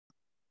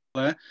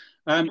there.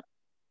 And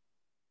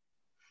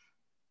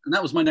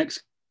that was my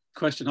next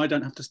question. I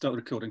don't have to start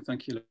recording.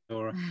 Thank you,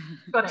 Laura.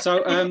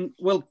 So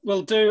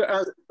we'll do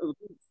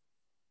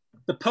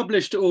the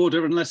published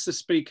order, unless the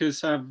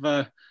speakers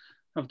have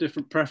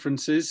different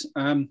preferences.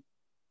 What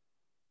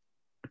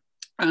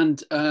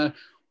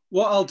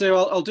I'll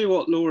do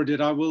what Laura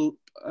did. I will.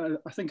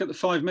 I think at the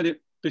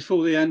 5-minute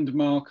before the end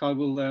mark, I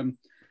will.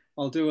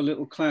 I'll do a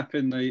little clap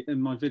in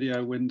my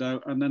video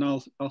window, and then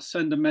I'll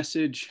send a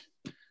message.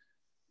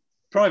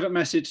 Private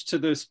message to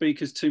the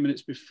speakers 2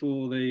 minutes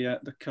before the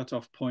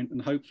cut-off point,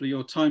 and hopefully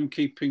your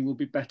timekeeping will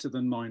be better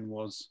than mine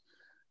was.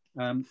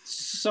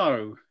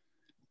 Sorry,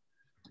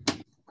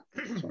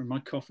 my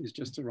coffee's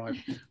just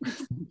arrived.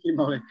 Thank you,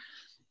 Molly.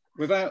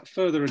 Without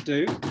further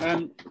ado,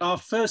 our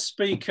first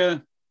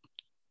speaker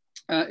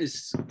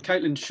is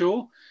Caitlin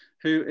Shaw,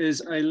 who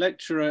is a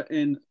lecturer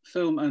in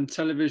film and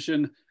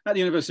television at the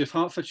University of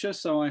Hertfordshire.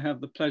 So I have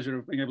the pleasure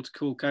of being able to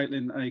call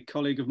Caitlin a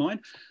colleague of mine.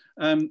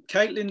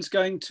 Caitlin's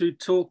going to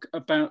talk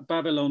about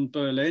Babylon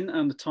Berlin,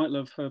 and the title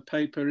of her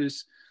paper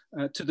is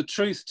To the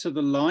Truth, to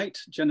the Light,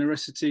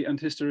 Genericity and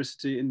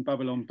Historicity in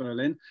Babylon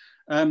Berlin.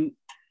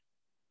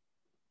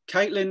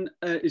 Caitlin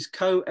is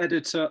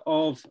co-editor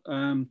of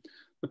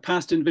The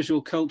Past in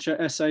Visual Culture,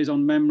 Essays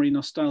on Memory,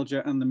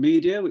 Nostalgia and the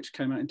Media, which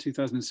came out in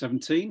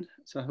 2017.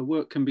 So her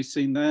work can be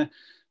seen there.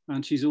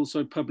 And she's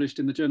also published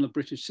in the Journal of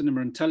British Cinema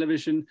and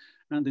Television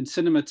and in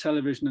Cinema,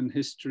 Television and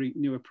History,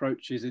 New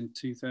Approaches in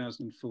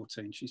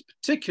 2014. She's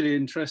particularly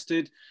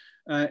interested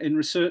in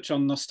research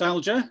on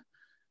nostalgia,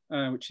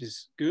 which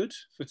is good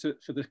for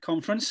the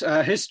conference,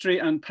 history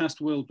and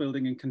past world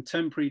building in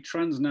contemporary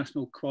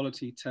transnational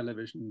quality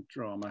television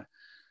drama.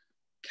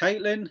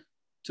 Caitlin,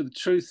 to the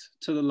truth,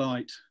 to the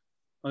light.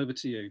 Over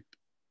to you.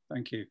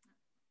 Thank you.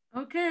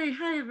 Okay,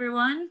 hi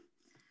everyone.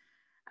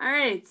 All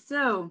right,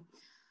 so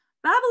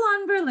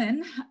Babylon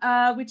Berlin,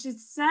 which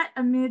is set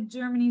amid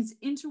Germany's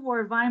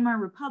interwar Weimar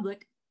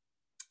Republic,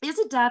 is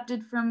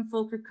adapted from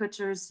Volker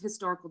Kutscher's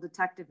historical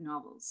detective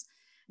novels.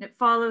 And it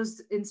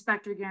follows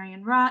Inspector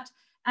Gerion Rath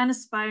and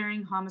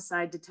aspiring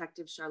homicide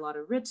detective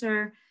Charlotte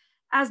Ritter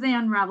as they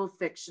unravel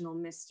fictional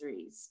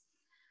mysteries.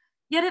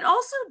 Yet it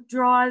also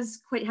draws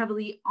quite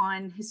heavily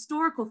on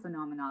historical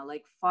phenomena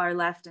like far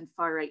left and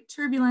far right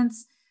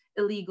turbulence,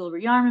 illegal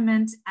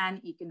rearmament,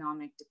 and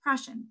economic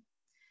depression.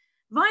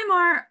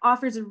 Weimar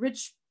offers a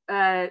rich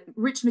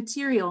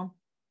material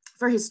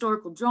for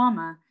historical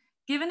drama,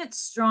 given its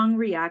strong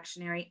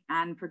reactionary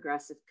and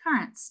progressive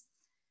currents.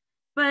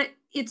 But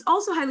it's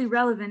also highly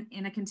relevant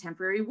in a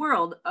contemporary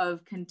world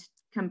of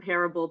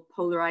comparable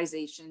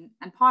polarization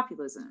and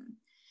populism,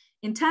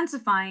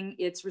 intensifying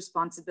its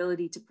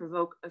responsibility to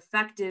provoke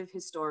effective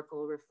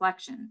historical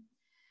reflection.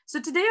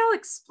 So today I'll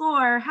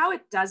explore how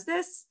it does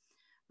this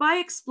by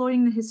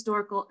exploring the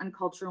historical and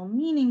cultural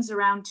meanings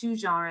around two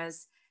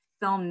genres,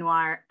 film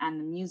noir and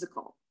the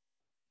musical.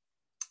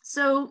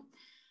 So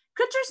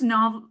Kutscher's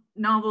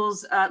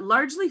novels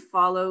largely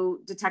follow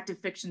detective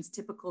fiction's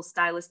typical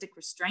stylistic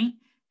restraint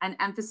and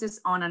emphasis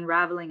on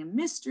unraveling a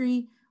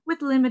mystery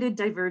with limited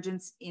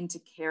divergence into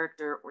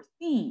character or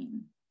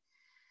theme.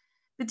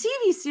 The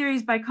TV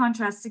series, by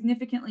contrast,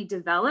 significantly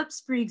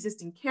develops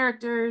pre-existing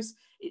characters.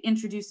 It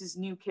introduces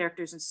new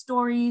characters and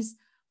stories,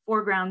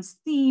 foregrounds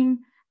theme,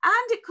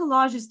 and it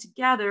collages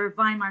together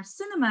Weimar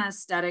cinema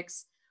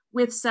aesthetics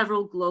with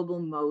several global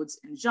modes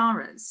and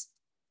genres.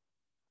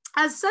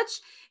 As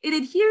such, it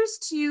adheres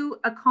to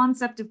a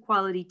concept of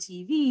quality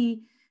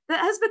TV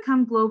that has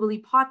become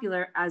globally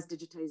popular as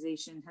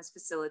digitization has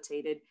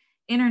facilitated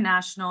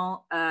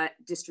international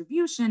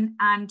distribution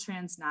and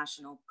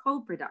transnational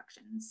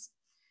co-productions.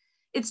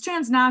 It's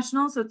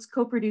transnational, so it's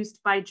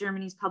co-produced by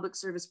Germany's public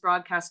service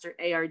broadcaster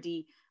ARD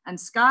and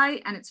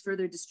Sky, and it's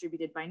further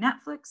distributed by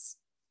Netflix.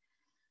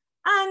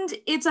 And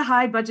it's a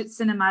high-budget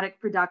cinematic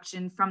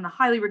production from the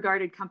highly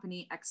regarded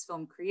company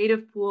X-Film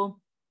Creative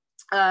Pool,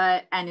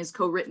 and is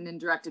co-written and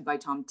directed by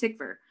Tom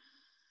Tykwer.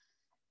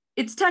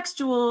 Its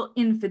textual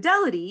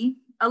infidelity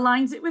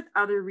aligns it with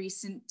other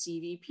recent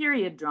TV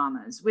period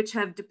dramas, which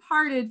have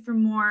departed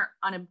from more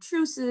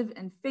unobtrusive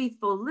and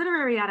faithful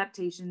literary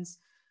adaptations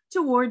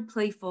toward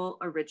playful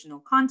original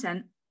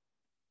content.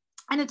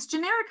 And its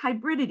generic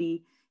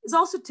hybridity is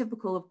also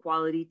typical of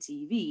quality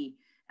TV,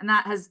 and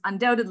that has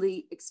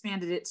undoubtedly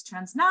expanded its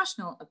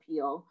transnational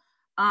appeal.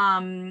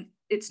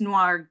 Its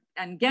noir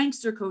and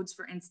gangster codes,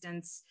 for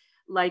instance,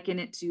 liken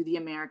it to the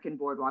American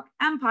Boardwalk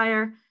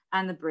Empire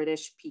and the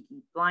British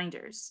Peaky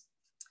Blinders.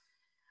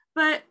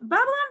 But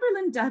Babylon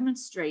Berlin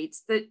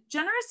demonstrates that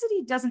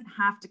genericity doesn't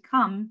have to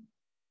come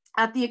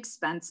at the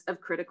expense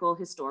of critical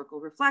historical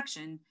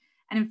reflection,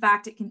 and in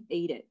fact, it can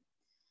aid it.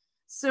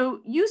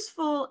 So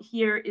useful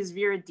here is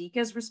Vera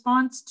Dika's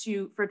response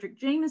to Frederick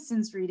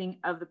Jameson's reading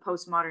of the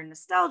postmodern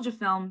nostalgia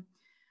film,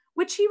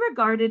 which he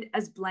regarded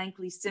as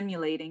blankly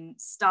simulating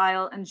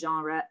style and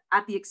genre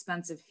at the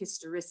expense of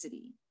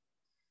historicity.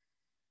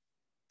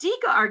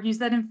 Dika argues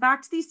that in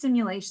fact, these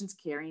simulations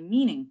carry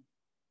meaning,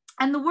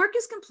 and the work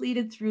is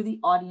completed through the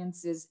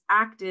audience's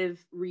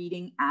active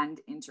reading and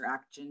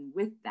interaction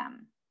with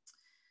them.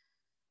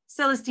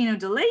 Celestino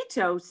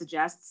Delato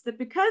suggests that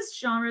because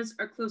genres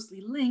are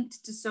closely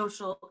linked to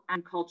social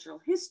and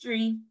cultural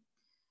history,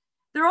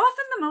 they're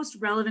often the most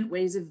relevant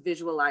ways of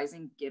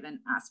visualizing given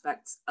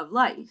aspects of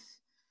life.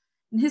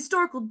 And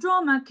historical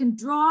drama can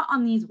draw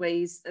on these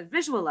ways of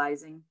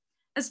visualizing,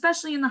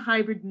 especially in the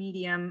hybrid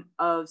medium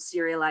of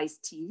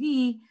serialized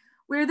TV,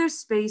 where there's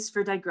space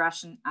for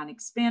digression and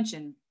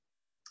expansion.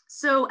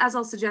 So, as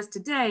I'll suggest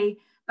today,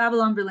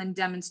 Babylon Berlin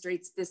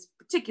demonstrates this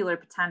particular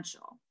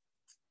potential.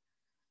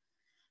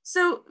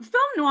 So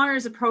film noir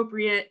is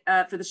appropriate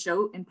for the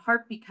show in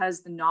part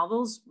because the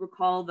novels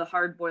recall the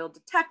hard-boiled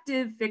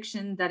detective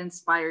fiction that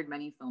inspired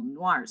many film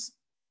noirs.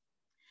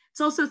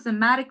 It's also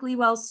thematically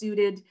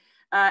well-suited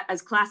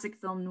as classic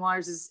film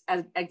noirs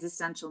as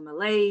existential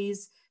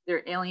malaise,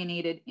 their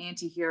alienated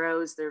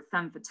anti-heroes, their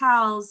femme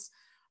fatales,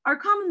 are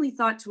commonly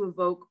thought to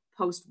evoke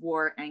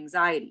post-war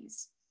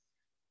anxieties.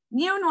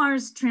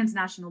 Neo-noir's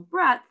transnational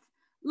breadth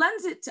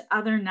lends it to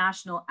other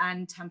national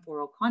and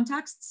temporal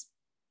contexts,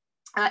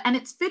 and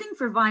it's fitting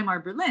for Weimar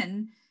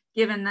Berlin,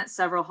 given that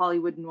several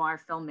Hollywood noir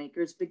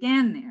filmmakers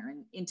began there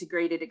and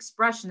integrated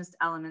expressionist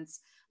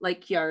elements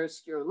like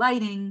chiaroscuro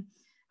lighting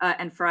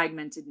and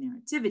fragmented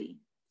narrativity.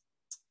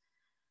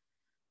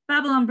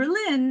 Babylon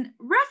Berlin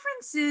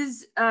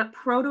references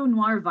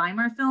proto-noir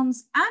Weimar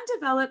films and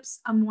develops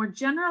a more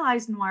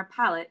generalized noir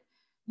palette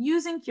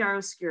using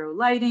chiaroscuro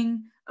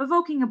lighting,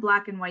 evoking a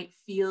black and white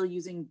feel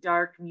using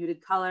dark,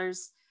 muted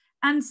colors,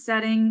 and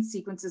setting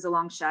sequences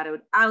along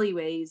shadowed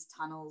alleyways,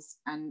 tunnels,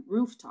 and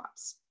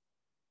rooftops.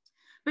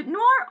 But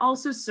noir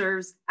also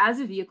serves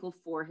as a vehicle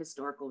for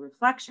historical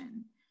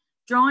reflection,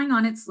 drawing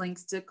on its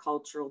links to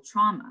cultural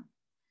trauma.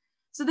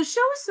 So the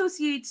show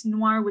associates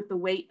noir with the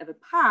weight of a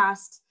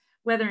past,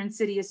 whether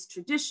insidious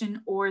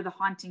tradition or the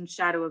haunting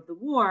shadow of the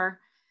war,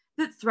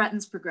 that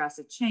threatens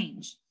progressive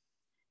change.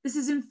 This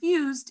is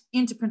infused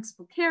into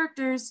principal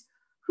characters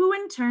who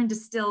in turn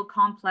distill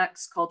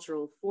complex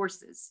cultural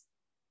forces.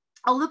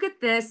 I'll look at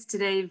this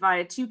today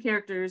via two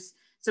characters,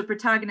 so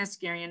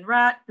protagonist Garion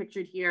Rat,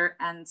 pictured here,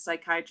 and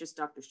psychiatrist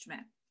Dr.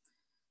 Schmidt.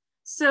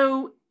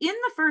 So in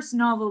the first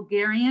novel,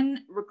 Garion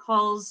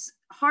recalls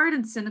hard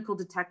and cynical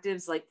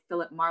detectives like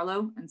Philip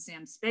Marlowe and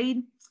Sam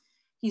Spade.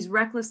 He's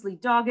recklessly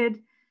dogged,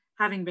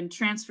 having been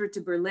transferred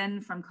to Berlin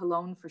from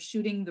Cologne for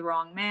shooting the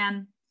wrong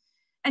man,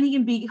 and he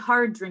can be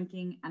hard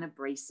drinking and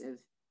abrasive.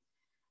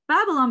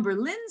 Babylon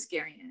Berlin's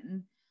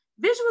Garion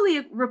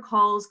visually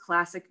recalls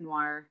classic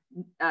noir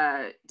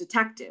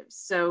detectives.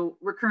 So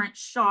recurrent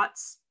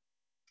shots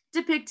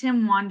depict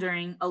him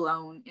wandering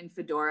alone in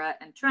fedora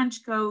and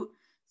trench coat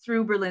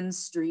through Berlin's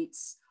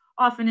streets,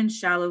 often in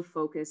shallow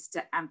focus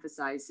to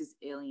emphasize his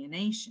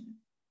alienation.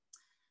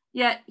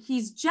 Yet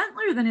he's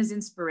gentler than his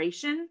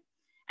inspiration,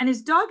 and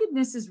his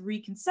doggedness is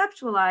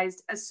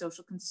reconceptualized as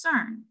social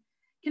concern,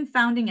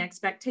 confounding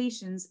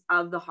expectations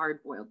of the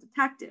hard-boiled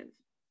detective.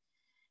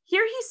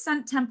 Here he's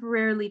sent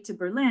temporarily to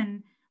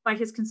Berlin by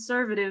his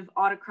conservative,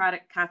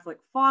 autocratic Catholic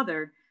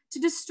father to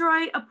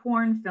destroy a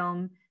porn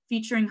film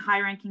featuring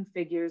high-ranking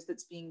figures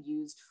that's being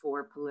used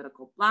for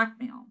political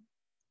blackmail.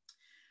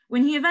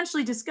 When he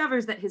eventually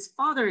discovers that his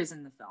father is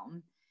in the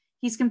film,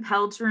 he's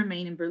compelled to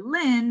remain in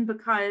Berlin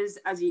because,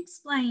 as he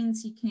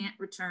explains, he can't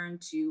return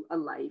to a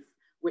life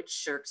which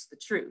shirks the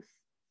truth.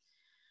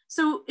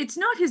 So it's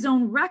not his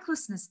own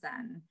recklessness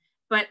then,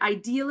 but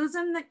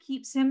idealism that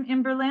keeps him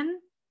in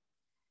Berlin.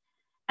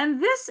 And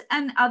this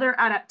and other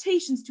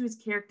adaptations to his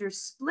character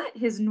split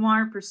his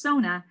noir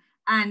persona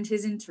and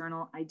his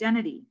internal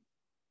identity.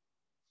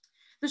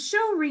 The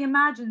show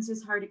reimagines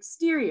his hard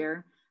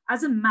exterior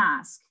as a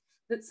mask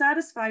that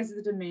satisfies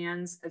the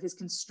demands of his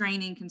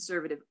constraining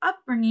conservative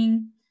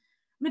upbringing,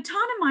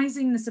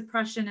 metonymizing the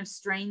suppression of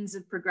strains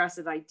of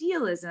progressive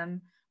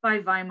idealism by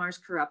Weimar's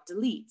corrupt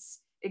elites,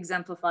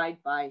 exemplified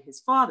by his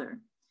father.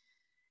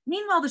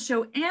 Meanwhile, the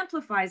show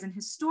amplifies and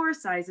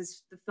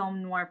historicizes the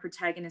film noir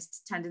protagonist's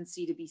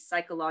tendency to be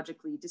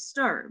psychologically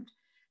disturbed.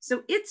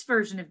 So its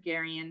version of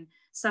Garion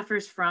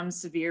suffers from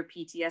severe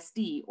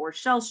PTSD or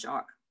shell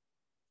shock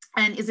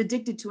and is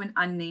addicted to an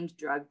unnamed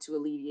drug to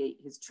alleviate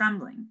his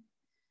trembling.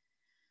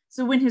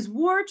 So when his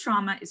war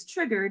trauma is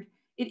triggered,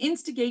 it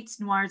instigates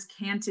noir's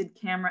canted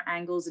camera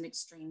angles in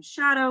extreme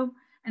shadow,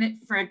 and it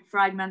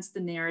fragments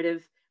the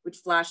narrative, which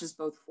flashes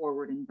both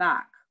forward and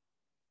back.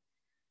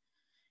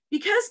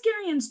 Because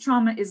Garion's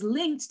trauma is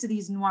linked to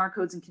these noir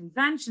codes and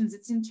conventions,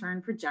 it's in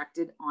turn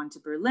projected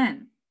onto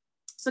Berlin.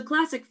 So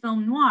classic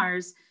film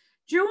noirs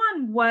drew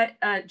on what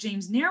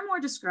James Nairmore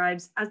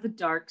describes as the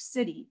dark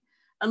city,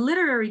 a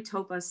literary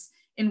topos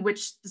in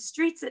which the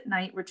streets at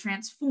night were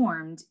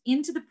transformed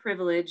into the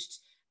privileged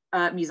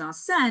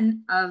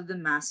mise-en-scène of the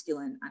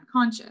masculine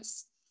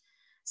unconscious.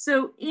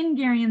 So in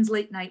Garion's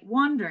late night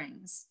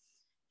wanderings,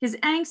 his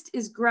angst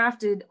is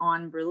grafted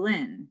on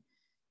Berlin,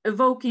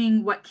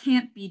 evoking what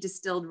can't be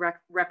distilled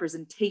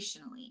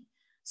representationally.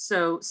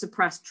 So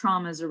suppressed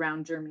traumas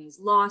around Germany's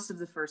loss of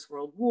the First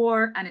World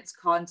War and its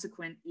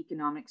consequent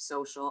economic,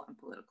 social, and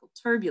political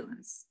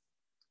turbulence.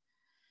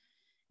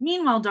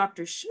 Meanwhile,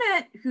 Dr.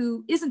 Schmidt,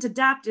 who isn't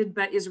adapted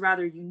but is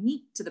rather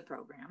unique to the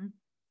program,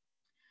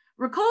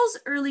 recalls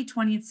early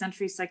 20th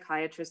century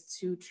psychiatrists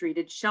who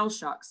treated shell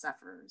shock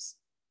sufferers.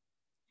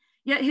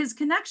 Yet his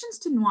connections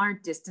to noir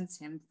distance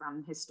him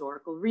from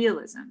historical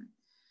realism.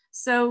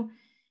 So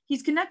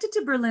he's connected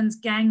to Berlin's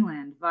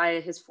gangland via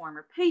his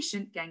former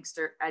patient,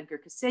 gangster Edgar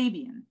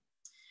Kasabian.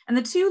 And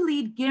the two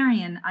lead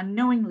Gaine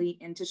unknowingly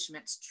into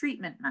Schmidt's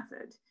treatment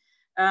method,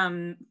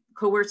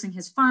 coercing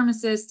his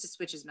pharmacist to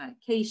switch his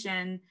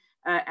medication,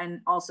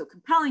 and also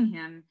compelling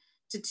him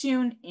to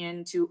tune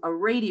into a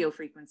radio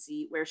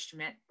frequency where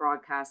Schmidt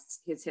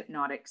broadcasts his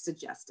hypnotic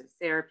suggestive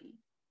therapy.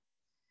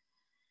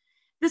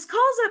 This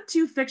calls up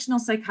two fictional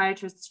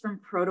psychiatrists from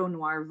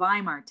proto-noir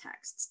Weimar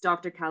texts,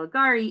 Dr.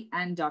 Caligari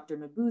and Dr.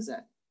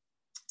 Mabuse.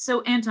 So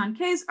Anton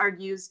Kayes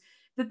argues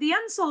that the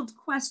unsolved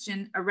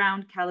question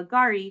around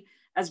Caligari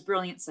as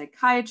brilliant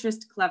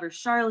psychiatrist, clever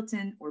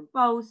charlatan, or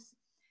both,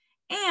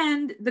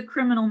 and the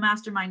criminal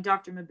mastermind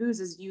Dr.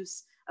 Mabuse's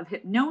use of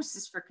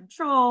hypnosis for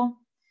control,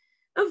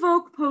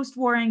 evoke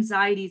post-war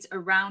anxieties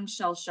around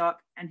shell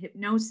shock and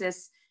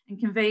hypnosis and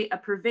convey a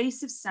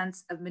pervasive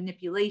sense of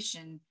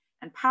manipulation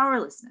and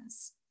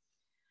powerlessness.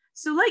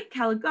 So like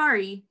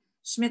Caligari,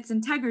 Schmidt's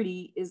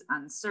integrity is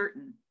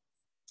uncertain.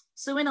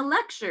 So in a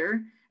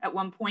lecture, at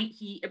one point,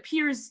 he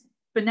appears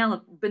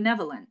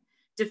benevolent,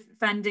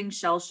 defending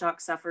shell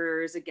shock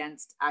sufferers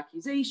against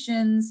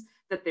accusations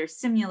that they're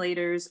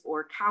simulators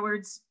or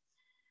cowards.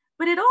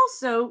 But it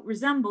also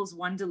resembles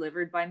one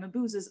delivered by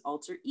Mabuse's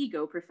alter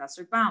ego,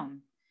 Professor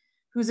Baum,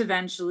 who's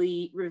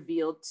eventually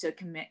revealed to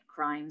commit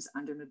crimes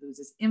under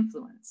Mabuse's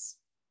influence.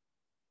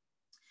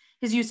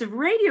 His use of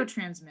radio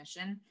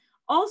transmission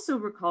also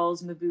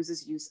recalls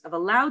Mabuse's use of a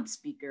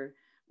loudspeaker,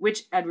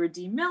 which Edward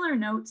D. Miller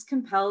notes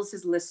compels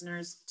his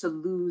listeners to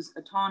lose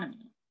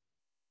autonomy.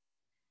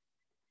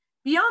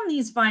 Beyond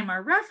these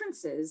Weimar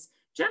references,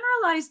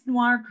 generalized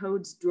noir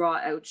codes draw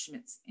out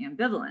Schmidt's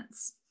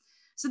ambivalence.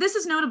 So this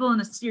is notable in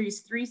the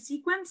Series 3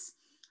 sequence.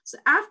 So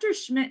after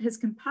Schmidt has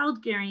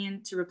compelled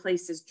Gaine to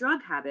replace his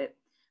drug habit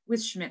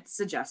with Schmidt's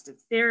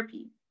suggestive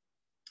therapy,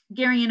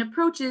 Gaine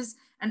approaches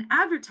an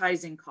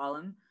advertising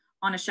column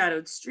on a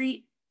shadowed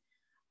street,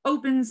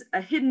 opens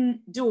a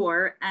hidden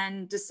door,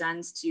 and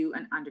descends to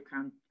an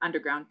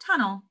underground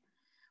tunnel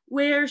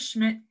where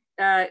Schmidt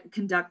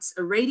conducts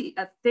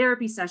a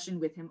therapy session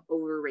with him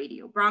over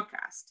radio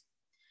broadcast.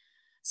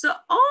 So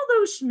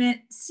although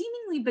Schmidt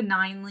seemingly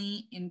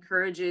benignly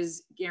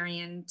encourages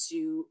Gaine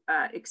to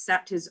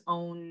accept his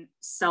own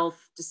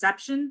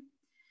self-deception,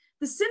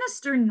 the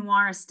sinister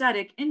noir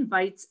aesthetic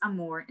invites a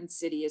more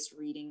insidious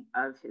reading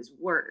of his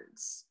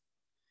words.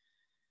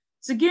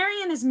 So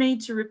Gaine is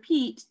made to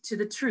repeat to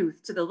the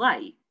truth, to the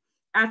light,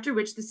 after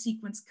which the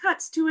sequence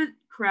cuts to a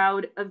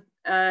crowd of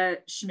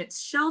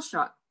Schmidt's shell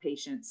shock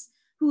patients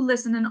who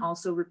listen and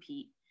also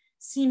repeat,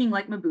 seeming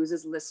like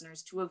Mabuse's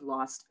listeners to have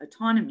lost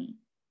autonomy.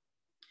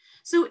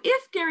 So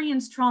if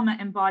Gaine's trauma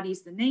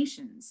embodies the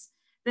nations,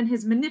 then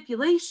his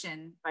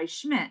manipulation by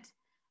Schmidt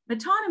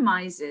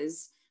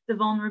metonymizes the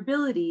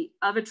vulnerability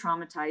of a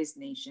traumatized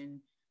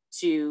nation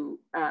to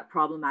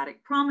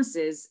problematic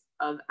promises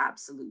of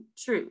absolute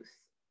truth.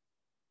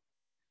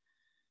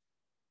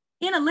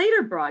 In a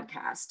later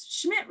broadcast,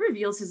 Schmidt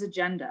reveals his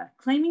agenda,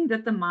 claiming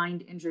that the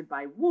mind injured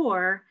by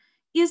war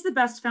is the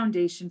best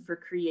foundation for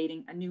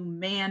creating a new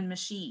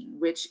man-machine,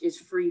 which is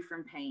free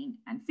from pain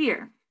and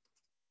fear.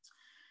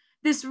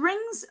 This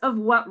rings of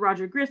what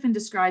Roger Griffin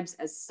describes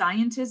as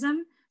scientism,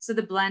 so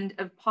the blend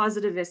of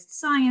positivist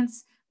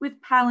science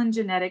with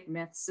palingenetic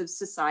myths of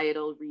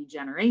societal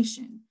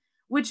regeneration,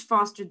 which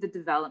fostered the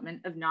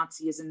development of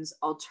Nazism's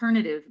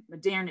alternative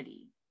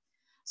modernity.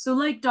 So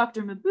like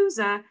Dr.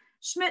 Mabuse,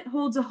 Schmidt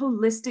holds a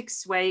holistic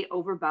sway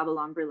over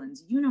Babylon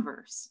Berlin's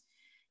universe.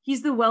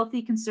 He's the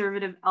wealthy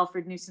conservative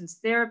Alfred Newson's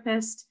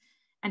therapist,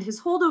 and his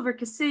hold over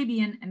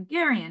Kasabian and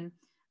Gaine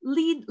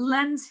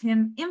lends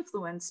him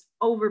influence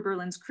over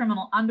Berlin's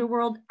criminal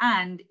underworld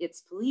and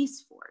its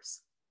police force.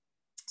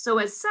 So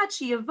as such,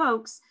 he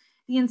evokes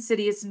the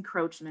insidious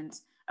encroachment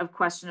of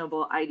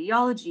questionable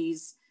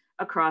ideologies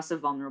across a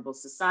vulnerable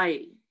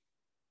society.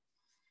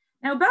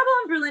 Now,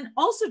 Babylon Berlin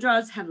also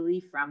draws heavily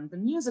from the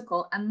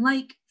musical, and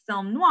like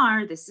film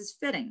noir, this is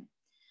fitting.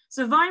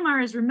 So Weimar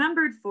is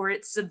remembered for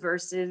its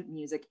subversive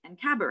music and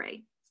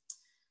cabaret.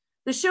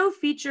 The show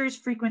features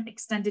frequent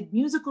extended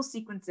musical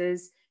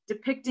sequences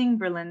depicting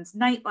Berlin's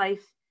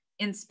nightlife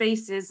in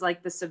spaces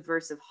like the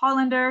subversive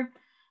Hollander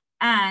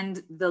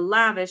and the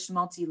lavish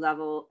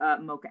multi-level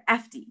Mocha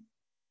FD.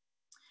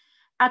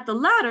 At the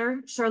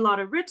latter,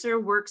 Charlotte Ritter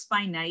works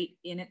by night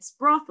in its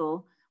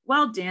brothel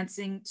while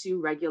dancing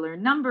to regular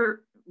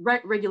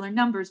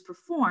numbers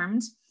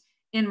performed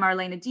in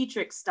Marlene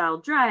Dietrich style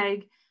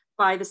drag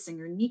by the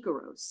singer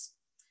Nikoros.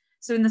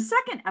 So in the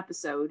second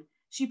episode,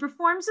 she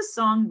performs a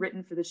song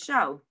written for the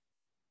show.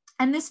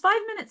 And this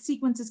 5-minute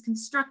sequence is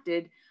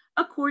constructed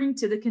according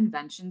to the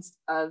conventions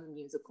of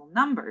musical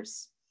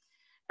numbers.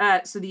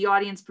 So the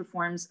audience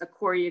performs a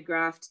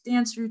choreographed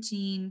dance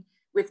routine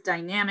with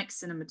dynamic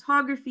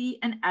cinematography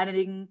and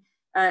editing,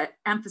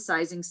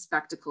 emphasizing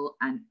spectacle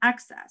and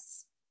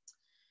excess.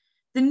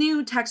 The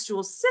new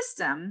textual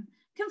system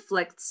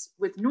conflicts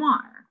with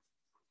noir.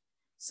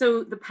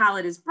 So the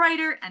palette is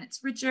brighter and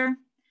it's richer,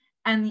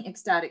 and the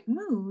ecstatic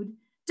mood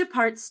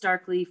departs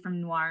starkly from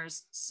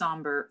noir's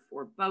somber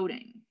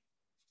foreboding.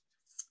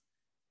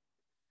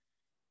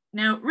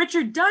 Now,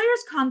 Richard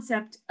Dyer's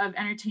concept of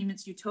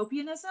entertainment's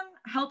utopianism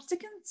helps to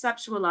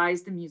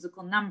conceptualize the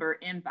musical number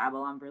in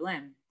Babylon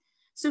Berlin.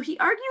 So he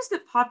argues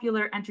that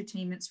popular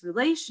entertainment's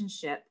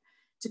relationship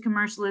to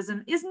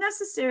commercialism is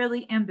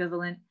necessarily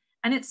ambivalent,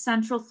 and its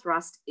central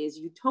thrust is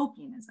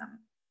utopianism.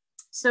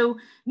 So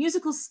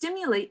musicals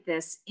stimulate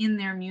this in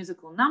their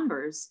musical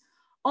numbers,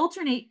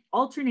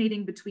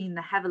 alternating between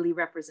the heavily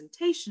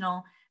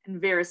representational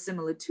and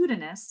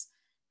verisimilitudinous,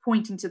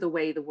 pointing to the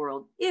way the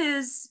world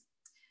is,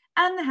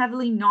 and the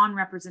heavily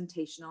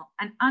non-representational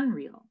and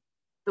unreal,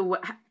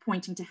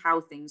 pointing to how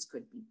things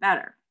could be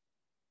better.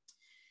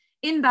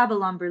 In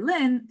Babylon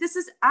Berlin, this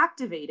is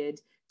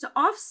activated to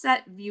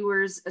offset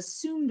viewers'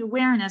 assumed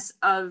awareness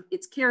of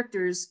its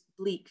characters'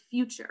 bleak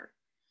future.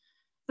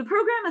 The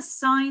program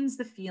assigns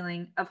the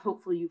feeling of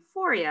hopeful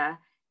euphoria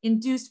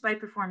induced by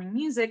performing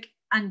music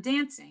and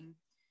dancing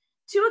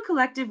to a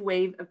collective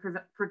wave of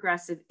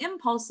progressive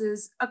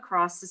impulses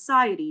across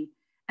society,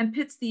 and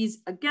pits these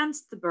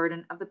against the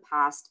burden of the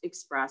past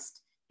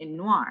expressed in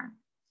noir.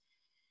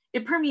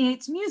 It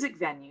permeates music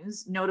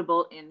venues,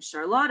 notable in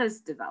Charlotta's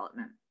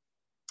development.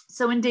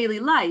 So in daily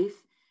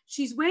life,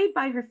 she's weighed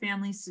by her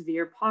family's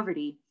severe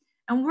poverty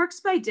and works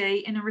by day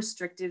in a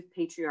restrictive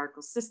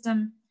patriarchal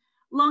system,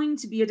 longing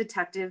to be a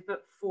detective,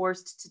 but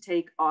forced to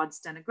take odd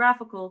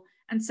stenographical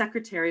and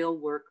secretarial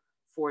work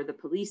for the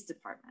police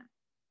department.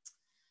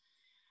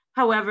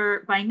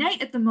 However, by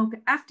night at the Mocha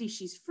Efti,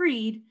 she's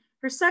freed,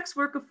 her sex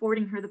work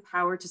affording her the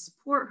power to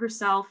support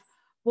herself,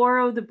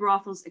 borrow the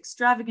brothel's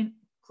extravagant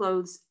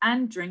clothes,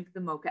 and drink the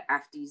Mocha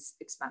Efti's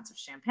expensive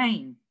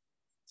champagne.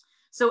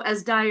 So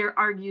as Dyer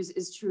argues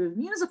is true of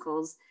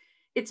musicals,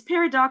 it's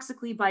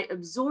paradoxically by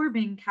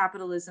absorbing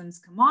capitalism's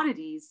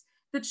commodities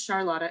that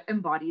Charlotta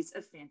embodies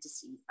a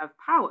fantasy of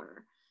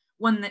power,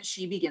 one that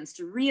she begins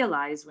to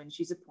realize when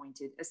she's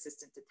appointed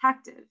assistant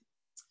detective.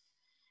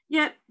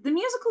 Yet the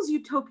musical's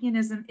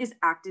utopianism is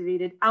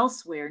activated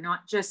elsewhere,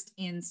 not just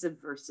in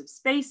subversive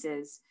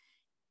spaces,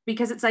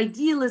 because its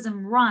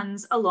idealism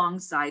runs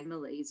alongside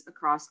malaise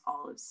across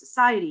all of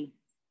society.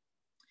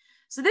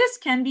 So this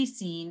can be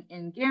seen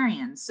in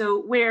Gaine. So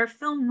where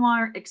film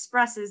noir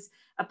expresses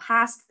a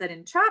past that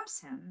entraps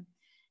him,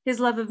 his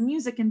love of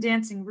music and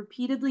dancing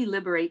repeatedly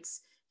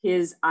liberates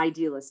his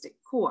idealistic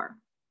core.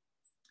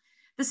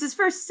 This is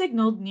first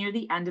signaled near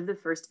the end of the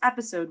first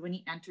episode when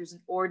he enters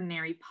an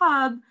ordinary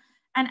pub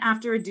and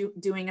after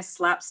doing a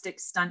slapstick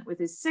stunt with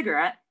his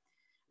cigarette,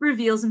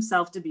 reveals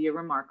himself to be a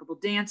remarkable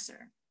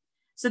dancer.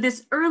 So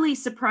this early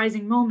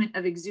surprising moment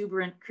of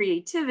exuberant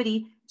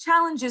creativity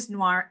challenges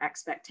noir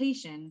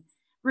expectation,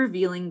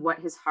 revealing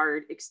what his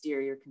hard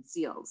exterior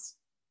conceals.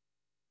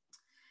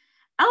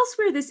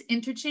 Elsewhere, this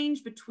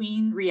interchange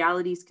between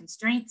reality's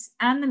constraints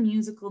and the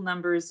musical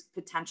number's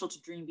potential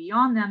to dream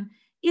beyond them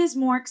is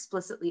more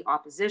explicitly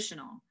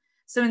oppositional.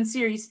 So in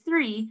series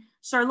 3,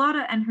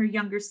 Charlotta and her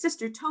younger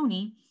sister,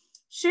 Tony,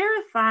 share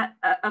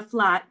a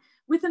flat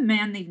with a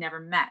man they've never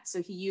met.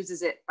 So he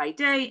uses it by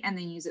day and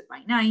they use it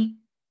by night,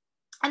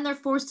 and they're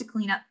forced to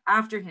clean up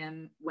after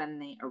him when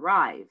they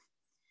arrive.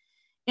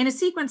 In a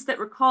sequence that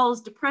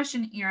recalls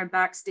Depression-era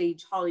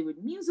backstage Hollywood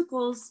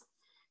musicals,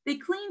 they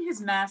clean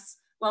his mess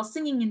while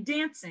singing and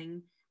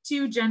dancing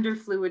to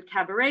gender-fluid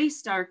cabaret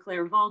star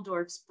Claire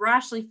Waldorf's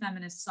brashly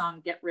feminist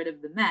song, Get Rid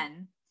of the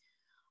Men,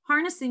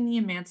 harnessing the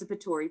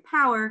emancipatory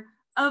power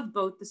of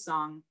both the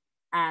song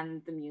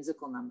and the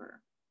musical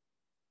number.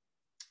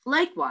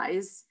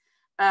 Likewise,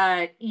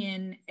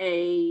 in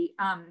a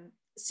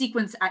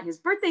sequence at his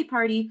birthday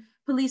party,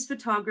 police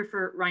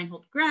photographer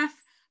Reinhold Greff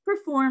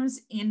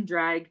performs in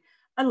drag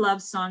a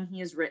love song he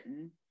has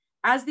written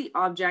as the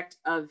object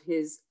of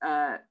his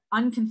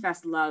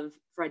unconfessed love,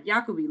 Fred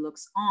Jacobi,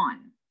 looks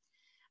on.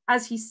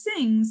 As he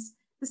sings,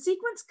 the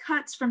sequence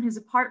cuts from his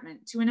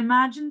apartment to an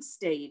imagined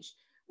stage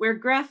where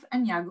Greff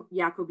and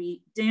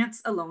Jacobi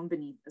dance alone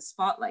beneath a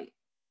spotlight.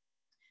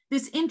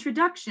 This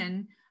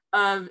introduction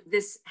of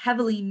this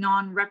heavily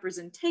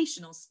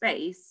non-representational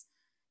space,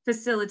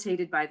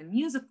 facilitated by the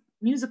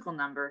musical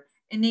number,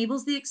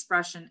 enables the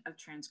expression of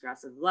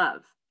transgressive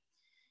love.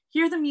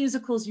 Here, the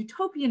musical's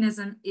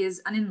utopianism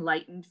is an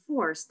enlightened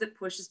force that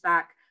pushes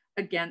back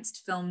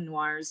against film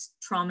noir's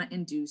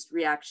trauma-induced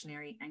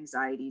reactionary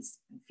anxieties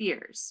and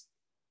fears.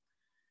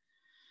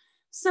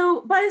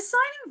 So by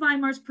assigning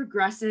Weimar's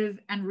progressive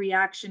and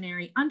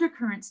reactionary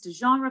undercurrents to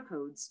genre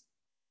codes,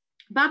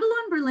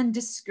 Babylon Berlin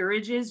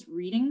discourages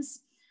readings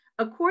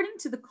according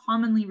to the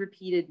commonly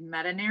repeated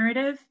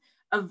meta-narrative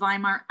of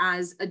Weimar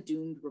as a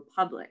doomed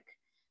republic,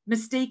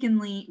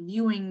 mistakenly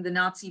viewing the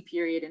Nazi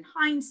period in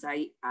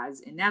hindsight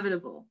as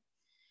inevitable,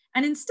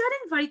 and instead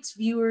invites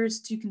viewers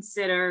to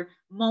consider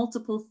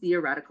multiple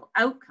theoretical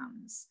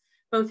outcomes,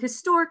 both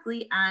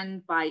historically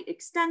and by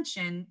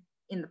extension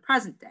in the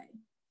present day.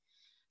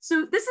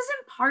 So this is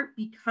in part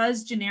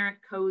because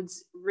generic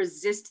codes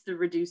resist the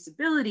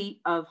reducibility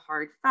of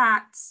hard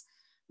facts,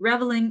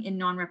 reveling in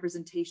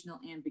non-representational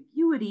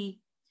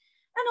ambiguity,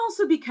 and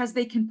also because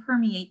they can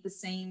permeate the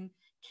same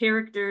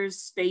characters,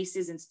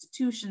 spaces,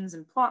 institutions,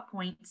 and plot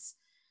points,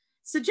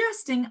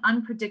 suggesting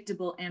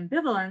unpredictable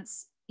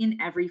ambivalence in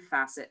every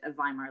facet of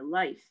Weimar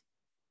life.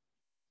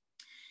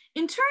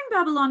 In turn,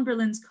 Babylon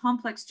Berlin's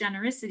complex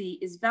genericity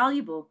is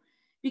valuable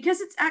because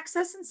its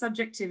excess and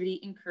subjectivity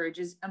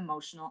encourages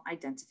emotional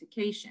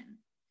identification.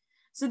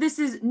 So this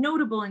is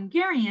notable in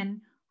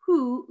Garion,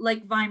 who,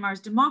 like Weimar's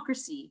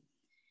democracy,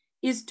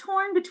 is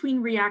torn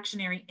between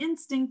reactionary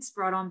instincts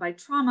brought on by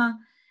trauma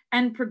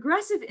and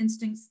progressive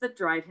instincts that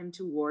drive him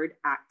toward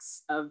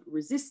acts of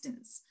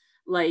resistance,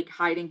 like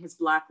hiding his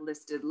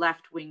blacklisted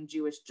left-wing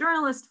Jewish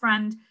journalist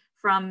friend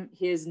from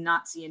his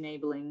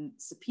Nazi-enabling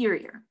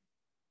superior.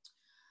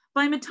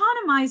 By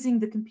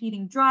metonymizing the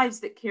competing drives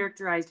that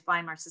characterized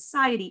Weimar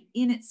society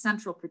in its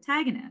central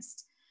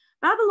protagonist,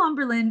 Babylon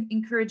Berlin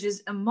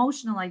encourages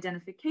emotional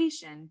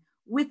identification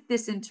with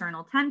this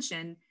internal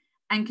tension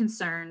and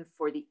concern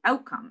for the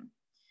outcome.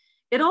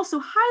 It also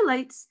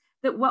highlights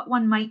that what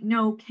one might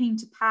know came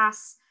to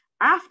pass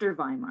after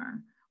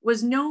Weimar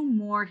was no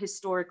more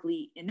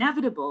historically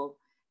inevitable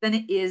than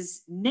it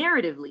is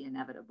narratively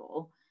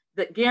inevitable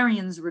that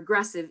Garion's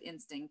regressive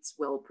instincts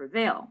will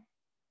prevail.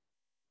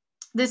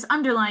 This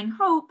underlying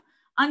hope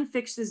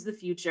unfixes the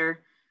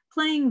future,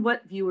 playing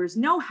what viewers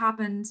know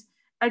happened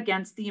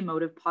against the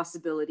emotive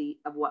possibility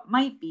of what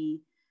might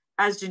be,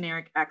 as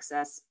generic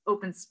excess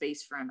opens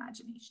space for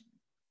imagination.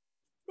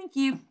 Thank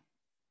you.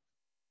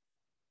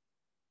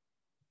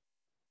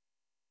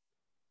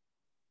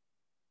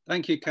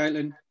 Thank you,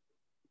 Caitlin.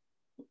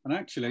 And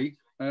actually,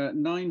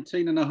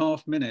 19 and a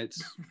half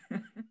minutes,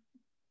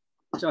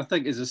 which I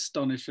think is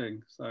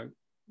astonishing. So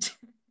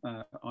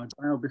I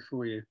bow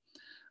before you.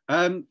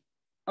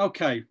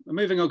 Okay,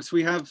 moving on, because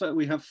we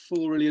have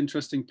 4 really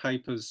interesting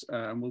papers,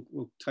 and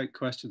we'll take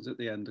questions at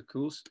the end, of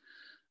course.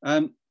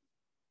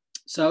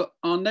 So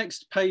our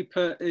next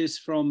paper is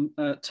from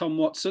Tom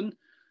Watson.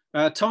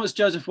 Thomas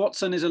Joseph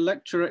Watson is a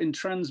lecturer in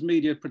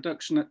transmedia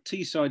production at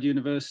Teeside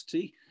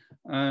University.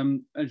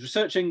 His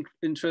research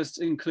interests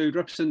include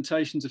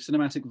representations of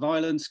cinematic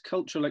violence,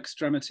 cultural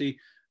extremity,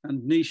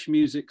 and niche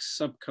music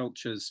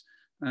subcultures.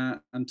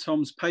 And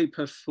Tom's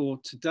paper for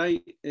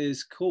today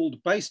is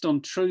called Based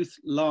on Truth,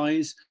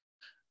 Lies,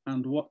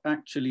 and What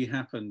Actually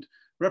Happened,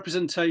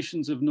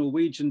 Representations of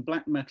Norwegian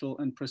Black Metal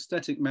and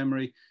Prosthetic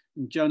Memory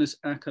in Jonas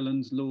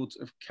Åkerlund's Lords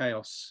of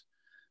Chaos.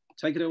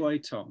 Take it away,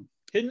 Tom.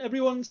 Can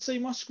everyone see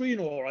my screen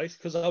all right?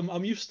 Because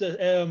I'm used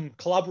to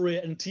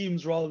collaborating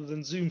Teams rather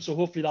than Zoom, so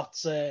hopefully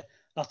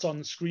that's on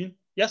the screen.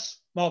 Yes,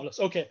 marvelous.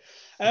 Okay.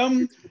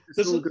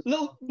 There's a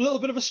little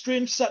bit of a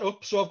strange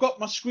setup. So I've got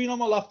my screen on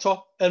my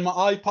laptop and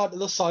my iPad to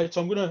the side.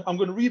 So I'm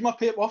gonna read my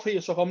paper off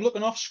here. So if I'm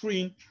looking off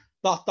screen,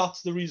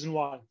 that's the reason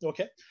why.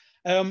 Okay.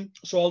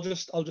 So I'll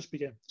just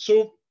begin.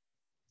 So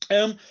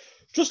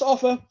just to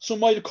offer some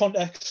wider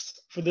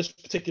context for this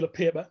particular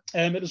paper,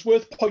 it is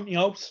worth pointing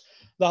out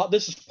that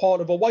this is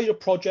part of a wider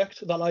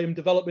project that I am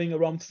developing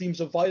around themes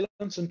of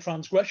violence and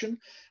transgression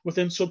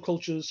within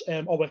subcultures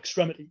of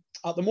extremity.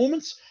 At the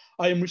moment,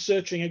 I am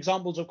researching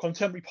examples of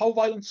contemporary power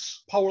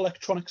violence, power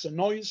electronics and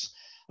noise,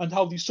 and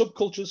how these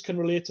subcultures can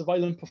relate to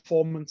violent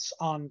performance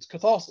and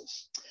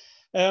catharsis.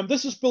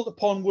 This is built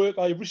upon work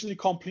I recently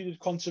completed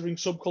considering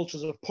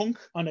subcultures of punk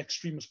and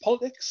extremist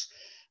politics,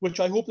 which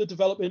I hope to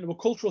develop into a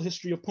cultural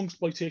history of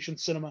punksploitation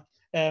cinema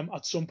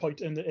at some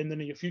point in the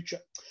near future.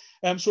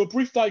 So a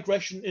brief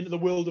digression into the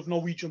world of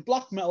Norwegian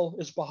black metal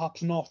is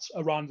perhaps not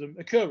a random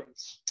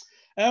occurrence.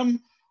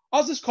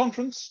 As this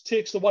conference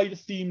takes the wider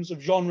themes of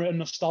genre and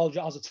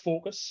nostalgia as its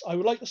focus, I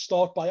would like to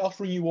start by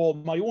offering you all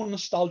my own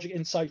nostalgic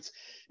insight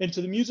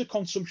into the music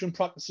consumption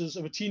practices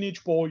of a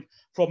teenage boy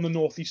from the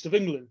northeast of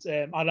England.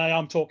 And I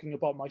am talking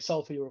about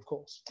myself here, of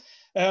course.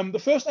 The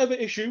first ever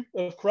issue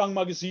of Kerrang!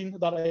 Magazine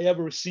that I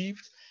ever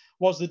received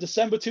was the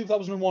December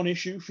 2001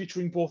 issue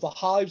featuring both the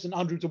Hives and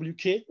Andrew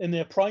WK in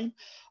their prime,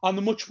 and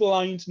the much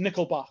maligned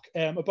Nickelback,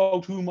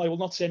 about whom I will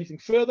not say anything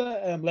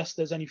further, lest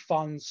there's any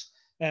fans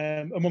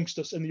amongst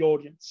us in the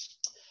audience.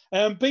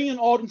 Being an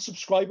ardent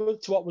subscriber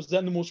to what was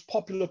then the most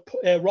popular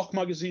rock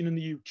magazine in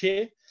the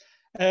UK,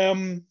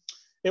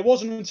 it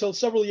wasn't until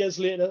several years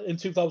later in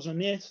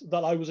 2008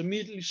 that I was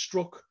immediately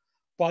struck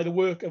by the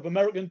work of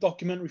American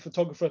documentary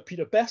photographer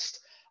Peter Best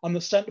and the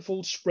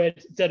centerfold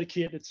spread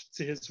dedicated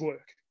to his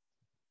work.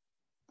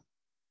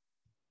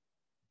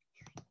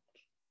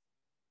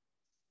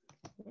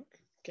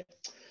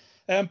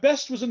 Okay.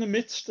 Best was in the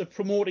midst of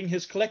promoting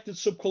his collected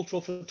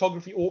subcultural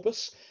photography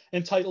opus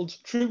entitled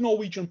True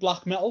Norwegian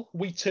Black Metal,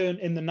 We Turn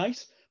in the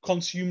Night,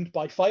 Consumed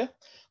by Fire,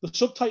 the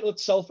subtitle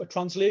itself a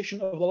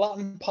translation of the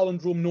Latin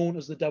palindrome known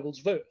as the Devil's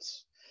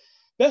Verse.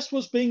 Best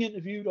was being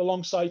interviewed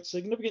alongside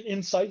significant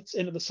insights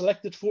into the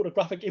selected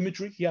photographic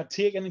imagery he had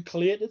taken and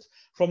collated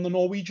from the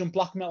Norwegian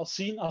black metal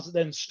scene as it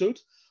then stood,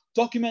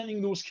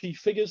 documenting those key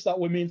figures that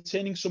were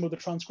maintaining some of the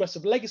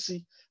transgressive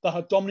legacy that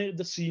had dominated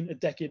the scene a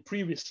decade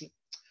previously.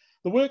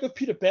 The work of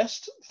Peter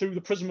Best, through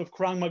the prism of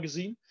Kerrang!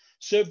 Magazine,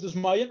 served as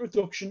my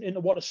introduction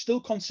into what is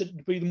still considered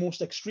to be the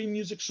most extreme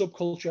music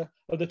subculture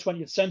of the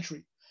 20th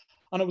century.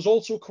 And it was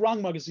also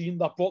Kerrang magazine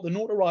that brought the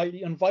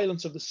notoriety and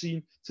violence of the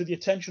scene to the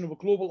attention of a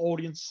global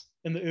audience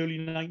in the early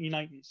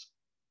 1990s.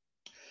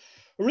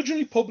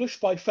 Originally published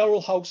by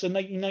Feral House in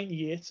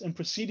 1998 and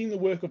preceding the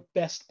work of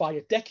Best by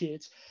a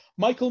decade,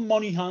 Michael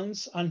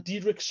Monaghan's and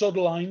Diedrich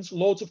Söderlein's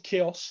Lords of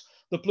Chaos,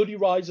 The Bloody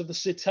Rise of the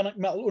Satanic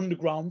Metal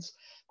Underground,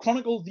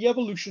 chronicled the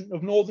evolution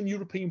of Northern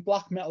European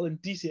black metal in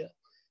detail,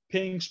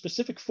 paying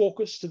specific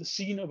focus to the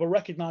scene of a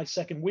recognised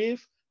second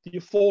wave, the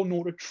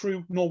aforementioned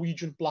true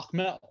Norwegian black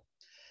metal.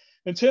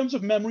 In terms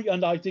of memory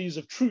and ideas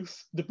of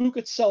truth, the book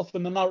itself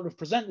and the narrative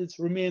presented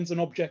remains an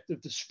object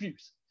of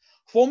dispute.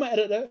 Former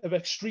editor of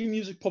extreme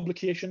music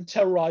publication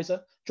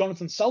Terrorizer,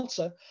 Jonathan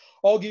Seltzer,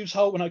 argues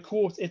how, and I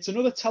quote, "It's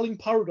another telling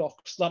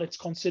paradox that it's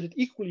considered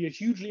equally a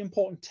hugely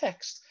important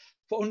text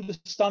for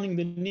understanding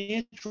the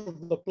nature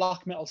of the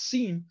black metal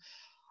scene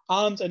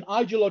and an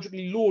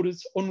ideologically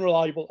loaded,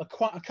 unreliable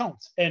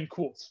account," end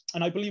quote.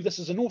 And I believe this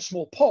is in no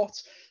small part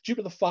due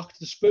to the fact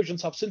that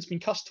aspersions have since been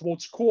cast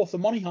towards co-author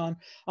Monaghan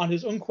and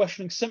his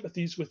unquestioning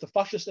sympathies with the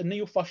fascist and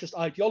neo-fascist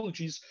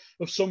ideologies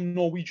of some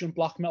Norwegian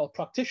black metal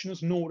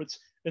practitioners noted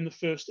in the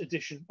first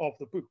edition of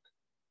the book.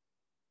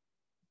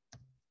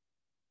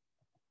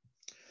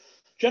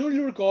 Generally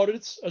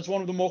regarded as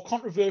one of the more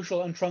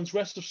controversial and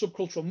transgressive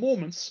subcultural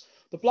moments,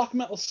 the black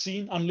metal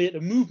scene and later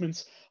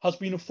movement has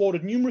been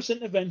afforded numerous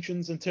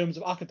interventions in terms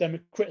of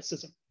academic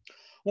criticism.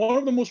 One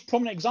of the most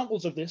prominent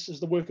examples of this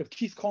is the work of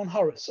Keith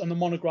Corn-Harris and the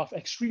monograph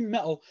Extreme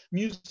Metal,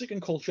 Music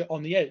and Culture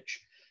on the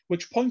Edge,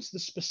 which points to the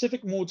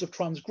specific modes of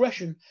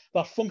transgression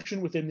that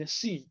function within this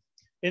scene.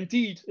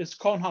 Indeed, as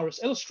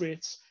Corn-Harris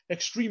illustrates,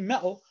 extreme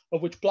metal,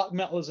 of which black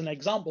metal is an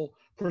example,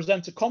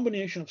 presents a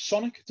combination of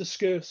sonic,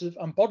 discursive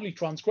and bodily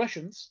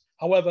transgressions.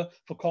 However,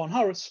 for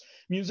Corn-Harris,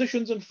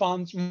 musicians and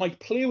fans might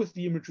play with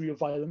the imagery of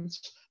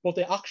violence, but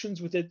their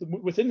actions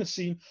within the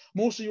scene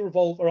mostly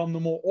revolve around the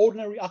more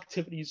ordinary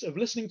activities of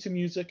listening to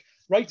music,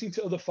 writing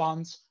to other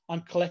fans,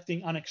 and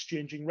collecting and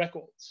exchanging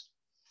records.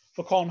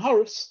 For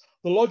Corn-Harris,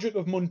 the logic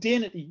of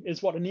mundanity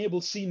is what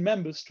enables scene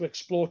members to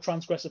explore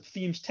transgressive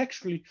themes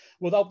textually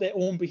without their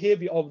own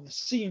behaviour of the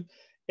scene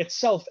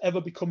itself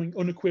ever becoming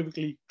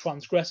unequivocally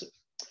transgressive.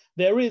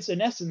 There is,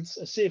 in essence,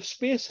 a safe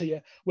space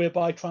here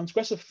whereby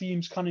transgressive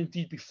themes can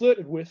indeed be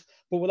flirted with,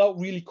 but without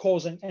really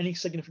causing any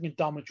significant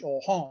damage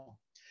or harm.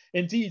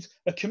 Indeed,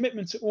 a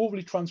commitment to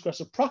overly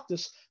transgressive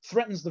practice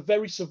threatens the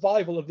very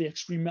survival of the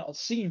extreme metal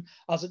scene,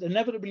 as it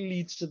inevitably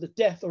leads to the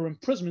death or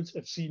imprisonment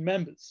of scene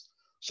members,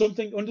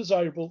 something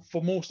undesirable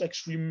for most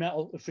extreme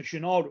metal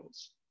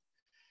aficionados.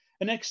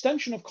 An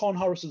extension of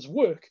Corn-Harris's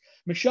work,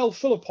 Michel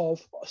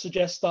Filipov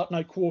suggests that, and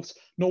I quote,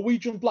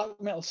 "Norwegian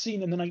black metal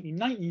scene in the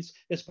 1990s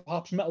is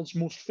perhaps metal's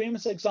most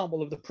famous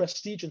example of the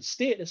prestige and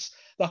status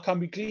that can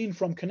be gleaned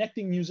from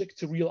connecting music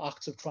to real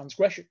acts of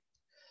transgression.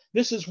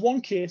 This is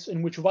one case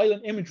in which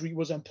violent imagery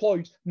was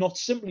employed not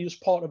simply as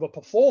part of a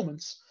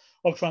performance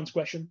of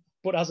transgression,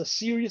 but as a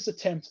serious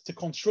attempt to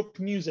construct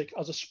music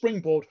as a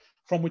springboard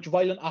from which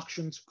violent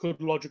actions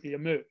could logically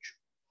emerge.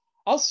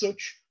 As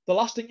such, the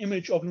lasting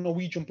image of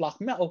Norwegian black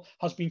metal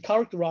has been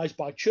characterised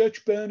by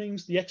church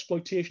burnings, the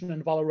exploitation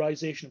and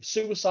valorisation of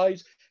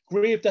suicide,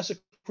 grave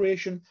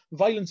desecration,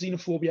 violent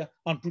xenophobia,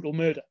 and brutal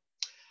murder.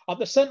 At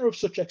the centre of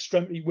such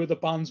extremity were the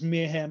bands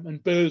Mayhem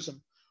and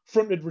Burzum,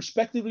 fronted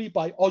respectively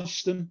by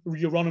Øystein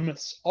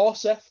Euronymous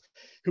Arseth,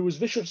 who was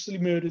viciously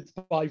murdered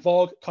by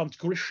Varg Count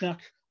Grishnak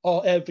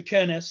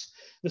Vikernes,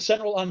 the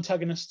central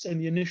antagonists in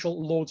the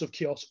initial Lords of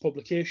Chaos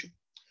publication.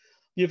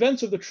 The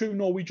events of the true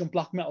Norwegian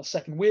black metal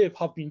second wave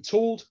have been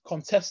told,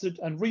 contested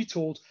and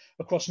retold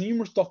across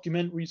numerous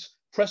documentaries,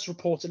 press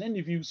reports and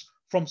interviews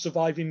from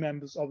surviving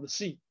members of the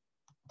scene.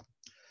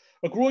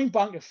 A growing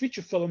bank of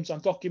feature films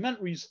and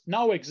documentaries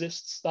now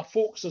exists that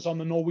focuses on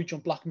the Norwegian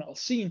black metal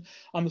scene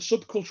and the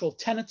subcultural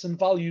tenets and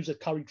values it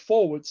carried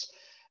forwards,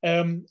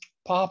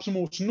 perhaps the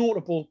most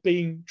notable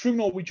being True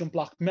Norwegian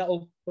Black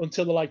Metal,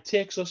 Until the Light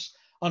Takes Us,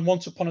 and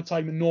Once Upon a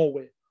Time in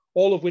Norway,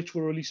 all of which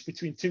were released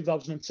between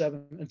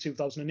 2007 and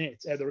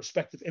 2008. The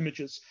respective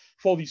images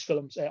for these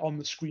films on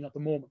the screen at the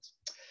moment.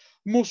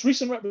 The most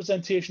recent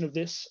representation of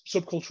this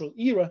subcultural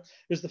era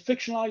is the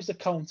fictionalized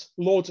account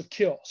Lords of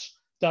Chaos,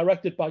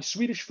 directed by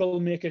Swedish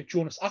filmmaker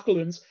Jonas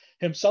Åkerlund,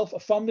 himself a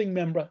founding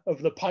member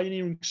of the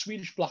pioneering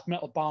Swedish black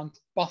metal band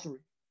Bathory.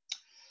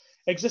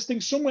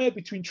 Existing somewhere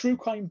between true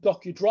crime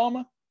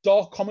docudrama,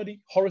 dark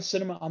comedy, horror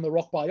cinema, and the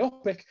rock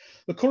biopic,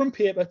 the current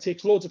paper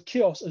takes Lords of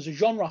Chaos as a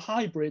genre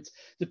hybrid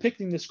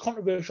depicting this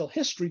controversial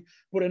history,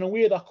 but in a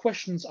way that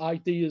questions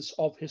ideas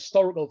of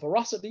historical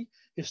veracity,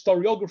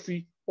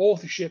 historiography,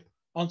 authorship,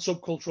 and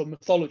subcultural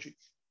mythology.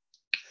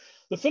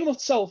 The film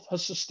itself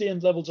has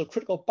sustained levels of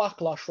critical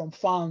backlash from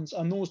fans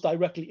and those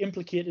directly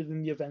implicated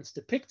in the events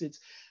depicted,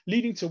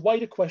 leading to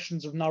wider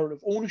questions of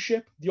narrative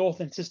ownership, the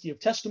authenticity of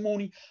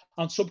testimony,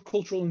 and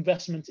subcultural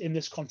investment in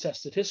this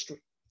contested history.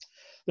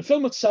 The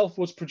film itself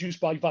was produced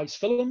by Vice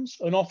Films,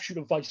 an offshoot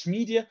of Vice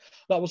Media,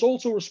 that was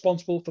also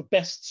responsible for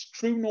Best's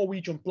True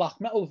Norwegian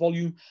Black Metal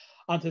volume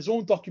and his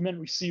own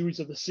documentary series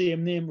of the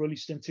same name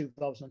released in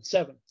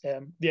 2007,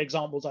 the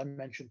examples I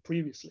mentioned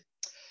previously.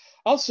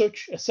 As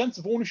such, a sense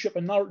of ownership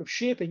and narrative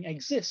shaping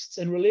exists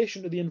in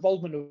relation to the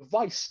involvement of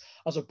Vice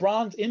as a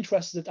brand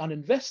interested and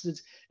invested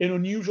in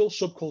unusual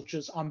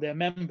subcultures and their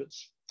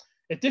members.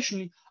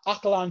 Additionally,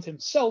 Åkerlund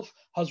himself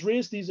has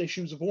raised these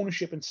issues of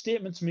ownership in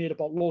statements made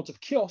about Lords of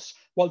Chaos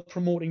while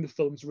promoting the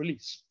film's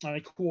release. And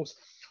I quote,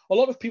 "A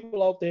lot of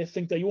people out there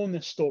think they own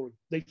this story.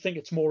 They think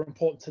it's more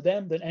important to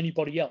them than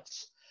anybody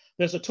else.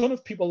 There's a ton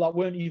of people that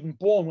weren't even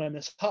born when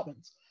this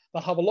happened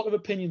that have a lot of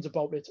opinions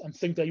about it and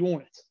think they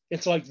own it.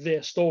 It's like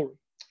their story."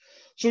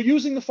 So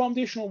using the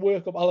foundational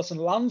work of Alison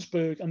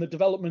Landsberg and the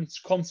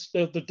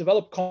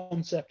developed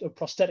concept of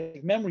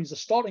prosthetic memory as a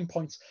starting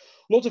point,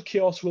 Lords of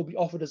Chaos will be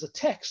offered as a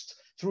text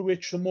through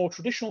which the more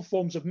traditional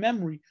forms of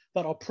memory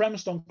that are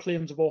premised on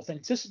claims of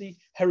authenticity,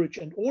 heritage,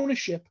 and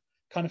ownership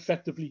can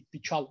effectively be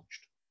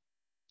challenged.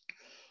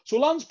 So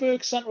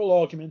Landsberg's central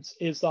argument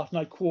is that, and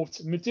I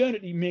quote,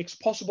 "Modernity makes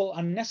possible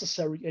and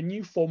necessary a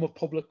new form of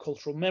public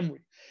cultural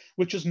memory,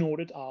 which is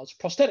noted as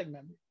prosthetic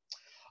memory.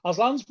 As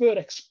Landsberg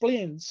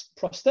explains,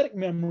 prosthetic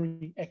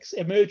memory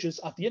emerges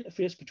at the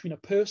interface between a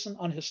person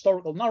and a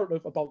historical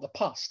narrative about the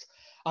past,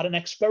 at an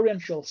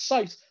experiential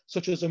site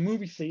such as a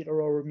movie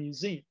theatre or a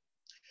museum.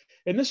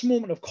 In this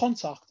moment of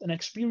contact, an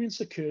experience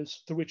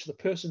occurs through which the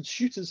person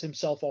shooters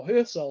himself or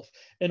herself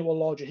into a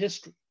larger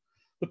history.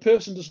 The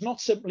person does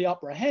not simply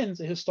apprehend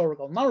a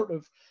historical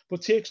narrative,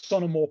 but takes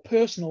on a more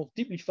personal,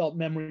 deeply felt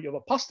memory of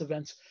a past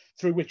event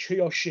through which he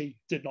or she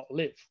did not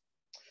live.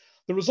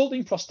 The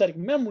resulting prosthetic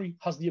memory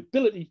has the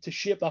ability to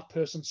shape that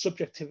person's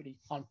subjectivity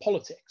and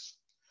politics."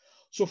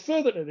 So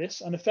further to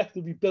this, and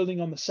effectively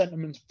building on the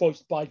sentiments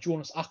voiced by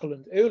Jonas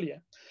Åkerlund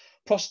earlier,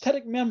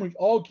 prosthetic memory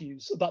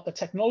argues that the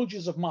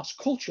technologies of mass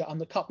culture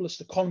and the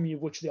capitalist economy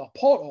of which they are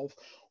part of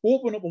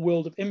open up a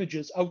world of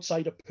images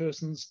outside a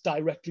person's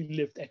directly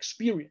lived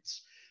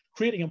experience,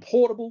 creating a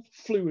portable,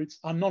 fluid,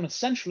 and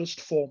non-essentialist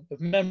form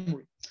of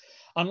memory.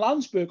 And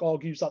Landsberg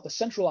argues that the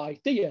central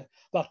idea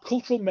that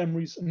cultural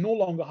memories no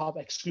longer have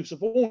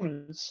exclusive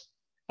owners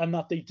and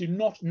that they do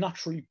not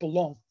naturally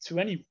belong to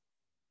anyone.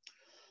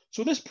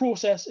 So this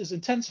process is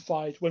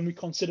intensified when we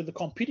consider the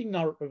competing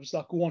narratives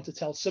that go on to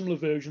tell similar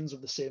versions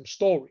of the same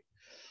story,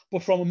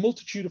 but from a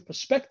multitude of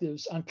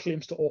perspectives and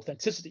claims to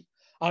authenticity,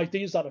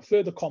 ideas that are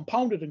further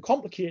compounded and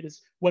complicated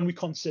when we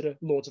consider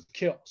Lords of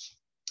Chaos.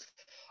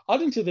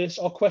 Adding to this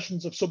are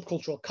questions of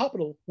subcultural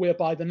capital,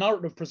 whereby the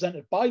narrative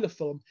presented by the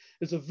film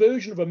is a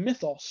version of a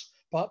mythos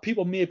that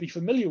people may be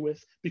familiar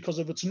with because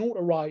of its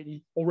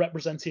notoriety or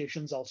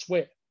representations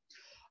elsewhere.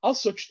 As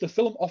such, the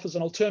film offers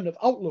an alternative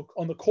outlook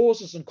on the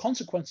causes and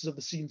consequences of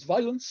the scene's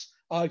violence,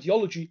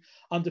 ideology,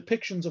 and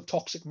depictions of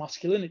toxic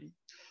masculinity.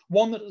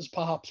 One that is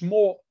perhaps a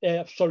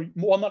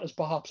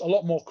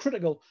lot more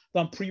critical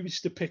than previous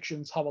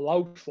depictions have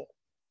allowed for.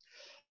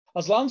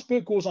 As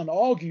Landsberg goes on to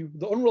argue,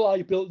 the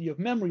unreliability of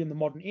memory in the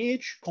modern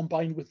age,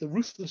 combined with the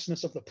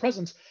ruthlessness of the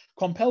present,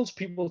 compels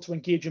people to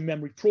engage in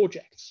memory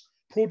projects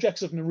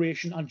of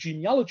narration and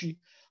genealogy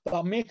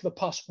that make the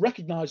past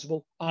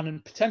recognizable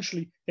and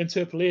potentially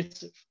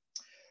interpolative.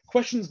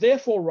 Questions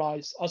therefore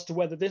rise as to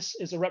whether this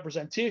is a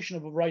representation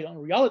of a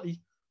reality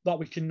that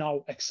we can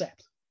now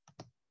accept.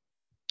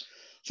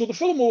 So the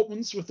film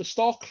opens with the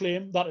stark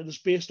claim that it is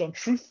based on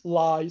truth,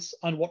 lies,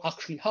 and what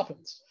actually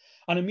happens.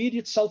 An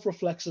immediate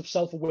self-reflexive,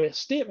 self-aware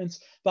statement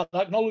that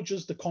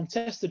acknowledges the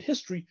contested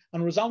history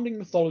and resounding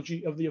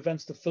mythology of the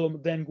events the film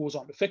then goes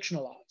on to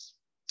fictionalize.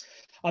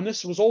 And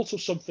this was also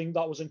something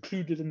that was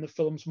included in the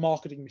film's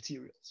marketing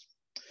materials.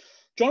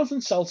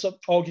 Jonathan Seltzer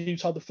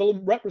argues how the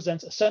film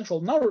represents a central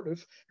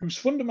narrative whose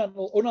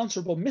fundamental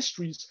unanswerable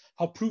mysteries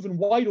have proven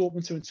wide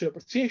open to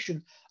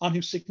interpretation and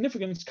whose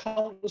significance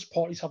countless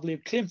parties have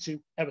laid claim to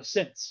ever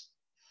since.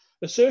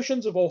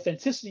 Assertions of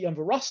authenticity and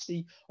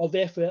veracity are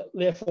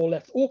therefore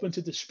left open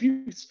to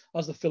dispute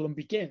as the film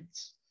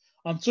begins.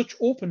 And such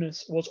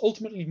openness was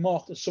ultimately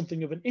marked as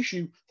something of an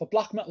issue for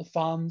black metal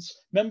fans,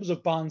 members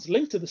of bands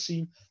linked to the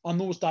scene, and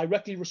those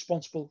directly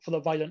responsible for the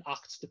violent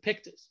acts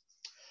depicted.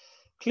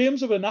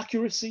 Claims of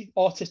inaccuracy,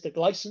 artistic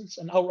license,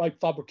 and outright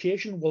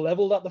fabrication were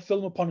levelled at the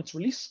film upon its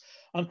release,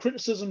 and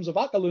criticisms of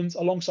Åkerlund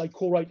alongside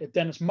co-writer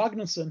Dennis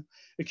Magnusson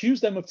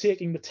accused them of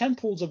taking the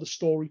tentpoles of the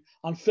story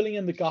and filling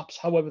in the gaps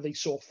however they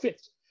saw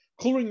fit,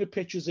 colouring the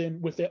pictures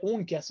in with their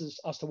own guesses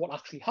as to what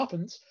actually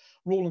happened,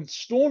 Rolling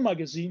Stone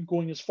magazine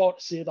going as far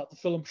to say that the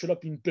film should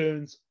have been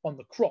burned on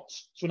the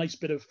cross. So a nice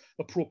bit of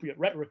appropriate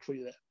rhetoric for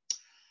you there.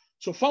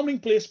 So founding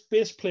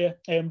bass player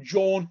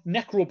John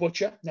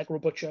Necrobutcher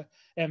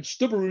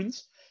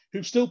Stubberund,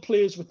 who still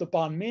plays with the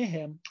band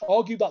Mayhem,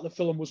 argued that the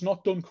film was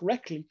not done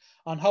correctly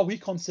and how he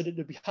considered it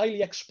to be highly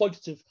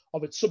exploitative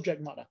of its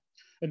subject matter.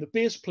 And the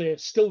bass player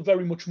still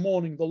very much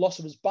mourning the loss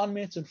of his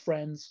bandmates and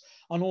friends,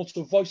 and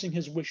also voicing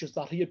his wishes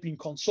that he had been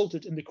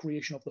consulted in the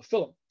creation of the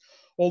film.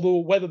 Although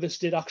whether this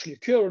did actually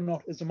occur or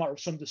not is a matter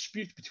of some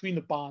dispute between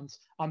the band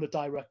and the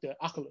director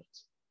Åkerlund.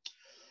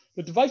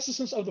 The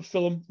divisiveness of the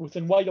film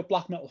within wider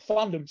black metal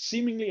fandom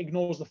seemingly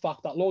ignores the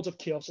fact that Lords of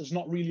Chaos is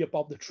not really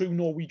about the true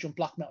Norwegian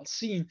black metal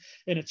scene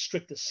in its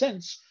strictest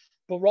sense,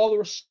 but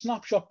rather a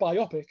snapshot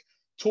biopic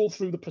told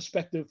through the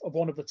perspective of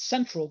one of its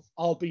central,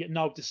 albeit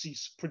now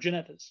deceased,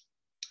 progenitors.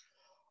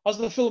 As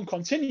the film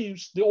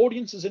continues, the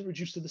audience is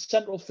introduced to the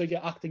central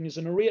figure acting as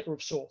a narrator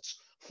of sorts,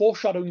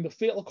 foreshadowing the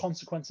fatal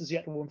consequences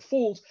yet to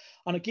unfold,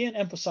 and again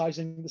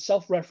emphasising the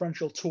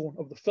self-referential tone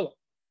of the film.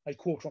 I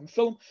quote from the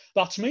film,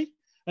 "That's me,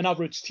 an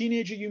average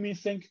teenager you may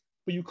think,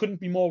 but you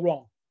couldn't be more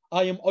wrong.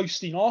 I am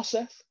Oystein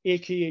Arseth,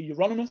 aka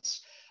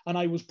Euronymous, and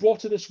I was brought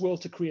to this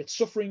world to create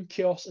suffering,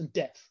 chaos, and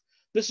death.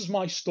 This is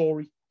my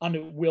story, and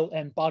it will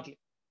end badly."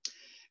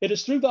 It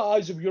is through the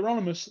eyes of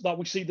Euronymous that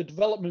we see the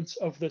development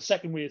of the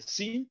second wave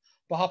scene,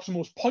 perhaps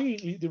most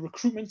poignantly the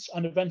recruitment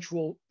and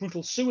eventual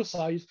brutal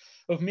suicide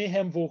of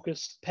mayhem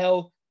vocalist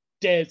Pell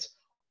Dead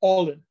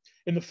Åkerlund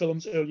in the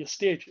film's earlier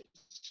stages.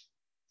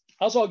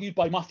 As argued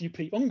by Matthew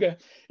P. Unger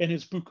in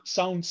his book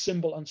Sound,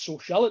 Symbol and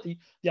Sociality,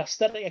 The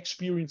Aesthetic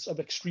Experience of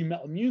Extreme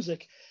Metal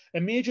Music, a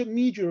major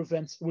media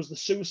event was the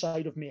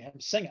suicide of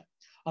Mayhem's singer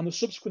and the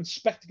subsequent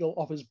spectacle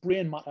of his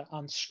brain matter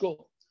and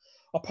skull.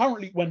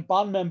 Apparently, when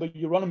band member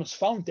Euronymous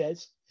found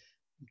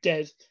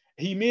dead,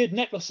 he made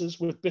necklaces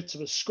with bits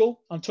of his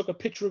skull and took a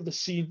picture of the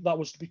scene that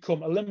was to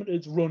become a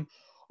limited run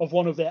of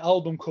one of their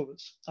album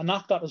covers, an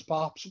act that is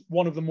perhaps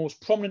one of the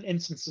most prominent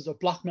instances of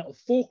black metal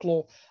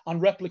folklore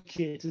and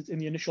replicated in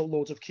the initial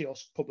Lords of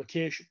Chaos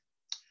publication.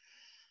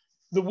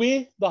 The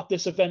way that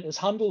this event is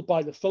handled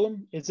by the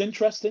film is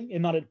interesting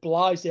in that it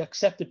belies the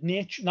accepted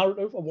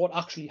narrative of what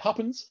actually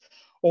happens,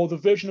 or the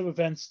version of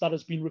events that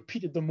has been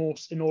repeated the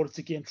most in order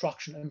to gain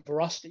traction and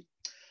veracity.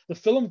 The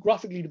film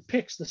graphically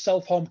depicts the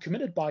self-harm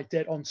committed by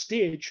Dead on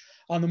stage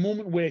and the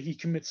moment where he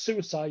commits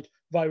suicide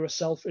via a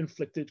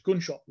self-inflicted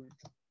gunshot wound.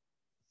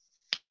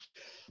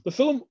 The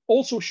film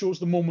also shows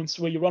the moments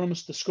where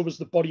Euronymous discovers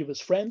the body of his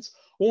friend,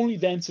 only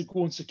then to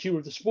go and secure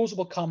a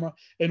disposable camera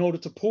in order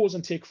to pose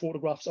and take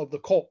photographs of the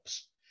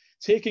corpse,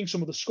 taking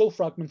some of the skull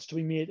fragments to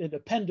be made into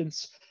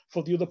pendants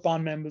for the other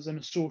band members and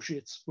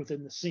associates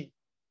within the scene.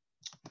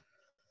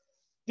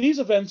 These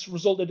events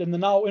resulted in the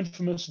now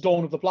infamous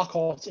Dawn of the Black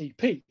Hearts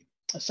EP,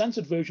 a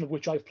censored version of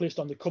which I've placed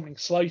on the accompanying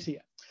slide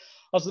here.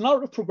 As the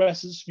narrative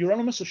progresses,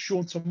 Euronymous is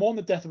shown to mourn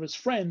the death of his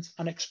friend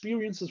and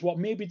experiences what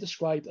may be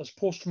described as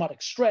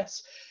post-traumatic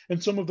stress in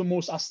some of the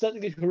most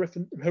aesthetically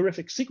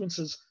horrific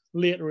sequences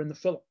later in the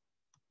film.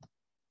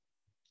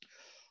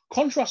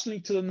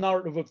 Contrastingly to the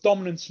narrative of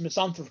dominance,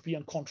 misanthropy,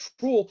 and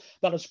control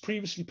that has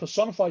previously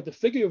personified the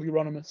figure of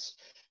Euronymous,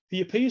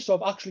 he appears to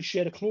have actually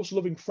shared a close,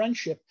 loving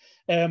friendship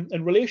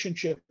and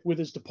relationship with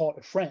his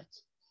departed friend.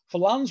 For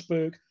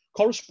Landsberg,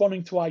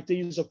 corresponding to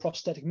ideas of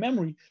prosthetic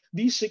memory,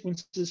 these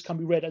sequences can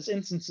be read as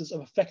instances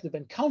of effective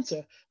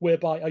encounter,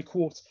 whereby, I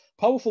quote,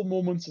 "powerful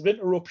moments of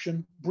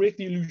interruption break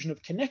the illusion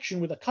of connection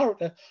with a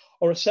character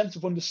or a sense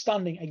of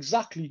understanding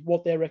exactly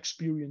what their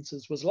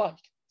experiences was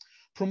like,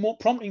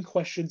 prompting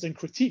questions and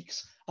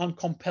critiques and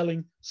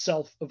compelling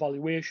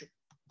self-evaluation."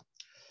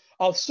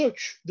 As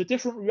such, the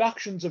different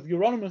reactions of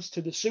Euronymous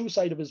to the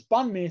suicide of his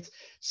bandmate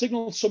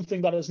signals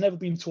something that has never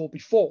been told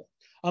before,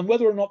 and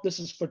whether or not this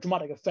is for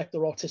dramatic effect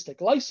or artistic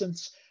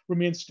license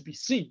remains to be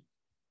seen.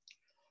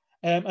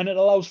 And it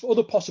allows for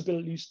other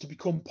possibilities to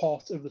become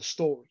part of the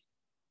story.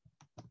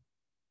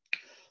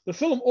 The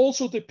film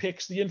also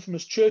depicts the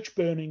infamous church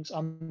burnings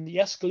and the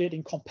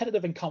escalating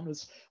competitive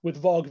encounters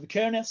with Varg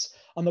Vikernes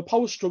and the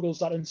power struggles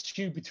that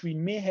ensued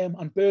between Mayhem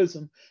and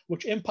Burzum,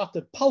 which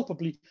impacted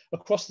palpably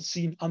across the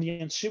scene and the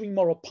ensuing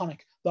moral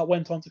panic that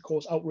went on to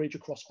cause outrage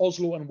across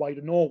Oslo and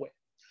wider Norway.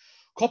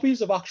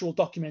 Copies of actual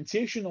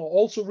documentation are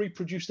also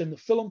reproduced in the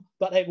film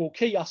that echo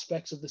key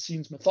aspects of the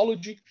scene's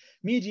mythology,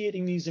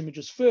 mediating these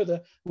images further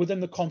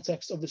within the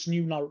context of this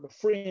new narrative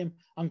frame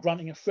and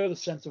granting a further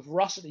sense of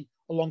veracity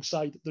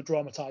alongside the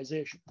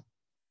dramatisation.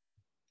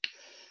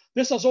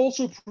 This has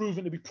also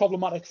proven to be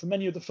problematic for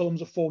many of the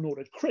film's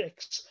aforementioned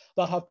critics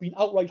that have been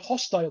outright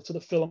hostile to the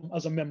film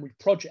as a memory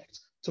project,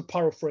 to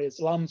paraphrase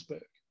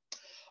Landsberg.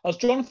 As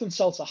Jonathan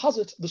Seltzer has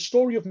it, the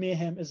story of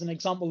Mayhem is an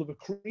example of a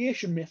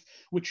creation myth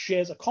which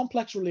shares a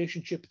complex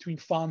relationship between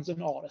fans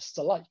and artists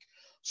alike.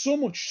 So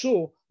much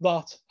so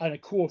that, and I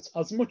quote,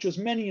 "as much as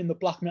many in the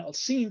black metal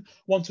scene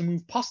want to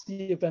move past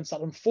the events that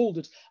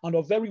unfolded and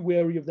are very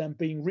wary of them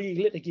being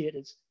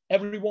re-litigated,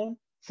 everyone,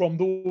 from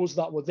those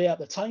that were there at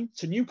the time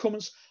to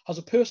newcomers, has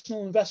a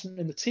personal investment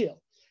in the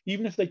tale,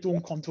 even if they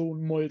don't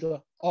condone murder,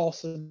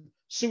 arson,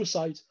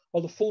 suicide,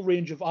 or the full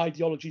range of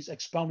ideologies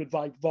expounded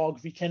by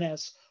Varg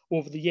Vikernes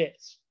over the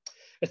years.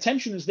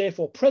 Attention is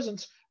therefore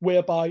present,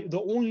 whereby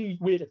the only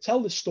way to tell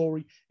this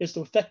story is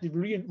to effectively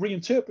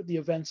reinterpret the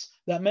events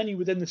that many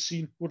within the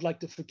scene would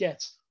like to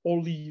forget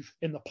or leave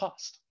in the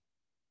past."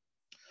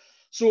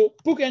 So,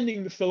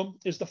 bookending the film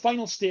is the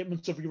final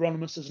statement of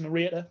Euronymous as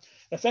narrator,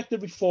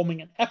 effectively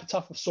forming an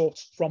epitaph of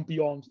sorts from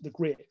beyond the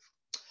grave.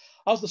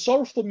 As the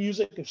sorrowful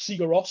music of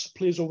Sigur Rós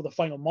plays over the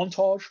final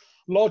montage,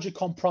 largely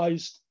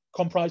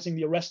comprising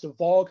the arrest of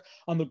Varg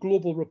and the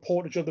global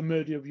reportage of the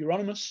murder of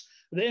Euronymous,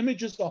 The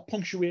images are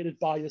punctuated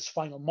by this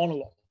final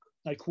monologue.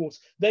 I quote,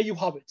 "There you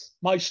have it,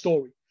 my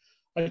story.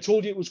 I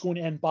told you it was going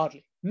to end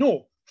badly.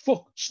 No,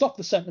 fuck, stop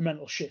the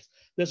sentimental shit.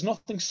 There's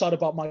nothing sad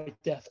about my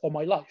death or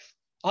my life.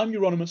 I'm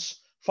Euronymous,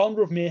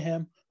 founder of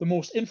Mayhem, the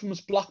most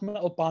infamous black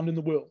metal band in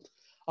the world.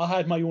 I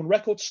had my own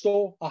record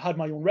store, I had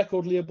my own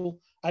record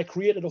label, I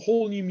created a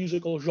whole new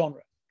musical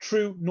genre,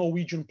 true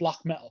Norwegian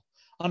black metal,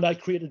 and I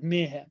created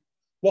Mayhem.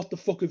 What the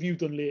fuck have you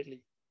done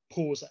lately?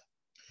 Poser."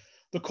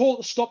 The call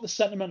to stop the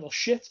sentimental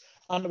shit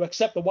and to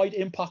accept the wide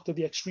impact of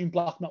the extreme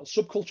black metal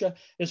subculture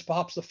is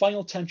perhaps the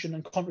final tension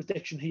and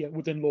contradiction here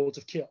within Lords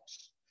of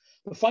Chaos.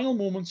 The final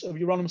moments of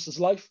Euronymous'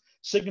 life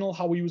signal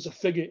how he was a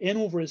figure in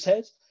over his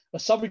head, a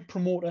savage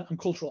promoter and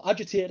cultural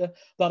agitator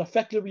that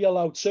effectively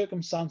allowed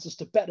circumstances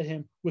to better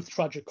him with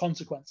tragic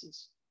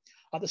consequences.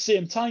 At the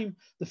same time,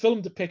 the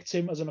film depicts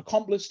him as an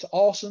accomplice to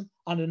arson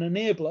and an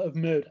enabler of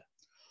murder.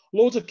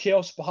 Lords of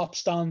Chaos perhaps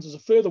stands as a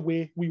further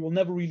way we will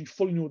never really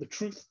fully know the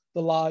truth,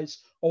 the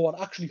lies, or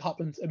what actually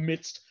happened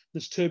amidst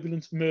this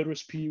turbulent,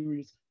 murderous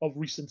period of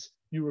recent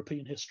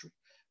European history.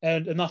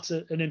 And that's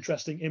an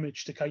interesting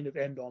image to kind of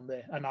end on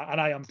there. And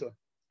I am done.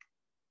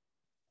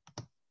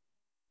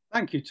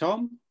 Thank you,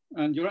 Tom.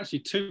 And you're actually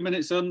 2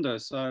 minutes under,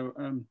 so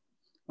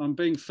I'm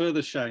being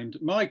further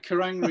shamed. My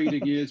Kerrang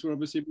reading years were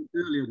obviously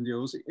earlier than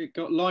yours. It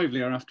got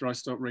livelier after I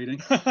stopped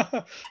reading.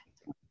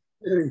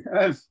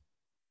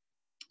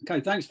 Okay,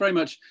 thanks very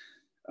much.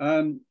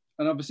 And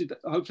obviously,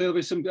 hopefully there'll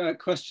be some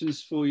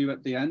questions for you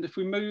at the end. If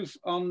we move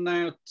on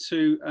now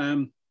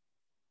to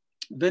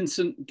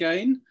Vincent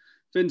Gaine.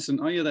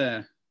 Vincent, are you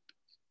there?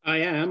 I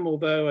am,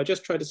 although I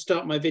just tried to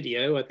start my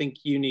video. I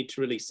think you need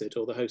to release it,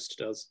 or the host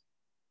does.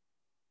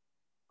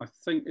 I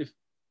think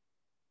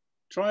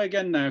try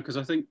again now, because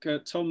I think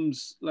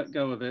Tom's let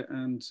go of it.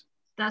 And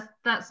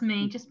that's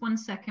me. Just 1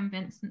 second,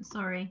 Vincent,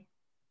 sorry.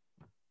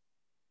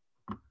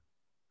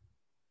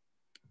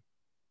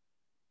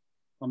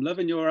 I'm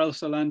loving your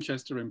Elsa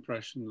Lanchester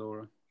impression,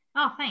 Laura.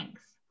 Oh,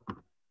 thanks.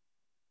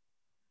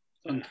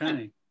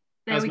 Uncanny.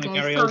 There we go.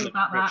 Sorry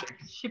about that.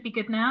 Should be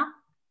good now.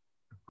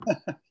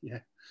 Yeah.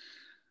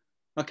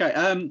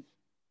 Okay.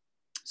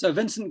 So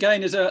Vincent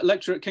Gaine is a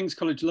lecturer at King's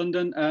College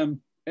London.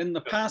 In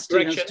the past,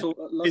 he has taught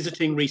at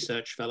visiting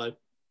research fellow.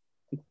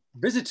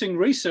 Visiting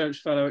research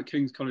fellow at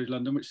King's College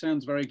London, which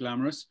sounds very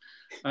glamorous.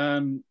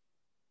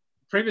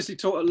 Previously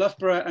taught at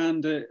Loughborough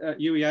and at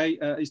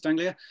UEA, East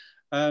Anglia.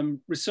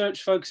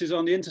 Research focuses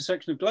on the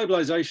intersection of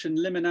globalization,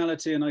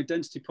 liminality, and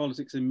identity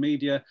politics in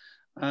media.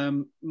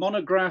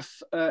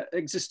 Monograph,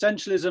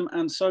 Existentialism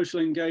and Social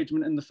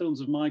Engagement in the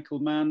Films of Michael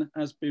Mann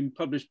has been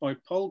published by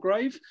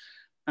Palgrave.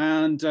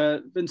 And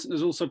Vincent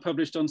has also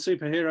published on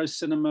superhero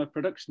cinema,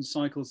 production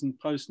cycles, and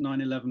post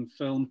 9/11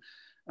 film.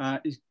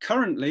 He's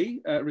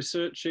currently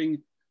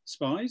researching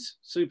spies,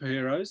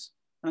 superheroes,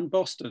 and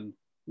Boston,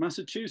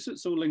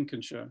 Massachusetts or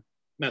Lincolnshire?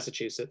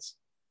 Massachusetts.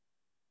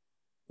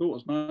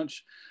 Thought as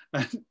much.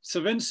 So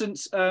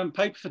Vincent's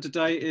paper for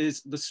today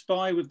is The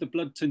Spy with the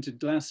Blood-Tinted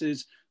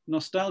Glasses,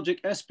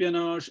 Nostalgic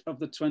Espionage of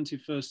the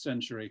 21st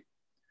Century.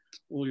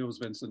 All yours,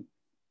 Vincent.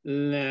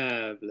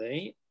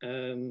 Lovely.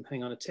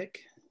 Hang on a tick.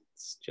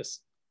 It's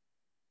just,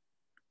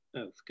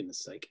 oh, for goodness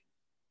sake.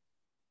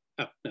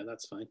 Oh, no,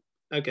 that's fine.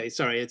 Okay,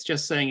 sorry, it's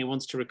just saying it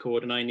wants to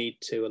record and I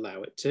need to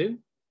allow it to.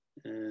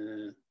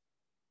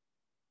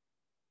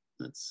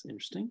 That's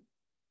interesting.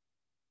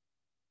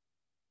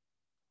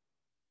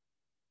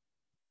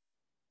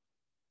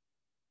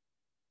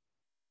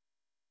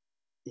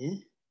 Yeah.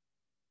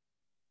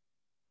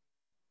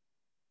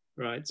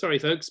 Right, sorry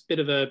folks, bit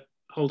of a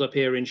hold up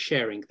here in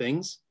sharing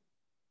things.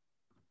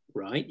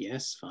 Right,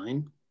 yes,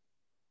 fine.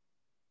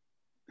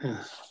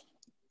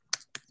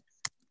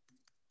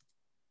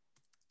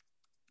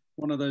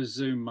 One of those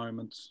Zoom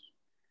moments.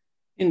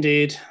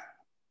 Indeed.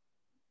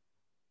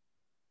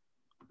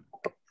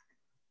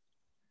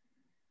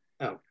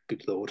 Oh,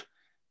 good Lord.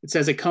 It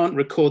says I can't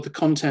record the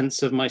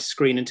contents of my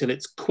screen until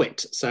it's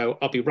quit, so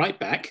I'll be right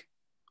back.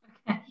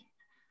 Okay,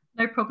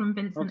 no problem,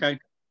 Vincent. Okay,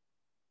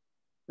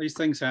 these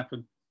things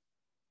happen.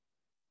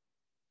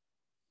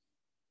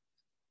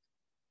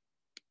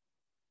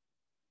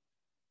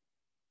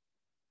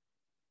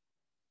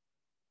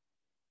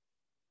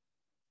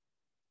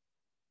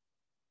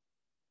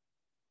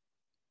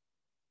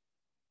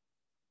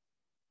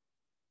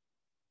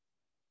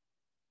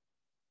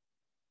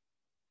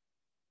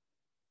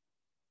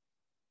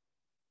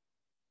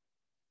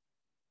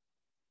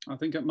 I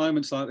think at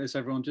moments like this,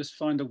 everyone just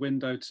find a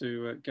window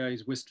to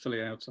gaze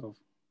wistfully out of.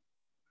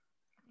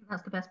 I think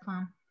that's the best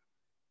plan.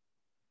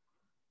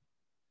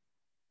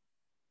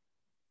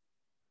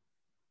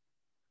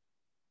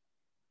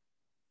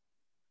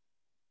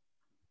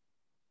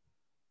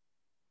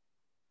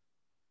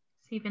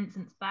 See,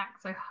 Vincent's back,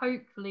 so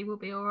hopefully we'll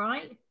be all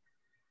right.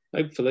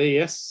 Hopefully,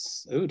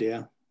 yes. Oh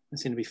dear, I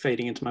seem to be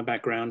fading into my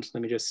background.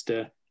 Let me just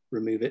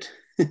remove it.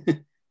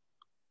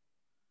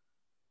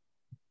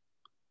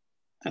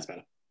 That's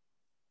better.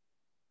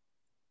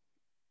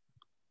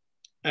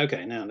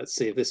 Okay, now let's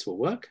see if this will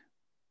work.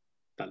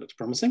 That looks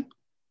promising.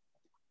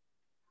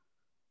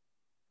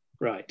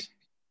 Right.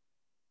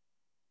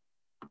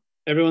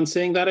 Everyone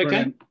seeing that okay?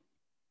 Brilliant.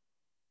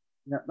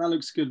 Yeah, that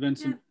looks good,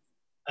 Vincent.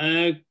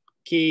 Yeah.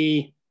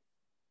 Okie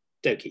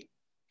dokie.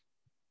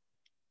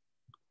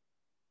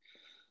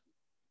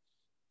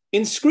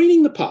 In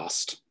Screening the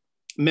Past,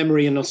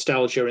 Memory and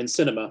Nostalgia in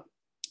Cinema,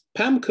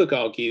 Pam Cook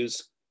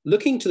argues,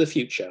 looking to the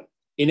future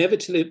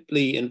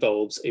inevitably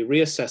involves a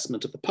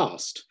reassessment of the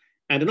past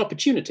and an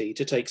opportunity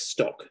to take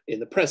stock in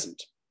the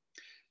present.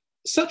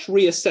 Such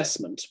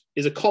reassessment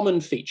is a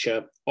common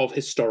feature of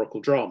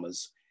historical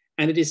dramas,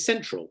 and it is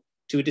central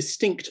to a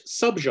distinct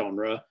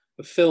subgenre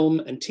of film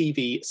and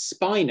TV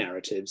spy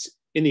narratives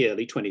in the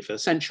early 21st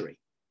century.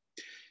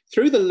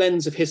 Through the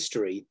lens of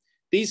history,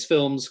 these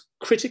films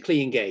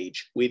critically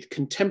engage with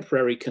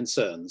contemporary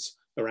concerns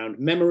around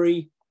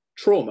memory,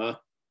 trauma,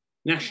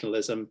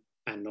 nationalism,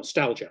 and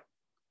nostalgia.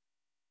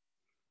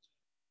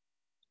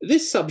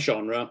 This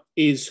subgenre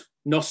is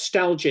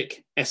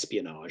nostalgic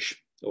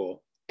espionage, or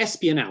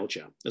espionage,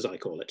 as I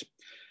call it,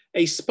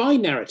 a spy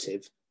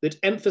narrative that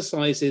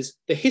emphasizes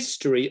the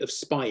history of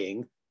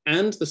spying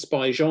and the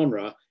spy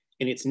genre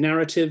in its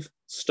narrative,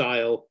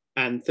 style,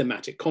 and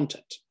thematic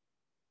content.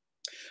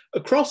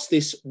 Across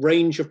this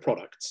range of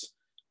products,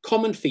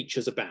 common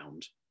features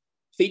abound,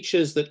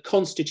 features that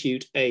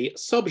constitute a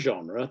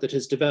subgenre that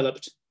has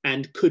developed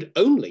and could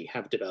only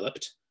have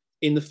developed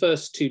in the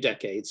first 2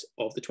 decades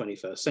of the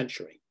 21st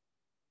century.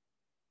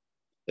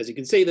 As you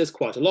can see, there's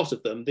quite a lot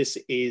of them. This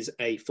is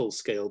a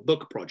full-scale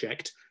book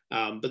project,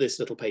 but this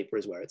little paper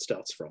is where it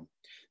starts from.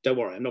 Don't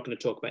worry, I'm not going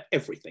to talk about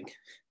everything.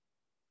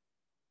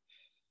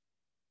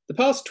 The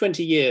past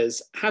 20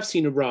 years have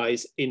seen a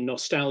rise in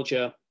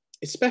nostalgia,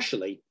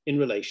 especially in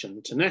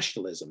relation to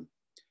nationalism.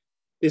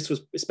 This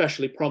was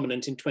especially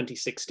prominent in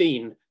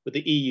 2016 with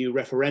the EU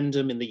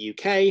referendum in the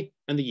UK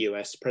and the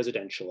US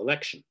presidential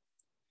election.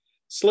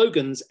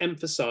 Slogans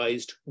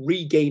emphasized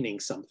regaining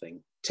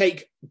something,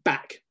 take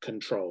back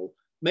control,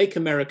 make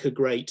America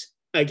great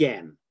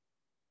again.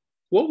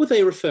 What were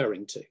they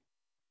referring to?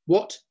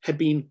 What had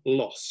been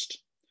lost?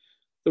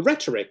 The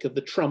rhetoric of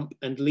the Trump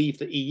and Leave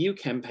the EU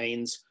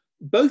campaigns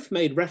both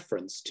made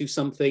reference to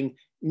something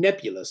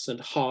nebulous and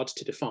hard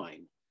to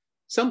define,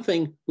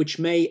 something which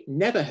may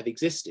never have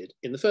existed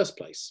in the first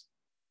place.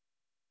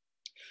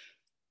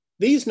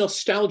 These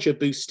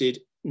nostalgia-boosted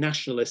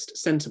nationalist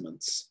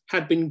sentiments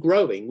had been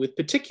growing with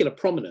particular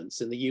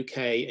prominence in the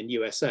UK and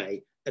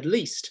USA, at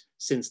least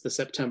since the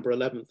September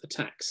 11th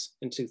attacks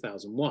in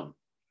 2001.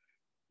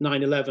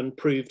 9/11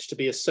 proved to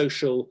be a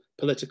social,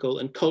 political,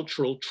 and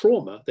cultural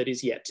trauma that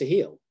is yet to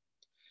heal.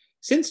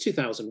 Since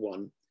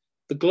 2001,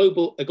 a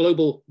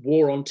global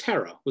war on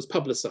terror was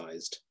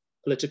publicized.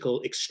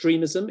 Political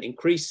extremism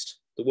increased,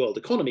 the world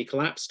economy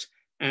collapsed,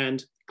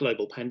 and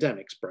global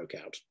pandemics broke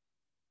out.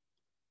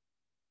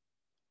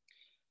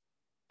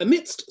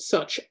 Amidst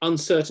such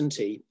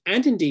uncertainty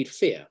and indeed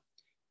fear,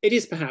 it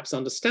is perhaps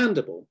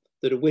understandable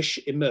that a wish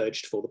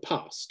emerged for the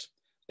past,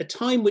 a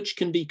time which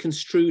can be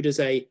construed as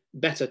a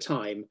better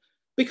time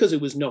because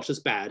it was not as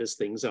bad as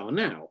things are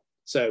now.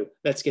 So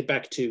let's get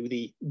back to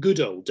the good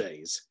old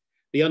days,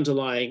 the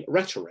underlying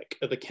rhetoric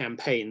of the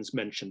campaigns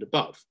mentioned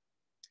above.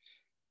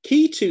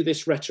 Key to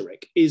this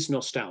rhetoric is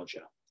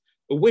nostalgia,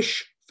 a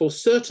wish for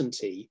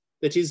certainty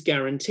that is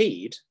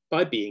guaranteed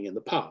by being in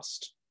the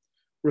past.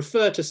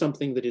 Refer to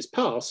something that is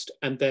past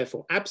and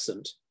therefore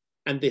absent,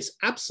 and this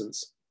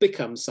absence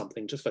becomes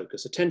something to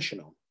focus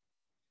attention on.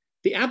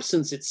 The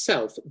absence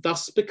itself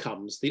thus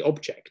becomes the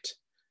object,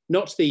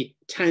 not the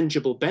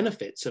tangible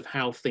benefits of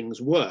how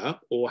things were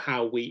or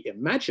how we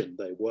imagine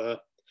they were,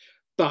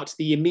 but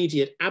the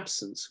immediate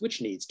absence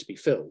which needs to be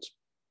filled.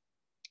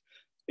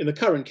 In the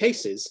current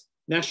cases,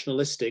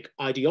 nationalistic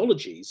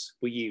ideologies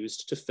were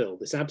used to fill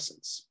this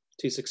absence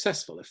to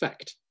successful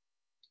effect.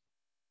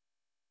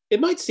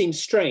 It might seem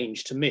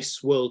strange to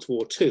miss World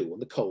War II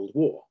and the Cold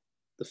War.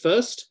 The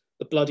first,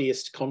 the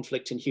bloodiest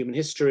conflict in human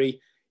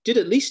history, did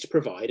at least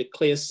provide a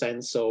clear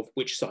sense of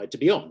which side to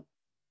be on,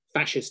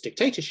 fascist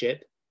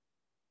dictatorship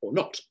or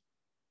not.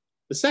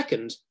 The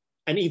second,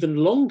 an even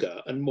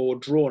longer and more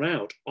drawn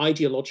out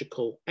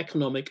ideological,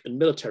 economic and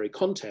military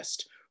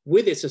contest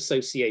with its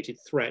associated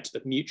threat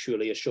of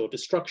mutually assured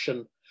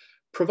destruction,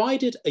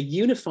 provided a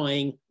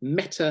unifying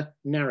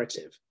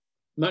meta-narrative,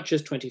 much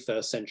as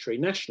 21st century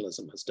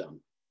nationalism has done.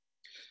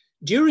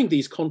 During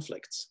these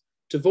conflicts,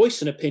 to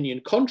voice an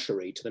opinion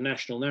contrary to the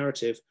national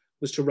narrative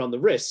was to run the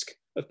risk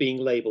of being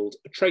labelled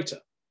a traitor.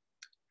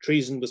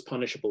 Treason was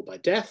punishable by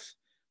death,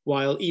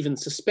 while even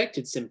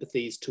suspected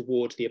sympathies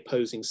toward the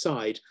opposing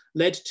side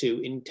led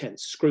to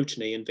intense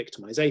scrutiny and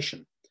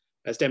victimization,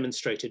 as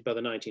demonstrated by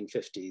the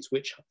 1950s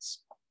witch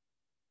hunts.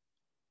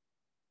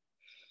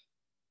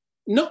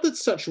 Not that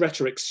such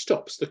rhetoric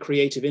stops the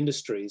creative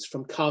industries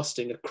from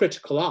casting a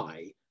critical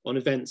eye on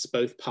events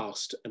both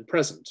past and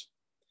present.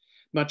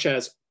 Much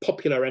as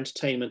popular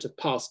entertainment of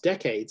past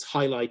decades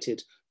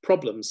highlighted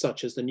problems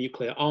such as the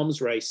nuclear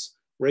arms race,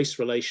 race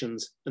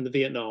relations, and the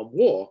Vietnam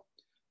War,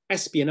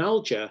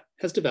 espionage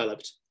has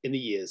developed in the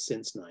years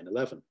since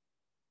 9/11.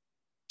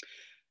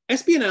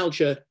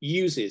 Espionage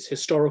uses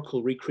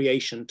historical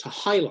recreation to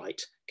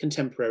highlight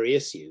contemporary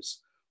issues,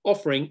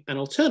 offering an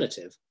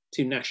alternative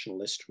to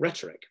nationalist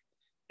rhetoric,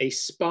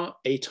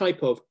 a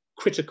type of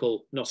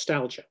critical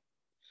nostalgia.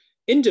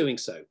 In doing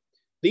so,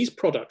 these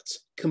products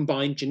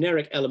combine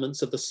generic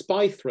elements of the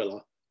spy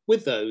thriller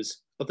with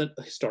those of the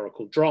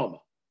historical drama.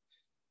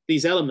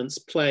 These elements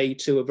play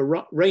to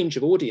a range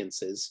of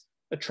audiences,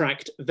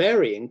 attract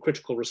varying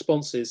critical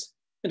responses,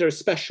 and are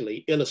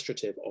especially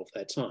illustrative of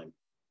their time.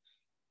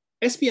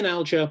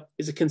 Espionage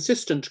is a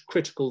consistent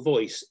critical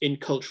voice in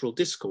cultural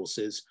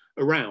discourses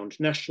around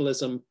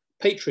nationalism,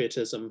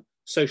 patriotism,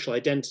 social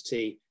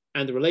identity,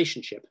 and the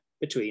relationship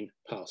between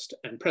past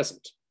and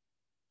present.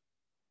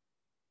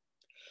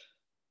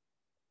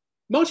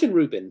 Martin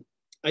Rubin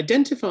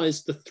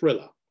identifies the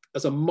thriller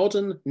as a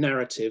modern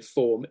narrative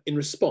form in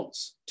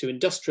response to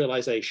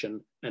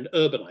industrialization and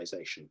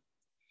urbanization.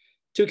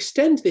 To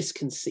extend this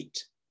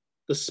conceit,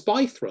 the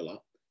spy thriller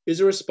is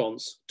a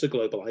response to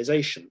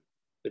globalization,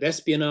 with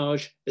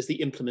espionage as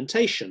the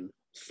implementation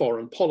of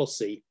foreign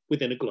policy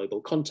within a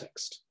global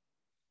context.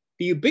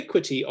 The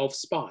ubiquity of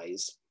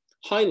spies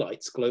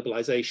highlights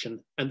globalization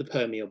and the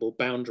permeable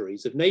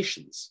boundaries of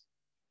nations.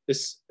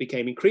 This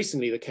became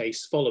increasingly the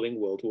case following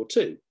World War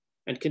II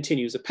and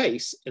continues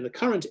apace in the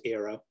current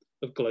era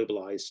of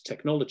globalized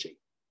technology.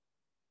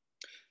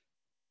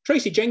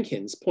 Tracy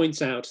Jenkins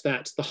points out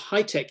that the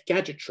high-tech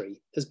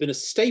gadgetry has been a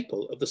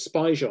staple of the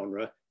spy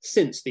genre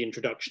since the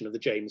introduction of the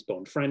James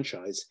Bond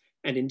franchise,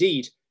 and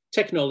indeed,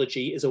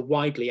 technology is a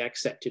widely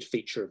accepted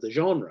feature of the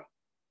genre.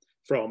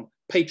 From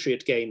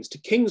Patriot games to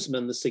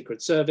Kingsman, the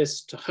Secret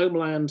Service, to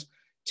Homeland,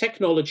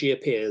 technology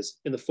appears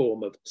in the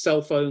form of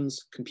cell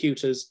phones,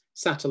 computers,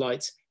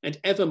 satellites, and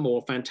ever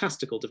more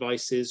fantastical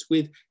devices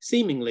with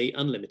seemingly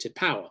unlimited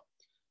power.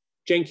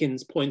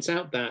 Jenkins points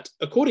out that,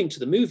 according to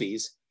the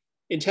movies,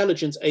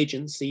 intelligence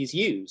agencies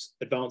use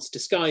advanced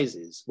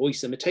disguises,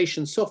 voice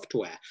imitation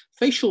software,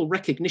 facial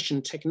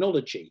recognition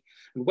technology,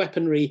 and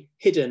weaponry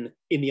hidden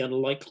in the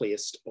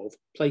unlikeliest of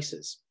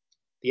places.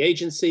 The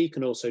agency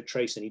can also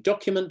trace any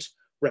document,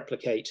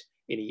 replicate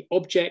any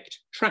object,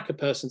 track a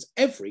person's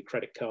every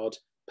credit card,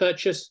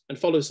 purchase, and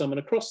follow someone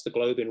across the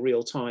globe in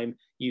real time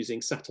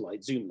using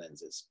satellite zoom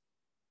lenses.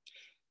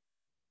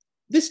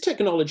 This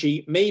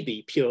technology may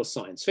be pure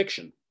science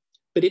fiction,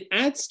 but it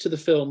adds to the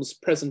film's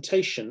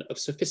presentation of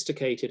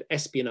sophisticated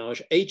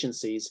espionage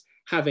agencies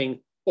having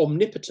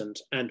omnipotent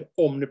and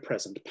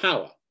omnipresent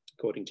power,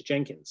 according to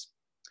Jenkins.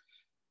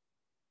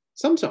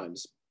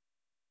 Sometimes,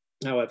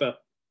 however,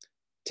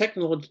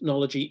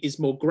 technology is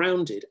more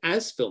grounded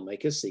as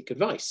filmmakers seek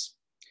advice.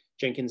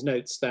 Jenkins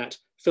notes that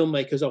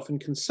filmmakers often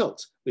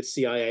consult with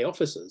CIA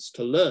officers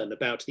to learn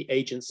about the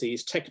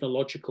agency's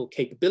technological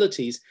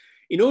capabilities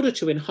in order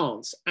to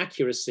enhance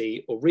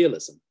accuracy or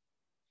realism.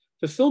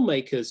 For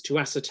filmmakers to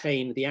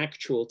ascertain the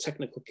actual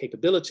technical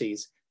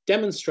capabilities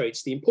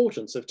demonstrates the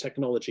importance of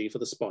technology for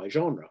the spy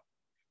genre.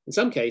 In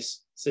some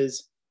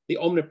cases, the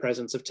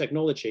omnipresence of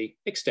technology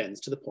extends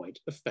to the point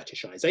of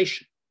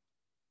fetishization.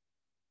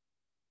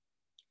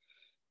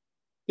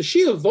 The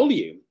sheer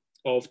volume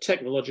of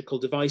technological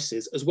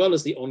devices, as well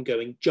as the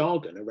ongoing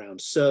jargon around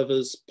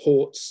servers,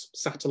 ports,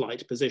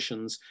 satellite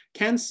positions,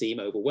 can seem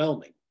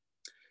overwhelming.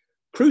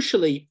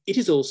 Crucially, it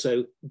is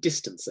also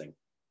distancing.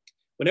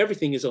 When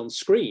everything is on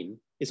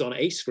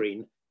a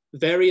screen,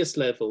 various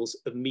levels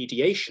of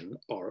mediation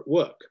are at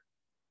work.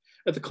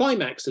 At the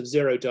climax of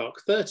Zero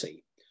Dark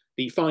 30,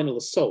 the final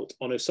assault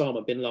on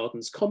Osama bin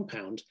Laden's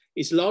compound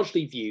is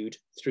largely viewed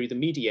through the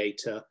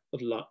mediator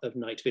of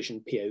night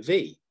vision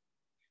POV.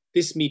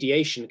 This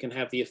mediation can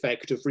have the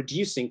effect of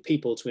reducing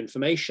people to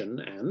information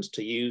and,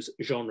 to use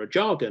genre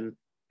jargon,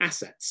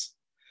 assets.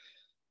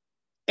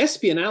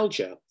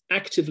 Espionage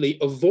actively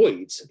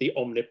avoids the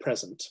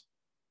omnipresent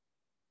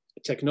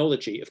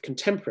technology of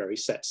contemporary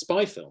set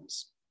spy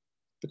films.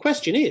 The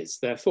question is,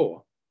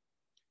 therefore,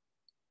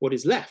 what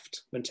is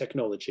left when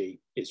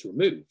technology is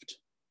removed?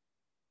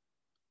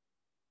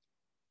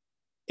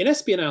 In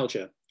espionage,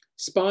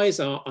 spies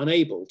are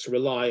unable to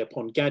rely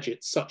upon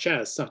gadgets such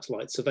as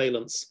satellite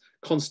surveillance,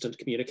 constant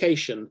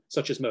communication,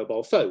 such as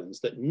mobile phones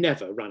that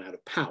never run out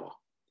of power.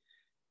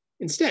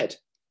 Instead,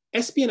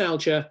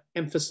 espionage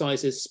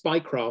emphasizes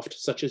spycraft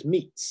such as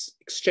meets,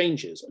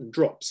 exchanges, and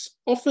drops,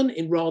 often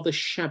in rather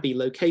shabby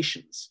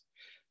locations.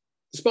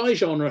 The spy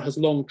genre has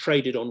long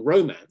traded on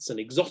romance and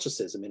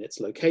exoticism in its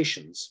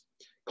locations.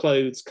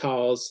 Clothes,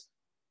 cars,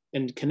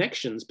 and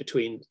connections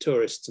between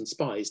tourists and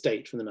spies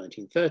date from the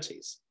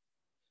 1930s.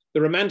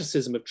 The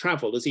romanticism of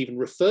travel is even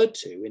referred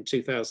to in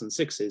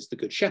 2006's The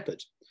Good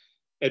Shepherd.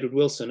 Edward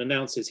Wilson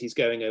announces he's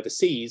going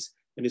overseas,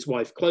 and his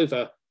wife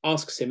Clover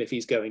asks him if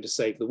he's going to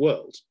save the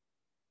world.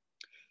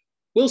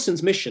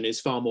 Wilson's mission is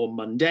far more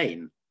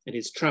mundane, and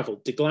his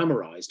travel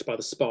deglamorized by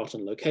the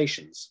Spartan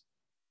locations.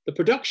 The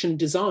production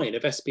design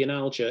of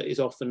espionage is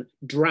often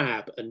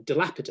drab and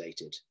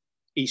dilapidated.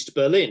 East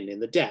Berlin in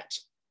The Debt,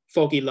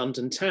 foggy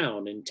London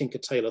town in Tinker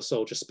Tailor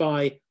Soldier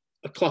Spy,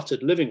 a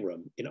cluttered living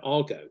room in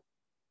Argo.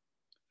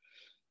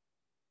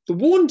 The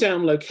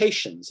worn-down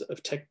locations of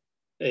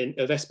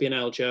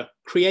espionage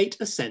create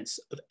a sense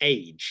of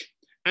age,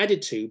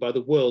 added to by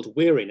the world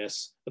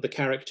weariness of the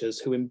characters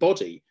who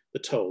embody the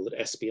toll that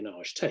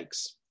espionage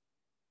takes.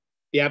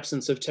 The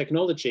absence of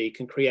technology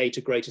can create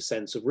a greater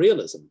sense of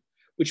realism,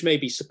 which may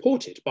be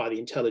supported by the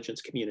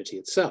intelligence community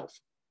itself.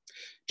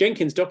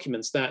 Jenkins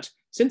documents that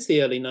since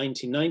the early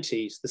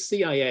 1990s, the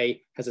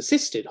CIA has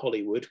assisted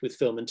Hollywood with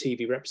film and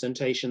TV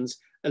representations,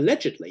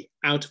 allegedly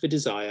out of a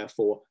desire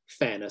for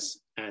fairness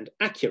and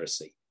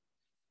accuracy.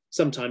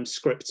 Sometimes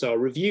scripts are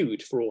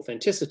reviewed for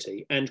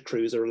authenticity and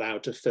crews are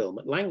allowed to film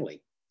at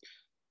Langley,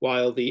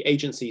 while the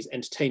agency's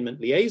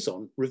entertainment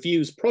liaison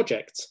reviews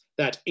projects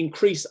that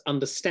increase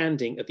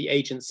understanding of the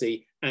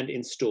agency and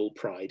install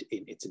pride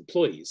in its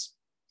employees.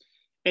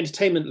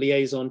 Entertainment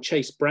liaison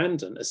Chase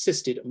Brandon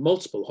assisted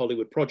multiple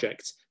Hollywood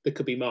projects that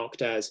could be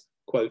marked as,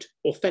 quote,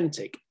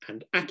 authentic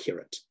and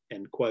accurate,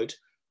 end quote,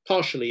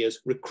 partially as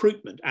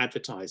recruitment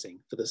advertising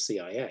for the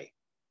CIA.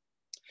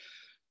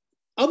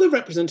 Other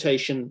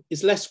representation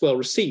is less well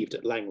received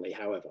at Langley,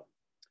 however.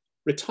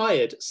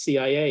 Retired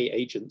CIA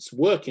agents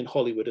work in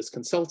Hollywood as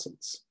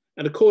consultants,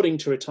 and according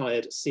to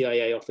retired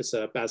CIA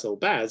officer Basil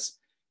Baz,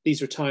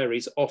 these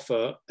retirees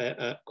offer,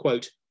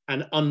 quote,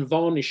 an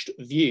unvarnished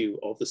view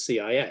of the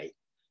CIA,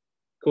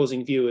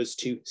 causing viewers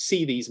to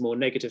see these more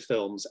negative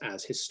films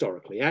as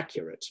historically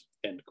accurate,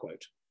 end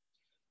quote.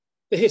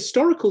 The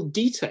historical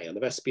detail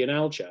of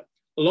Espionage,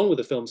 along with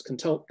the film's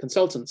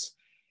consultants,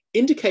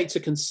 indicates a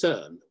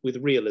concern with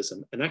realism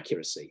and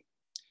accuracy.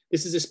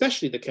 This is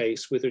especially the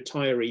case with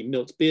retiree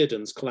Milt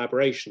Bearden's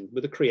collaboration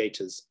with the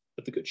creators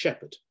of The Good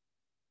Shepherd.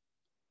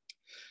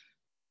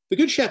 The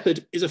Good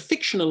Shepherd is a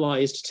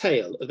fictionalized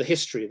tale of the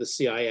history of the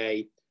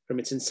CIA from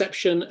its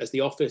inception as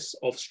the Office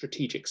of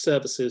Strategic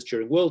Services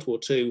during World War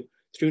II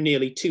through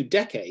nearly 2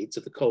 decades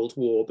of the Cold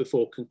War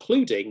before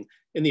concluding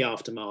in the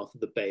aftermath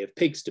of the Bay of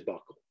Pigs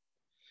debacle.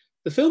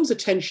 The film's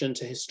attention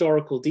to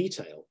historical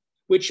detail,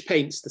 which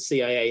paints the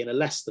CIA in a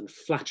less than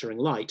flattering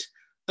light,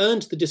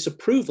 earned the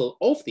disapproval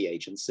of the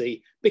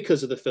agency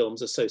because of the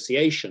film's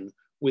association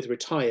with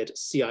retired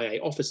CIA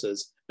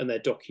officers and their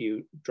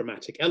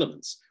docu-dramatic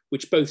elements,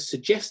 which both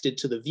suggested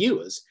to the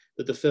viewers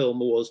that the film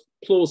was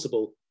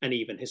plausible and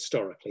even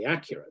historically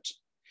accurate.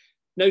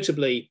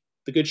 Notably,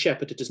 The Good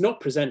Shepherd does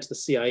not present the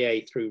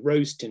CIA through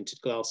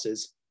rose-tinted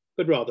glasses,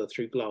 but rather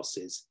through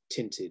glasses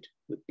tinted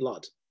with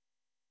blood.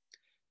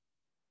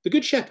 The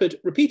Good Shepherd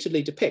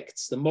repeatedly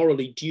depicts the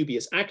morally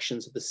dubious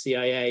actions of the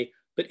CIA,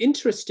 but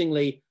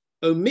interestingly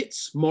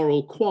omits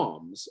moral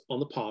qualms on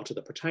the part of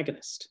the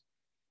protagonist.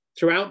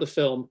 Throughout the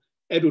film,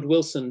 Edward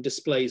Wilson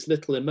displays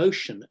little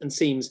emotion and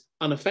seems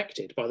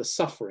unaffected by the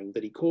suffering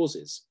that he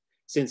causes,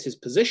 since his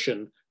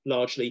position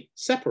largely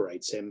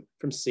separates him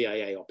from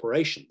CIA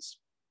operations.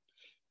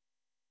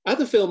 At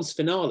the film's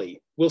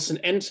finale, Wilson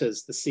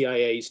enters the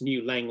CIA's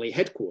new Langley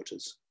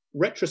headquarters,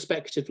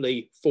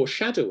 retrospectively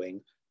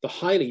foreshadowing the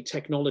highly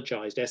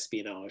technologized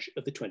espionage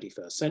of the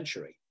 21st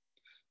century.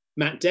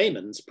 Matt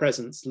Damon's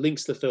presence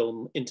links the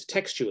film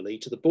intertextually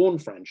to the Bourne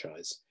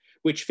franchise,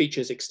 which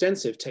features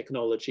extensive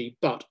technology,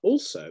 but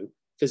also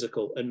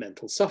physical and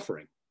mental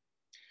suffering.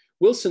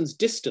 Wilson's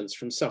distance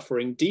from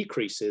suffering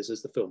decreases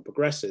as the film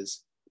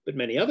progresses, but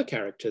many other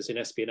characters in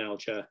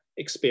Espionage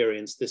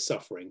experience this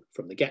suffering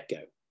from the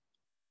get-go.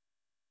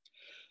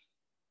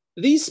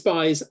 These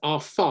spies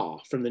are far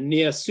from the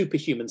near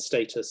superhuman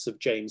status of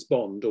James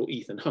Bond or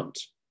Ethan Hunt,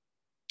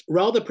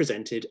 rather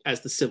presented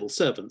as the civil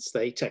servants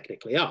they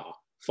technically are,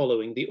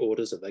 following the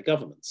orders of their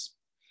governments.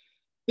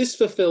 This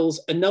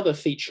fulfills another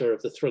feature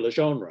of the thriller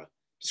genre,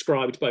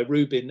 described by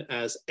Rubin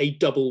as a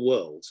double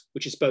world,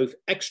 which is both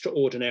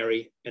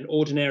extraordinary and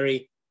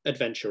ordinary,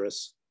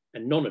 adventurous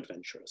and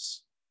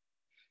non-adventurous.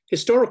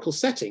 Historical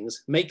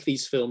settings make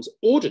these films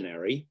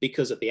ordinary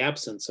because of the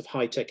absence of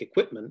high-tech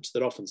equipment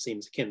that often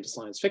seems akin to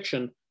science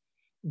fiction,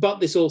 but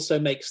this also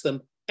makes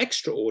them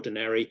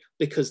extraordinary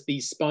because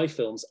these spy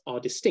films are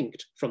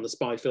distinct from the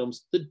spy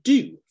films that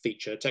do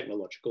feature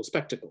technological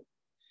spectacle.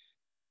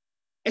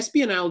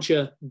 Espionage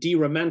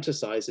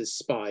de-romanticizes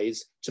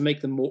spies to make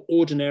them more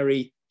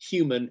ordinary,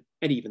 human,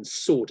 and even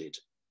sordid.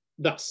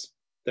 Thus,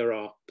 there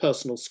are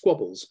personal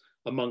squabbles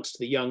amongst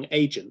the young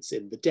agents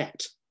in The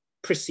Debt.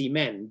 Prissy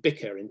men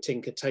bicker in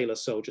Tinker Tailor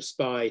Soldier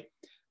Spy.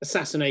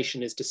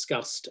 Assassination is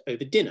discussed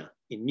over dinner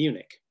in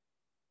Munich.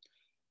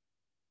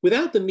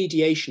 Without the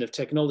mediation of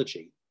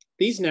technology,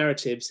 these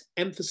narratives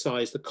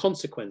emphasize the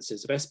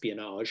consequences of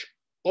espionage,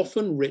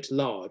 often writ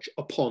large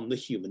upon the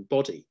human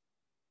body.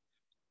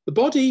 The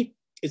body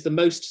is the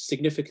most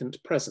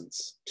significant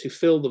presence to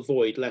fill the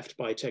void left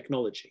by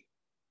technology,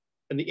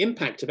 and the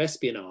impact of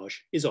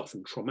espionage is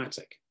often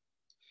traumatic.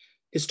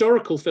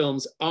 Historical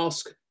films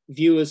ask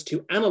viewers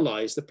to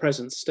analyze the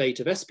present state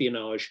of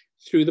espionage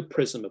through the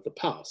prism of the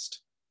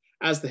past,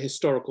 as the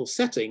historical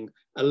setting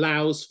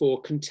allows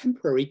for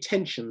contemporary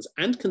tensions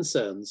and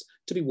concerns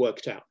to be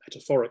worked out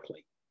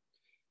metaphorically.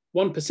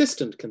 One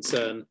persistent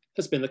concern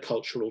has been the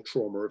cultural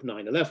trauma of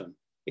 9/11,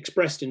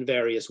 expressed in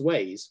various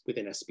ways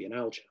within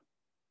espionage.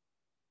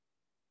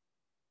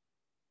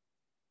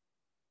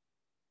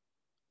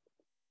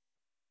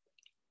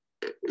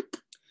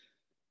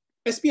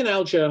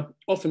 Espionage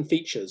often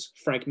features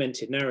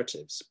fragmented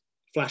narratives,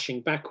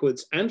 flashing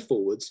backwards and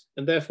forwards,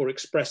 and therefore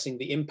expressing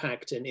the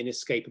impact and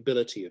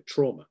inescapability of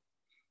trauma.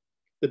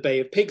 The Bay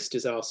of Pigs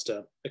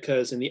disaster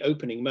occurs in the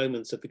opening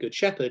moments of The Good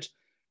Shepherd,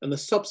 and the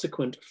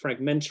subsequent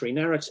fragmentary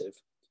narrative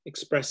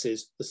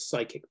expresses the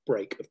psychic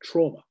break of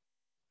trauma.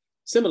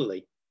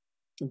 Similarly,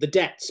 The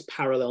Debt's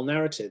parallel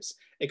narratives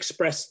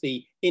express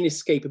the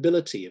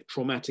inescapability of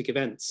traumatic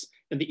events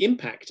and the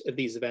impact of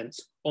these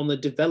events on the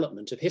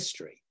development of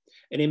history,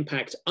 an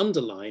impact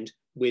underlined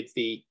with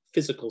the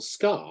physical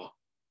scar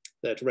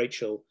that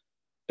Rachel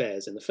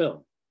bears in the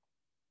film.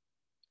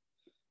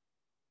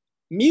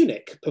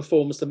 Munich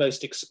performs the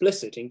most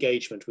explicit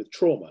engagement with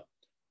trauma,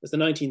 as the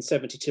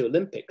 1972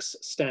 Olympics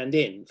stand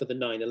in for the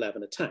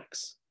 9/11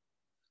 attacks.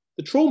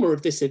 The trauma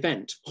of this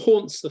event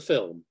haunts the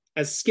film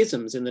as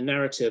schisms in the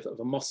narrative of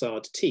a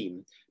Mossad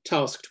team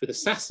tasked with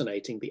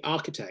assassinating the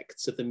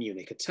architects of the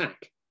Munich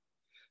attack.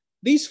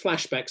 These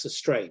flashbacks are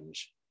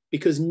strange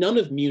because none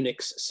of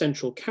Munich's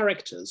central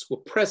characters were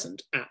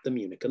present at the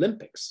Munich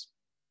Olympics.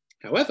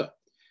 However,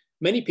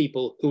 many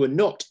people who were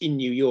not in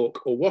New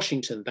York or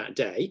Washington that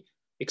day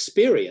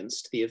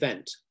experienced the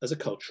event as a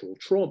cultural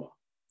trauma.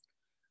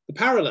 The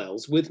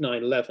parallels with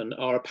 9/11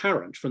 are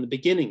apparent from the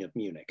beginning of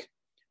Munich,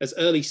 as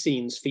early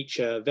scenes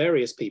feature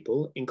various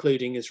people,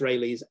 including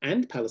Israelis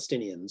and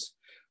Palestinians,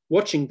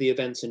 watching the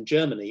events in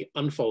Germany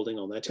unfolding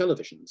on their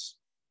televisions,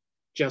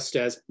 just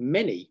as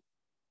many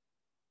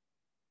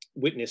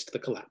witnessed the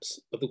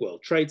collapse of the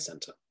World Trade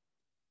Center.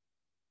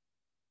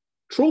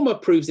 Trauma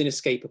proves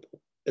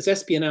inescapable, as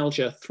Espionage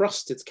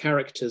thrusts its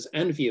characters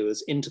and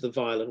viewers into the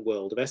violent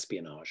world of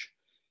espionage.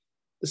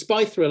 The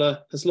spy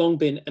thriller has long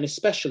been an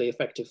especially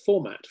effective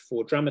format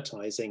for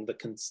dramatizing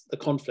the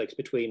conflict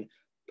between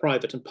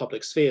private and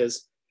public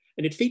spheres,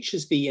 and it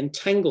features the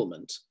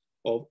entanglement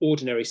of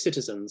ordinary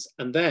citizens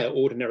and their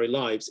ordinary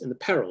lives in the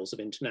perils of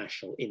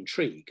international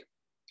intrigue.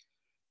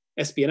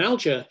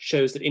 Espionage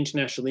shows that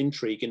international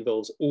intrigue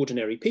involves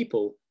ordinary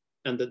people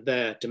and that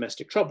their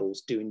domestic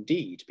troubles do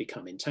indeed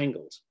become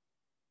entangled.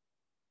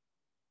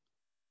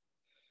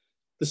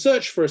 The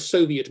search for a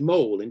Soviet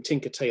mole in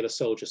Tinker Tailor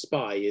Soldier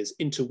Spy is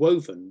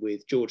interwoven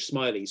with George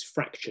Smiley's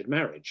fractured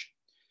marriage,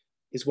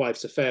 his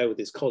wife's affair with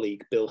his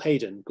colleague Bill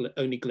Hayden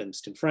only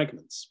glimpsed in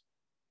fragments.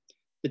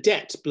 The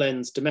Debt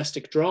blends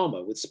domestic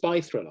drama with spy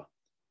thriller.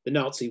 The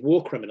Nazi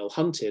war criminal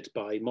hunted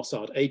by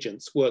Mossad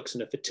agents works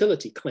in a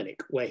fertility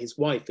clinic where his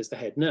wife is the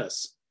head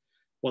nurse.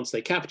 Once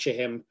they capture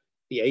him,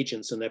 the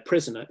agents and their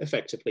prisoner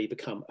effectively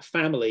become a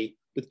family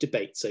with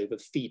debates over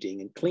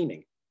feeding and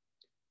cleaning.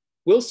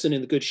 Wilson in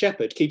The Good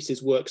Shepherd keeps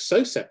his work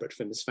so separate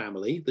from his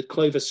family that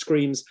Clover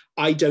screams,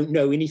 "I don't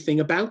know anything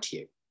about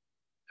you."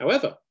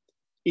 However,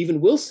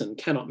 even Wilson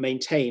cannot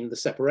maintain the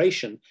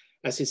separation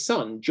as his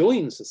son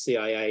joins the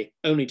CIA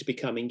only to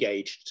become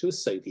engaged to a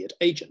Soviet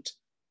agent,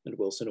 and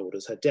Wilson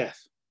orders her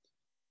death.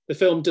 The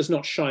film does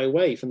not shy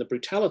away from the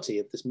brutality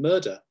of this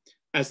murder,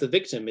 as the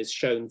victim is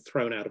shown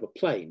thrown out of a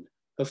plane,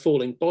 her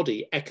falling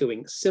body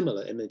echoing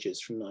similar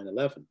images from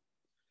 9/11.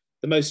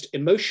 The most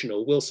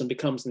emotional Wilson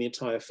becomes in the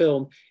entire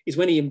film is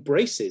when he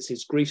embraces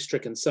his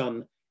grief-stricken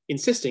son,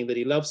 insisting that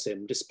he loves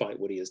him despite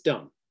what he has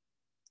done.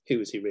 Who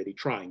is he really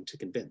trying to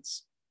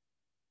convince?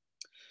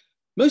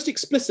 Most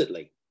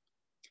explicitly,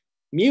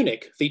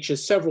 Munich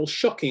features several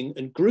shocking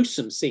and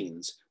gruesome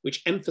scenes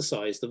which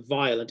emphasize the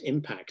violent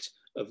impact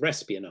of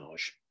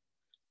espionage.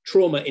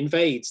 Trauma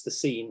invades the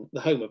scene, the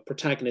home of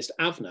protagonist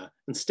Avner,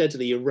 and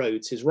steadily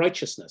erodes his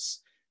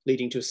righteousness,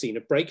 leading to a scene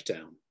of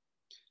breakdown.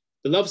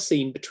 The love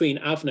scene between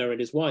Avner and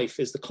his wife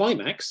is the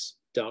climax,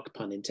 dark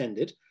pun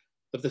intended,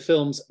 of the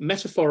film's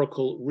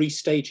metaphorical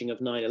restaging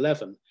of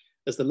 9/11,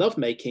 as the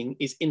lovemaking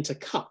is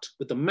intercut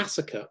with the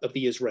massacre of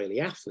the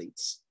Israeli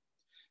athletes.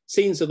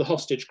 Scenes of the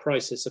hostage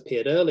crisis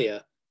appeared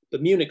earlier,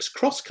 but Munich's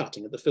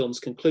cross-cutting at the film's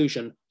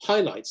conclusion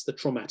highlights the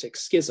traumatic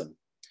schism.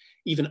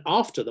 Even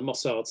after the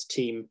Mossad's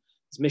team's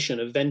mission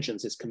of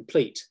vengeance is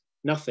complete,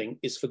 nothing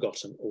is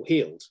forgotten or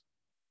healed.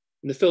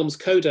 In the film's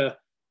coda,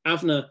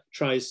 Avner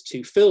tries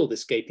to fill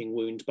this gaping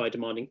wound by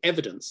demanding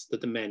evidence that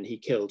the men he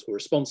killed were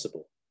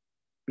responsible.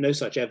 No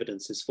such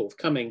evidence is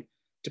forthcoming,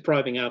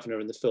 depriving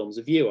Avner and the film's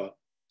viewer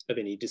of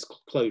any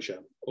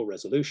disclosure or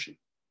resolution.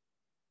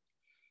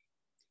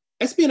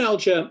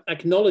 Espionage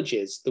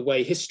acknowledges the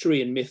way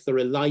history and myth are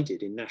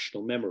elided in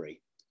national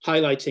memory,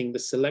 highlighting the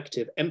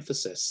selective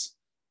emphasis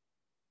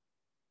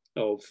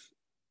of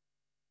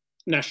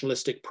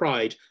nationalistic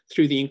pride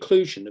through the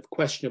inclusion of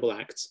questionable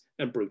acts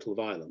and brutal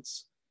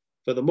violence.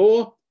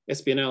 Furthermore,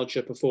 Espionage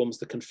performs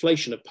the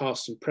conflation of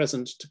past and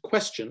present to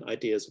question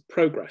ideas of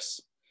progress.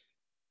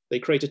 They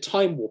create a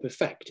time warp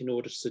effect in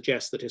order to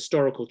suggest that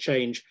historical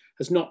change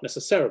has not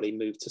necessarily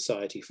moved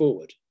society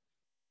forward.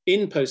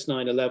 In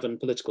post-9/11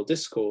 political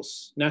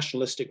discourse,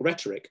 nationalistic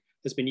rhetoric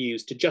has been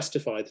used to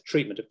justify the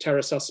treatment of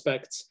terror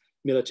suspects,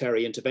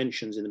 military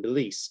interventions in the Middle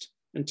East,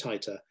 and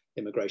tighter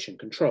immigration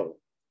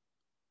control.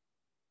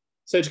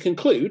 So to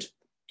conclude,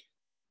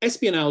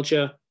 Espionage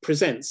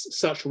presents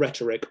such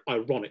rhetoric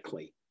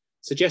ironically,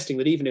 suggesting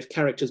that even if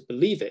characters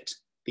believe it,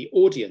 the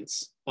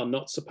audience are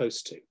not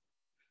supposed to.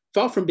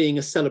 Far from being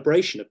a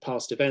celebration of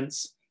past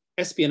events,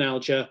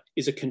 Espionage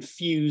is a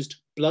confused,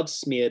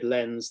 blood-smeared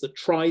lens that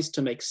tries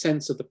to make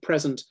sense of the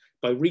present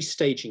by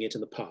restaging it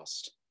in the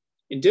past.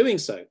 In doing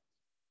so,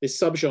 this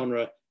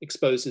subgenre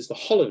exposes the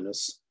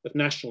hollowness of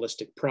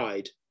nationalistic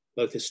pride,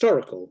 both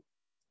historical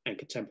and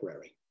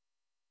contemporary.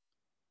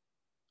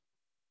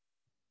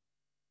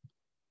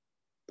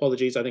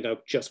 Apologies, I think I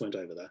just went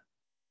over there.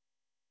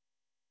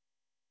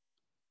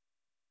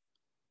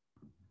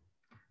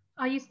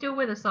 Are you still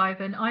with us,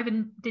 Ivan?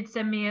 Ivan did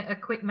send me a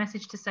quick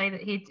message to say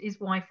that his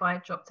Wi-Fi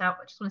had dropped out.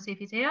 I just want to see if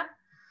he's here.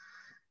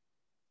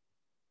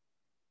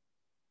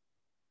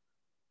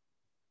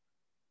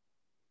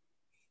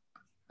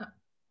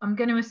 I'm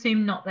going to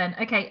assume not then.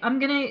 Okay, I'm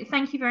going to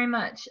thank you very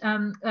much,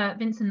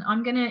 Vincent.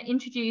 I'm going to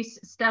introduce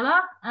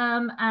Stella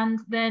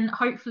and then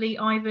hopefully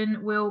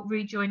Ivan will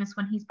rejoin us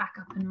when he's back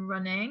up and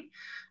running.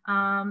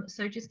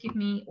 So just give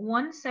me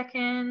 1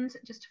 second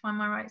just to find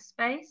my right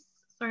space.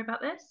 Sorry about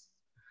this.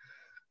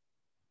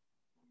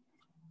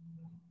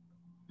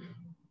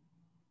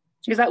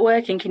 Is that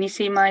working? Can you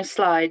see my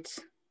slides?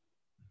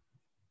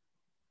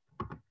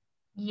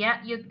 Yeah,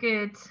 you're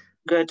good.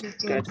 Good,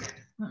 You're good.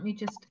 Let me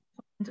just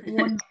find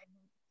one.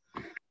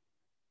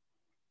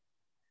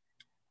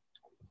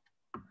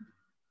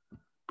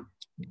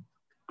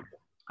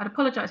 I'd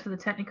apologise for the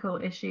technical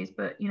issues,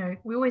 but you know,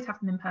 we always have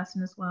them in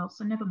person as well,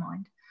 so never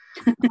mind.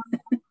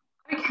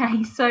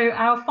 Okay, so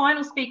our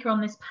final speaker on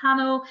this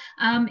panel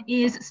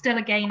is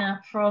Stella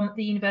Gaynor from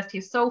the University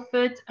of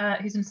Salford,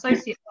 who's an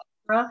associate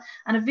lecturer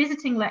and a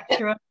visiting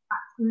lecturer at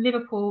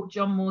Liverpool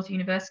John Moores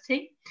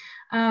University.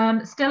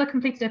 Stella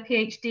completed her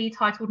PhD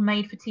titled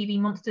Made for TV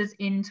Monsters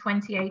in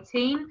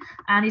 2018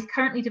 and is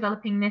currently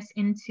developing this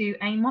into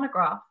a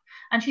monograph.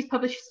 And she's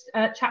published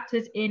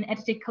chapters in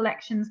edited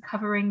collections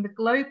covering the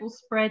global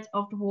spread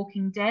of The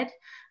Walking Dead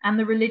and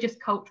the religious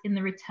cult in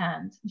The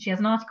Returned. She has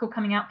an article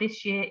coming out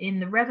this year in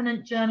the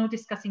Revenant Journal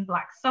discussing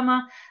Black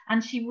Summer,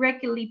 and she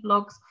regularly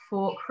blogs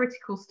for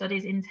critical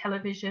studies in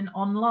television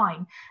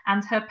online.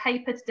 And her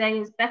paper today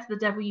is Better the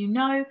Devil You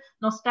Know,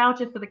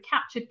 Nostalgia for the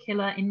Captured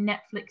Killer in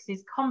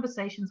Netflix's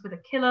Conversations with a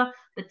Killer,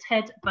 the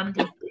Ted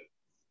Bundy Tapes.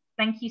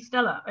 Thank you,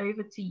 Stella.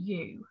 Over to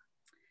you.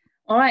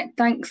 All right,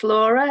 thanks,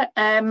 Laura.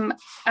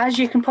 As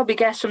you can probably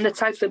guess from the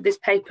title of this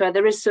paper,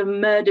 there is some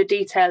murder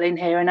detail in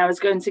here, and I was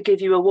going to give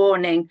you a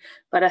warning,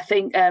 but I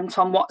think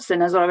Tom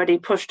Watson has already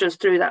pushed us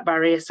through that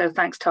barrier, so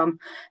thanks, Tom.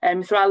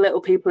 For our little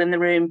people in the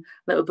room,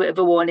 a little bit of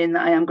a warning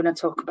that I am going to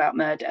talk about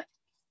murder.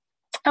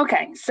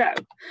 Okay, so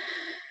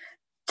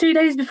 2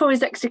 days before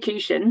his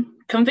execution,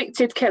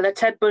 convicted killer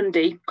Ted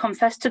Bundy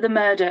confessed to the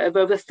murder of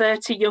over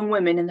 30 young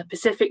women in the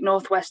Pacific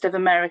Northwest of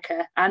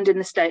America and in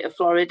the state of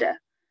Florida.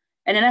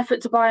 In an effort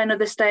to buy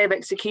another stay of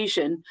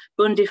execution,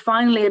 Bundy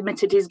finally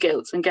admitted his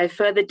guilt and gave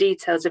further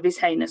details of his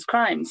heinous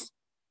crimes.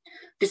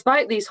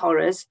 Despite these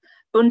horrors,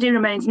 Bundy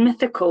remains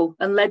mythical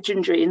and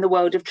legendary in the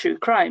world of true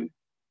crime.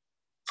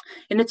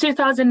 In the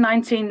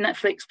 2019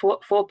 Netflix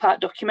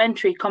four-part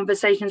documentary,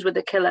 Conversations with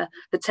the Killer,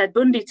 the Ted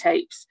Bundy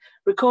Tapes,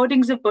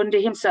 recordings of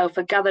Bundy himself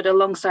are gathered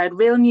alongside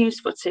real news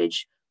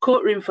footage,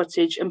 courtroom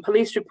footage, and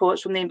police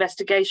reports from the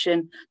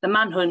investigation, the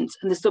manhunt,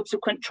 and the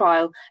subsequent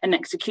trial and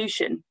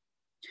execution.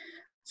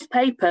 This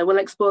paper will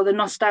explore the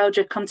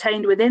nostalgia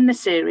contained within the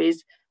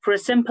series for a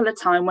simpler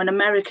time when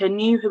America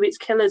knew who its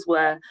killers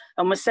were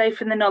and was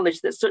safe in the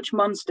knowledge that such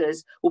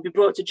monsters will be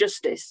brought to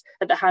justice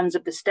at the hands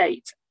of the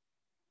state.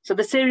 So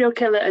the serial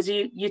killer as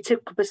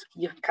ubiquitously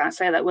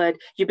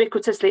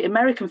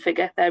American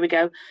figure, there we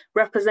go,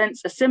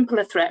 represents a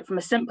simpler threat from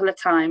a simpler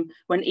time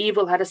when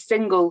evil had a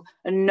single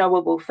and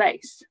knowable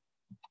face.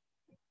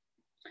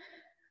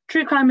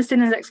 True crime has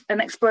seen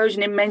an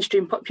explosion in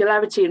mainstream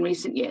popularity in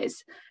recent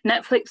years.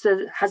 Netflix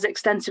has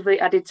extensively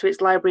added to its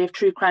library of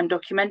true crime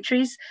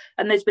documentaries,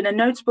 and there's been a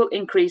notable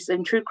increase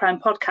in true crime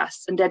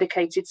podcasts and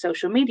dedicated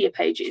social media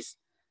pages.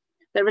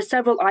 There are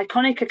several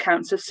iconic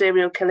accounts of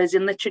serial killers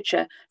in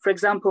literature. For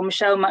example,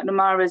 Michelle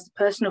McNamara's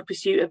personal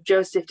pursuit of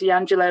Joseph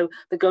DeAngelo,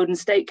 the Golden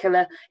State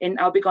Killer, in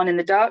I'll Be Gone in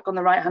the Dark on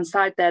the right-hand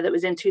side there, that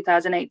was in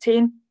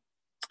 2018.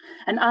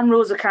 And Anne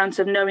Rule's account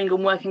of knowing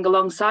and working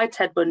alongside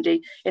Ted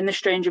Bundy in The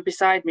Stranger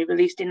Beside Me,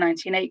 released in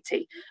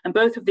 1980. And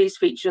both of these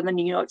feature on the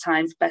New York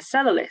Times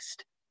bestseller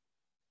list.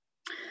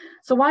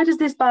 So why does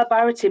this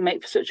barbarity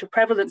make for such a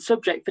prevalent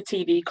subject for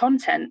TV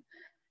content?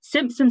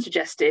 Simpson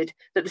suggested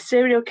that the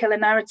serial killer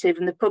narrative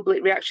and the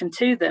public reaction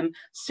to them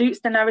suits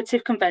the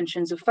narrative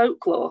conventions of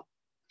folklore.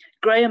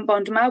 Gray and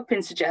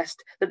Bond-Maupin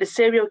suggest that the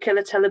serial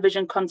killer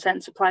television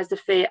content supplies the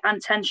fear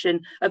and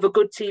tension of a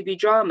good TV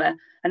drama,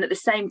 and at the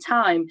same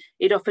time,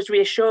 it offers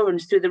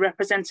reassurance through the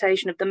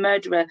representation of the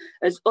murderer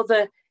as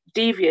other,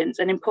 deviant,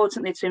 and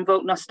importantly to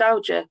invoke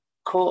nostalgia,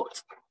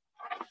 caught.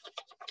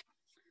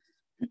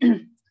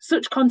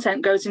 Such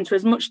content goes into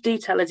as much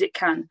detail as it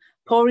can,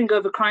 poring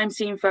over crime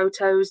scene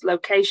photos,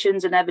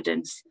 locations, and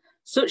evidence.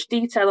 Such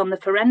detail on the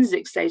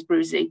forensics, says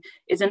Bruzy,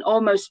 is an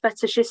almost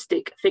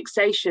fetishistic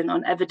fixation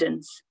on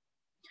evidence.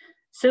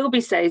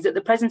 Silby says that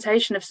the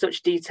presentation of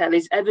such detail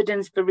is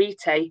evidence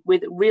verite,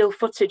 with real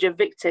footage of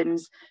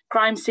victims,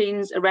 crime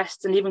scenes,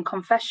 arrests, and even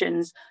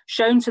confessions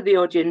shown to the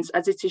audience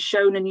as it is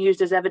shown and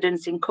used as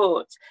evidence in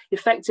court,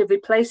 effectively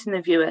placing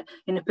the viewer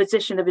in a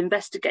position of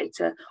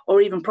investigator or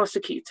even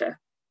prosecutor.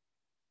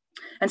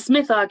 And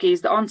Smith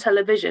argues that on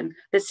television,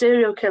 the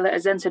serial killer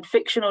has entered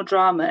fictional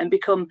drama and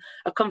become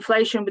a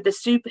conflation with the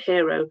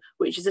superhero,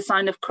 which is a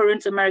sign of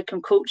current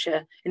American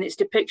culture in its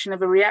depiction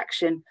of a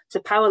reaction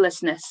to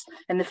powerlessness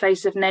in the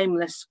face of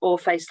nameless or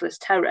faceless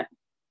terror.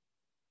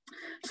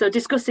 So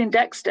discussing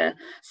Dexter,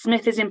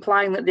 Smith is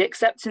implying that the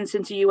acceptance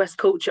into US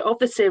culture of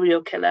the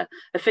serial killer,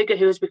 a figure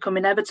who has become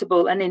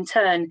inevitable and in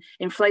turn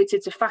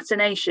inflated to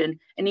fascination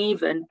and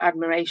even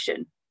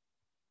admiration.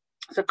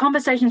 So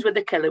Conversations with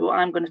the Killer, what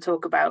I'm going to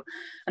talk about,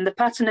 and the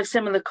pattern of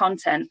similar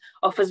content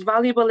offers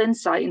valuable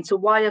insight into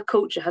why a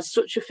culture has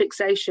such a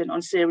fixation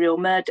on serial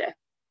murder.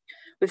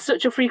 With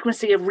such a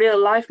frequency of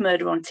real-life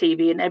murder on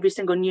TV in every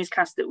single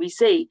newscast that we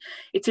see,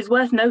 it is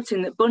worth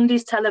noting that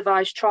Bundy's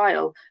televised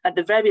trial, at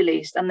the very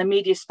least, and the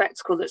media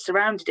spectacle that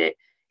surrounded it,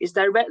 is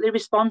directly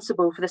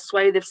responsible for the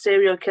swathe of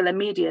serial killer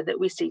media that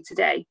we see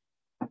today.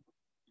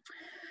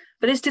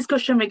 For this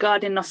discussion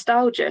regarding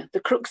nostalgia, the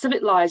crux of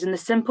it lies in the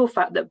simple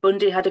fact that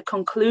Bundy had a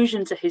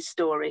conclusion to his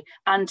story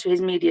and to his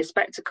media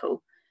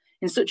spectacle.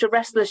 In such a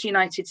restless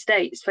United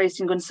States,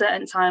 facing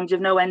uncertain times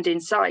of no end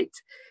in sight,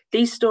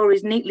 these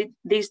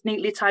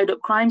neatly tied up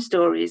crime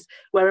stories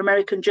where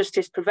American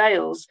justice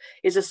prevails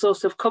is a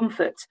source of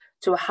comfort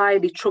to a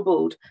highly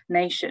troubled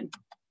nation.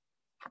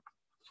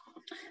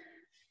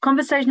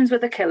 Conversations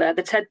with the Killer,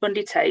 the Ted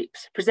Bundy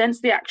Tapes,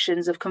 presents the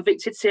actions of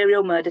convicted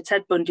serial murderer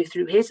Ted Bundy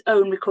through his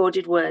own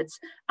recorded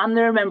words and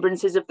the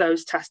remembrances of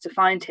those tasked to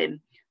find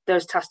him,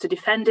 those tasked to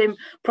defend him,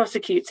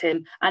 prosecute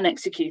him, and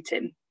execute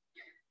him.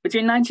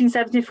 Between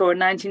 1974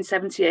 and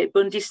 1978,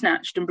 Bundy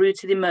snatched and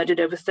brutally murdered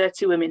over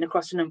 30 women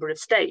across a number of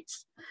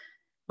states.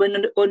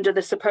 When under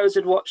the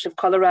supposed watch of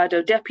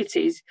Colorado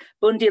deputies,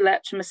 Bundy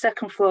leapt from a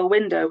second-floor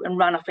window and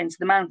ran off into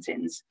the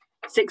mountains.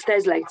 6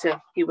 days later,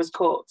 he was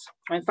caught.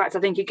 In fact, I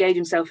think he gave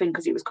himself in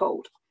because he was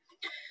cold.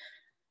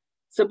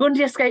 So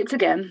Bundy escaped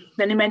again,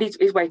 then he made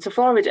his way to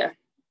Florida.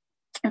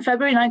 In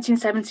February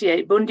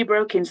 1978, Bundy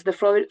broke into the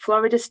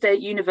Florida State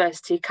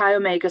University Chi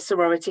Omega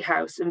sorority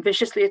house and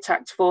viciously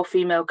attacked 4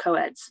 female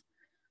co-eds.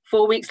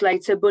 4 weeks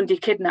later, Bundy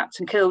kidnapped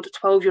and killed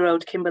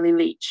 12-year-old Kimberly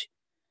Leach.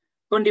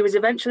 Bundy was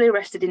eventually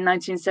arrested in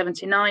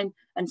 1979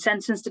 and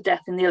sentenced to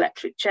death in the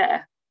electric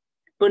chair.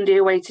 Bundy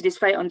awaited his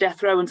fate on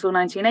death row until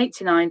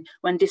 1989,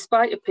 when,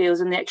 despite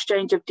appeals and the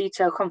exchange of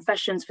detailed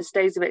confessions for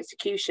stays of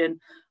execution,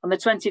 on the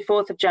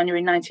 24th of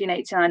January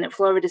 1989 at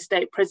Florida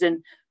State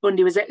Prison,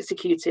 Bundy was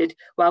executed,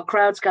 while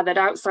crowds gathered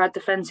outside the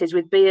fences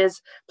with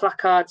beers,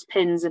 placards,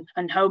 pins,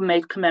 and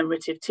homemade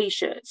commemorative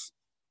T-shirts.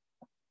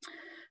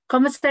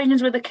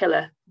 Conversations with the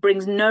Killer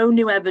brings no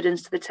new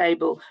evidence to the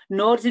table,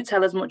 nor does it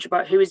tell us much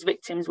about who his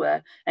victims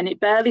were, and it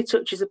barely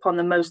touches upon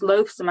the most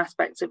loathsome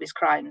aspects of his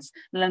crimes,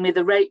 namely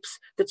the rapes,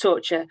 the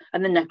torture,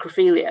 and the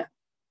necrophilia.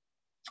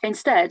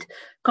 Instead,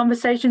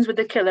 Conversations with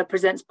the Killer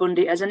presents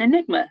Bundy as an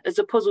enigma, as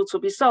a puzzle to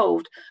be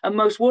solved, and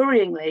most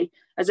worryingly,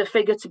 as a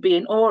figure to be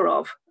in awe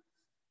of.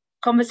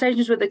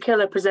 Conversations with the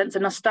Killer presents a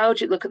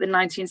nostalgic look at the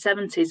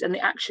 1970s and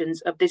the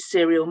actions of this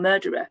serial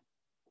murderer.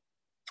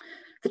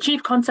 The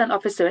chief content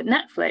officer at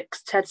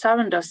Netflix, Ted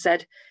Sarandos,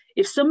 said,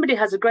 "If somebody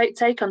has a great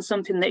take on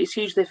something that is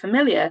hugely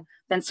familiar,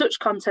 then such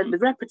content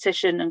with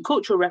repetition and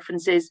cultural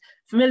references,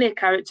 familiar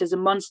characters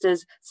and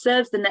monsters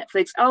serves the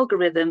Netflix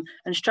algorithm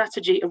and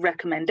strategy of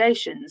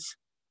recommendations."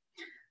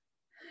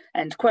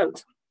 End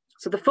quote.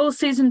 So the full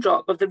season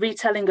drop of the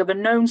retelling of a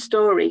known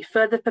story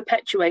further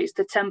perpetuates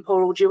the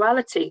temporal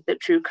duality that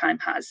true crime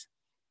has.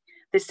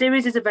 The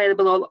series is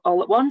available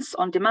all at once,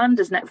 on demand,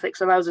 as Netflix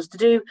allows us to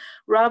do,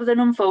 rather than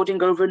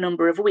unfolding over a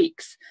number of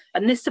weeks.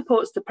 And this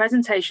supports the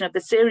presentation of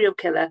the serial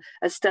killer,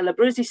 as Stella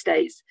Gaynor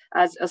states,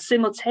 as a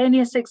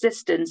simultaneous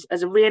existence,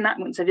 as a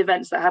reenactment of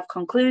events that have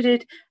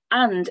concluded,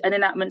 and an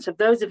enactment of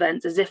those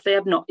events as if they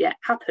have not yet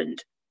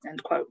happened.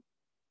 End quote.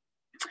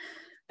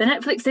 The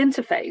Netflix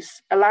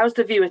interface allows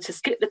the viewer to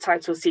skip the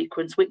title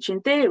sequence, which in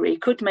theory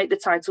could make the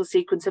title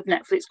sequence of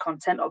Netflix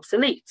content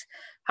obsolete.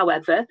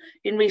 However,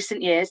 in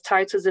recent years,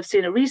 titles have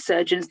seen a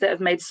resurgence that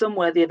have made some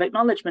worthy of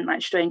acknowledgement,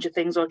 like Stranger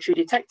Things or True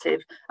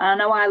Detective. And I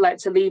know I like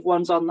to leave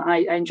ones on that I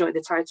enjoy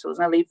the titles,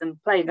 and I leave them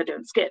playing, I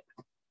don't skip.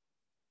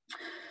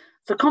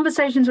 For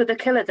Conversations with the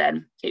Killer,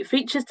 then, it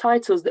features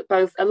titles that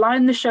both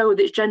align the show with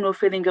its general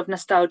feeling of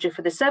nostalgia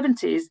for the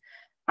 70s,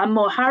 and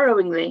more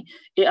harrowingly,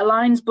 it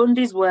aligns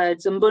Bundy's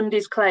words and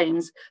Bundy's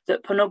claims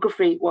that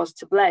pornography was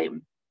to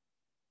blame.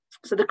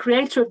 So the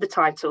creator of the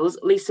titles,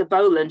 Lisa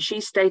Boland, she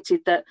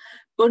stated that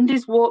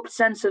Bundy's warped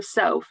sense of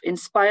self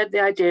inspired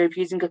the idea of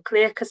using a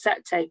clear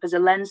cassette tape as a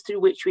lens through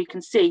which we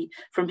can see,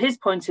 from his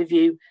point of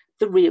view,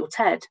 the real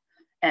Ted,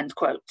 end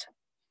quote.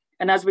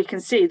 And as we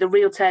can see, the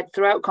real Ted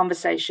throughout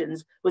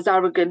Conversations was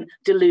arrogant,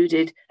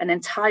 deluded, and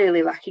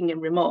entirely lacking in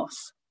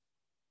remorse.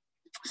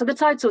 So the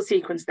title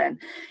sequence then,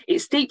 it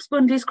steeps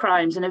Bundy's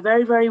crimes in a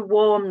very, very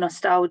warm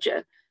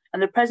nostalgia,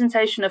 and the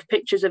presentation of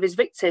pictures of his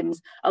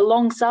victims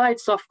alongside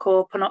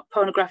softcore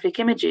pornographic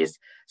images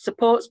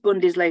supports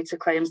Bundy's later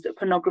claims that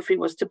pornography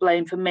was to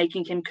blame for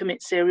making him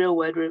commit serial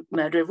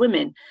murder of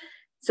women.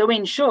 So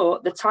in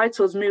short, the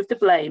titles move the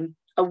blame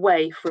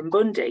away from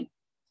Bundy.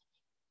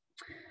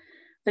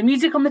 The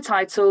music on the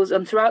titles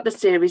and throughout the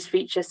series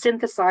feature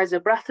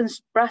synthesizer,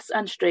 brass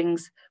and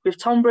strings with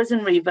timbres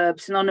and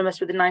reverb synonymous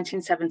with the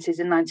 1970s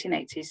and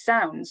 1980s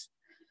sounds.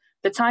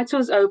 The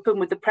titles open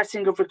with the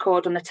pressing of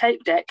record on the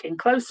tape deck in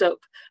close-up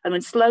and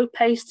with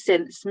slow-paced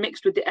synths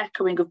mixed with the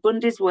echoing of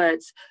Bundy's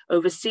words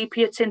over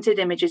sepia-tinted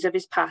images of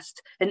his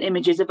past and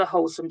images of a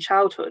wholesome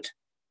childhood.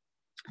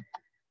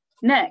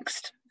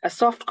 Next, a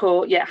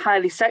softcore yet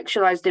highly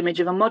sexualized image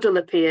of a model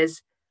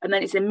appears, and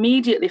then it's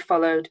immediately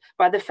followed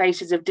by the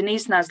faces of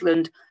Denise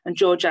Naslund and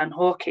Georgianne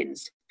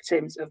Hawkins,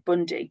 victims of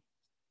Bundy.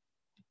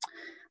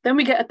 Then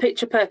we get a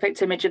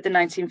picture-perfect image of the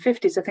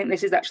 1950s. I think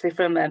this is actually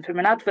from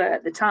an advert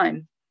at the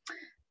time.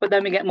 But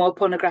then we get more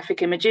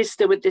pornographic images,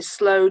 still with this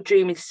slow,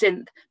 dreamy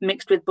synth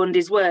mixed with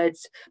Bundy's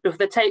words, before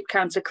the tape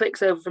counter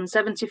clicks over from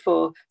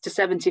 74 to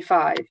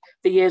 75,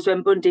 the years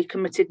when Bundy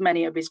committed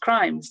many of his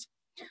crimes.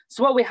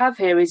 So what we have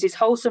here is his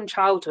wholesome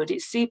childhood,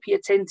 it's sepia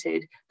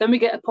tinted, then we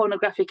get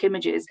pornographic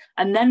images,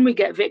 and then we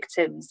get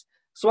victims.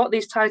 So what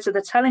these titles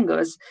are telling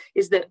us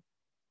is that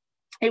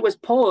it was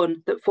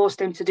porn that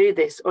forced him to do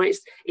this, or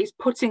it's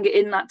putting it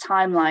in that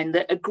timeline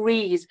that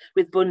agrees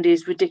with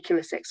Bundy's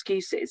ridiculous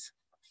excuses.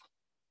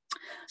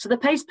 So the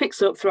pace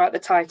picks up throughout the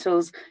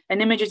titles, and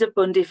images of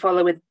Bundy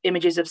follow with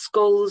images of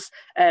skulls,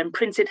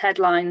 printed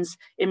headlines,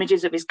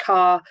 images of his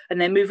car, and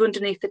then move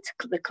underneath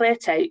the clear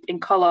tape in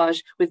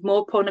collage with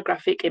more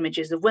pornographic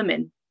images of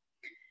women.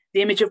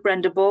 The image of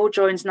Brenda Ball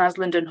joins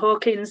Naslund and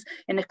Hawkins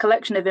in a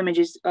collection of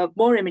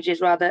more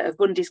images of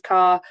Bundy's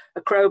car,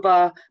 a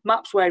crowbar,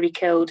 maps where he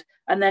killed,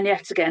 and then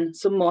yet again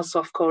some more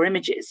softcore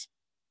images.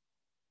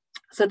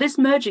 So this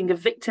merging of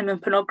victim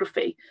and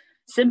pornography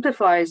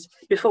simplifies,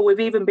 before we've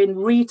even been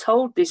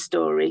retold this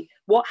story,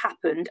 what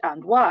happened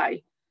and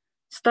why.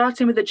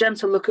 Starting with a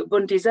gentle look at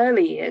Bundy's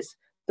early years,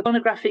 the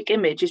pornographic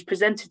image is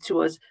presented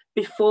to us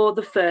before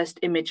the first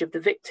image of the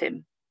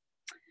victim.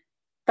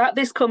 That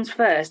this comes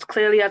first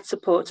clearly adds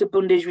support to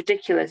Bundy's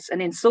ridiculous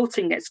and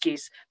insulting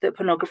excuse that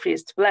pornography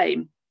is to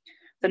blame.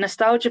 The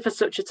nostalgia for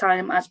such a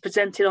time as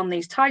presented on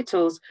these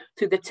titles,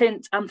 through the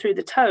tint and through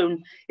the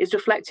tone, is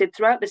reflected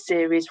throughout the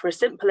series for a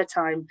simpler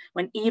time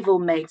when evil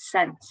made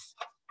sense.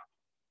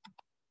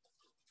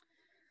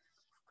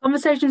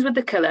 Conversations with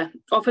the Killer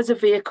offers a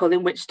vehicle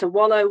in which to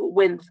wallow,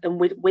 wince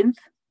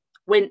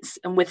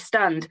and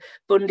withstand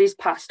Bundy's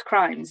past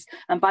crimes,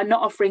 and by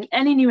not offering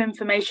any new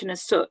information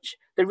as such,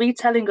 the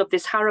retelling of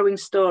this harrowing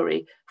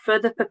story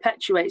further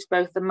perpetuates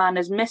both the man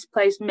as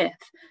misplaced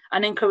myth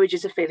and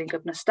encourages a feeling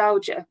of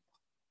nostalgia.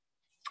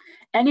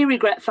 Any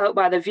regret felt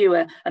by the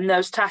viewer and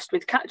those tasked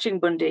with catching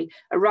Bundy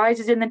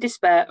arises in the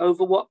despair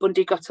over what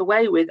Bundy got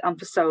away with and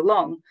for so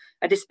long,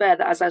 a despair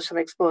that, as I shall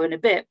explore in a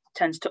bit,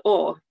 tends to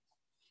awe.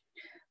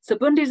 So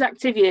Bundy's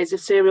active years of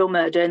serial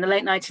murder in the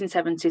late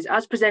 1970s,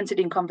 as presented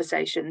in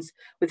Conversations,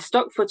 with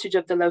stock footage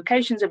of the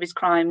locations of his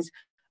crimes,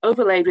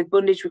 overlaid with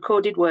Bundy's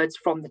recorded words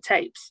from the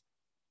tapes.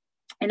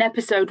 In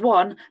episode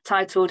 1,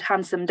 titled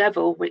Handsome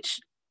Devil, which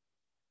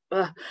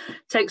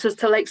takes us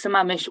to Lake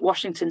Sammamish,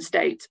 Washington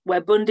State, where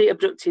Bundy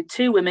abducted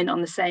 2 women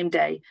on the same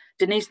day,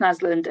 Denise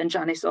Naslund and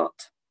Janice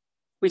Ott.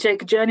 We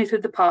take a journey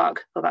through the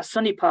park, or that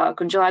sunny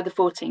park, on July the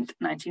 14th,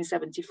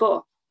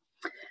 1974.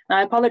 Now,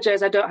 I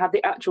apologise I don't have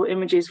the actual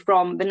images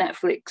from the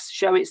Netflix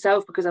show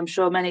itself, because I'm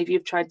sure many of you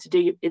have tried to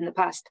do in the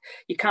past.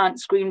 You can't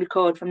screen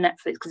record from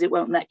Netflix because it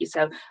won't let you.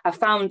 So I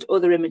found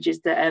other images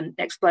that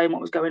explain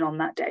what was going on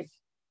that day.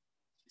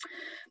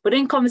 But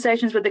in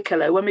Conversations with the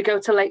Killer, when we go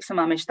to Lake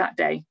Sammamish that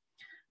day,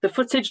 the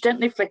footage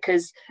gently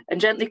flickers and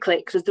gently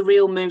clicks as the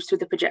reel moves through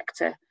the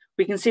projector.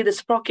 We can see the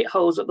sprocket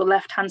holes at the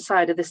left-hand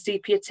side of the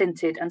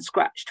sepia-tinted and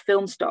scratched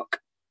film stock.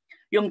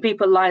 Young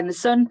people lie in the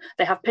sun,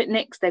 they have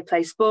picnics, they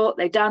play sport,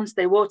 they dance,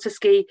 they water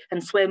ski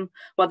and swim,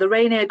 while the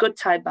Rainier Good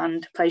Tide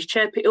Band plays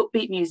chirpy,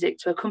 upbeat music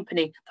to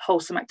accompany the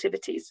wholesome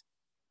activities.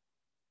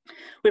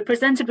 We're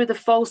presented with a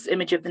false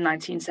image of the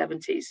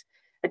 1970s,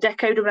 a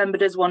decade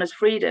remembered as one of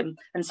freedom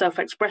and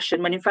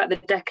self-expression, when in fact the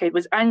decade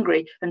was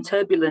angry and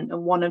turbulent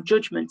and one of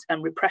judgment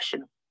and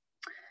repression.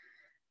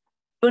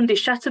 Bundy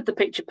shattered the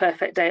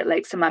picture-perfect day at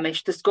Lake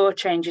Sammamish. The score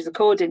changes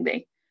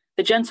accordingly.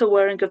 The gentle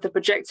whirring of the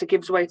projector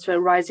gives way to a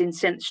rising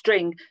synth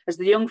string as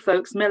the young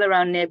folks mill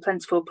around near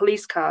plentiful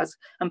police cars,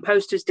 and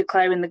posters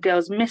declaring the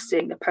girls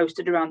missing are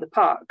posted around the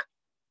park.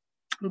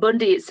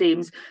 Bundy, it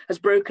seems, has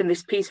broken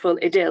this peaceful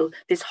idyll,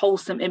 this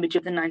wholesome image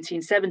of the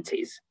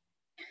 1970s.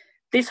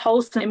 This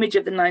wholesome image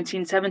of the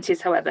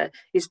 1970s, however,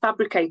 is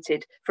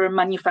fabricated for a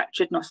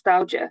manufactured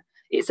nostalgia.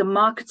 It's a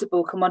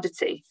marketable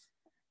commodity.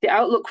 The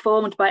outlook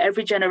formed by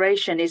every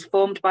generation is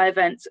formed by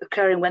events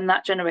occurring when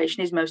that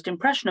generation is most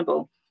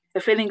impressionable. A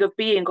feeling of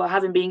being or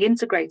having been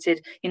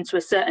integrated into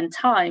a certain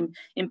time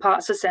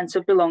imparts a sense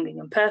of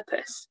belonging and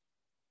purpose.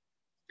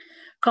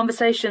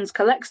 Conversations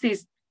collects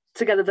these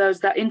together those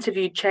that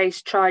interviewed,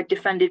 chased, tried,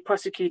 defended,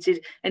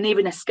 prosecuted, and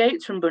even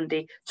escaped from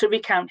Bundy to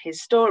recount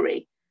his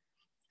story.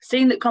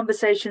 Seeing that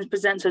Conversations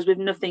presents us with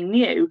nothing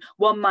new,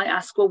 one might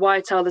ask, well, why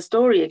tell the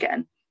story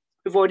again?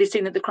 We've already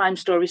seen that the crime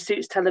story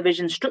suits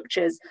television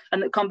structures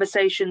and that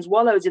Conversations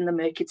wallows in the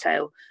murky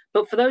tale.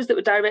 But for those that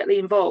were directly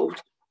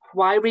involved,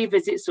 why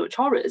revisit such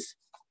horrors?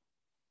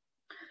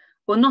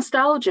 Well,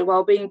 nostalgia,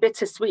 while being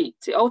bittersweet,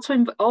 it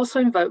also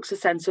invokes a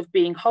sense of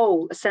being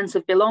whole, a sense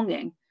of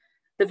belonging.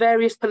 The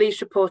various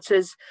police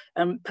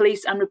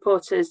and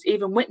reporters,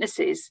 even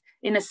witnesses,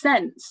 in a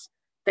sense,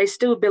 they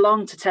still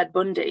belong to Ted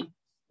Bundy.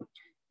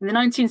 In the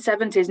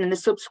 1970s and in the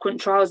subsequent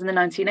trials in the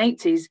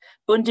 1980s,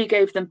 Bundy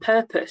gave them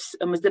purpose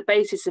and was the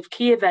basis of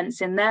key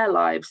events in their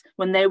lives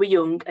when they were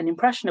young and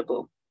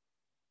impressionable.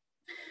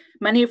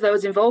 Many of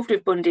those involved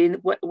with Bundy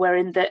were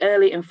in the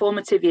early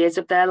informative years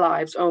of their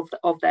lives, of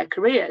their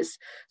careers.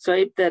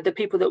 So the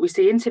people that we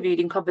see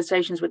interviewed in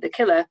Conversations with the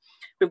Killer,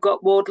 we've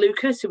got Ward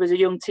Lucas, who was a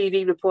young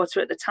TV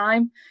reporter at the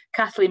time.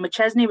 Kathleen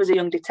McChesney was a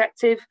young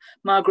detective.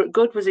 Margaret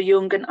Good was a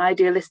young and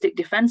idealistic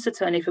defence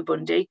attorney for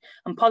Bundy.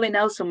 And Polly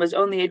Nelson was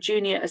only a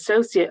junior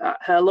associate at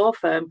her law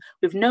firm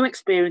with no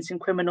experience in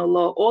criminal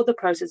law or the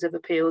process of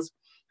appeals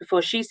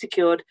before she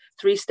secured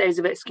 3 stays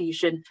of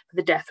execution for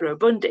the death row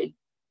Bundy.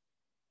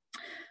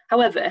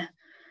 However,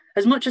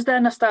 as much as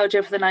their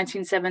nostalgia for the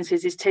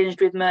 1970s is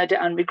tinged with murder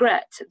and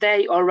regret,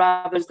 they, or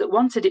rather those that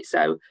wanted it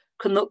so,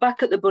 can look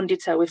back at the Bundy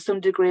tale with some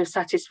degree of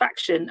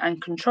satisfaction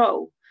and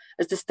control,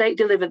 as the state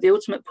delivered the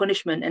ultimate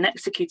punishment and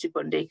executed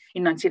Bundy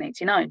in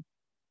 1989.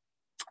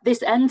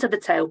 This end to the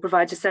tale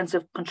provides a sense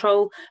of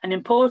control and,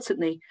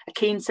 importantly, a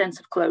keen sense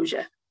of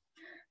closure.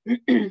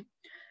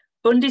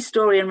 Bundy's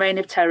story and reign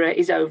of terror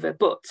is over,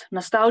 but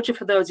nostalgia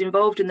for those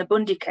involved in the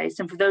Bundy case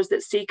and for those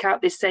that seek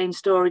out this same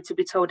story to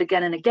be told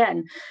again and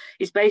again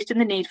is based in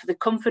the need for the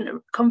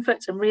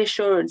comfort and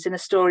reassurance in a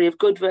story of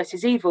good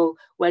versus evil,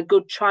 where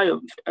good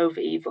triumphed over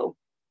evil.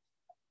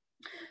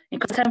 In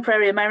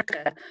contemporary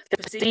America, the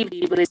perceived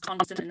evil is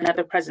constant and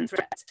ever-present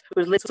threat,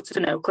 with little to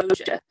no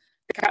closure.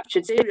 The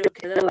captured serial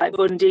killer like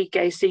Bundy,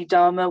 Gacy,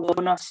 Dahmer,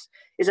 Jonas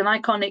is an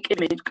iconic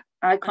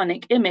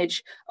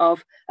image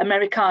of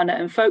Americana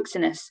and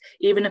folksiness,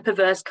 even a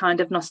perverse kind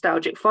of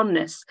nostalgic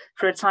fondness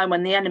for a time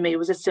when the enemy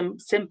was a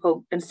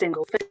simple and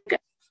single figure.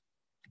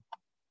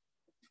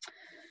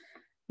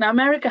 Now,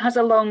 America has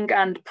a long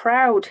and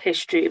proud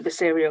history of the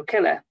serial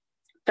killer.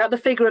 That the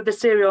figure of the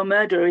serial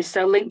murderer is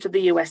so linked to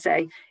the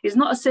USA is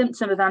not a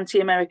symptom of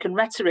anti-American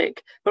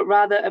rhetoric, but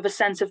rather of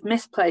a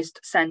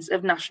misplaced sense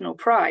of national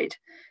pride.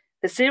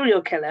 The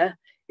serial killer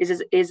is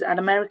as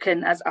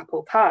American as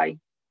apple pie.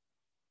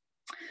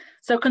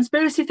 So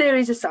conspiracy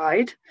theories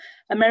aside,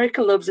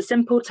 America loves a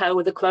simple tale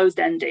with a closed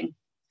ending.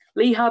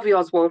 Lee Harvey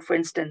Oswald, for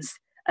instance,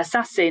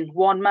 assassin,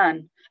 one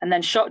man, and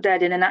then shot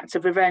dead in an act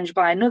of revenge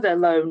by another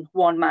lone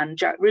one man,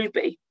 Jack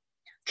Ruby.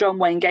 John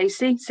Wayne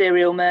Gacy,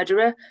 serial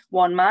murderer,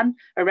 one man,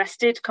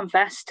 arrested,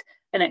 confessed,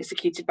 and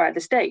executed by the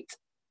state.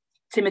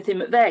 Timothy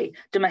McVeigh,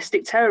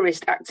 domestic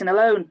terrorist acting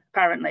alone,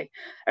 apparently,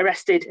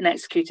 arrested and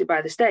executed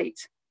by the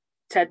state.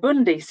 Ted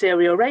Bundy,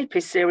 serial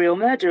rapist, serial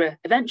murderer,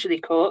 eventually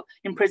caught,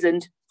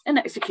 imprisoned, and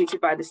executed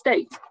by the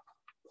state.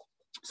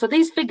 So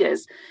these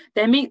figures,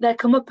 they meet their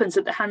comeuppance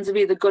at the hands of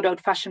either good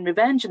old-fashioned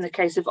revenge in the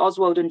case of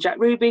Oswald and Jack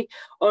Ruby,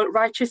 or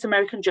righteous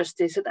American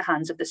justice at the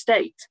hands of the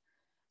state.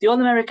 The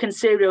all-American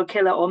serial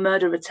killer or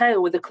murderer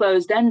tale with a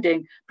closed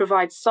ending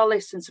provides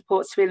solace and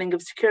supports feeling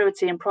of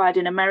security and pride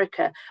in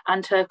America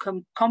and her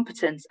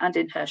competence and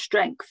in her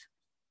strength.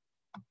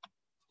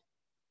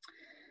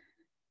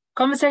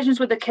 Conversations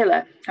with the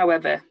Killer,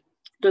 however,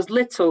 does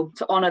little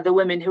to honour the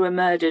women who were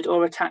murdered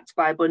or attacked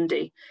by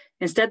Bundy.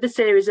 Instead, the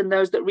series and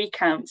those that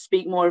recount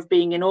speak more of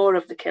being in awe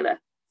of the killer.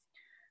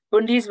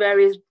 Bundy is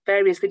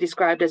variously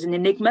described as an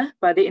enigma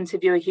by the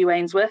interviewer Hugh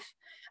Ainsworth,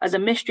 as a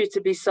mystery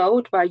to be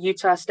solved by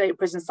Utah State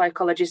prison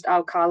psychologist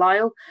Al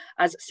Carlisle,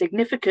 as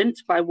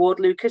significant by Ward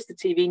Lucas, the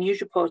TV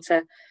news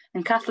reporter,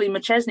 and Kathleen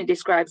McChesney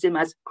describes him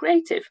as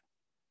creative.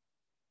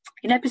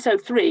 In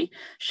episode 3,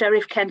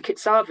 Sheriff Ken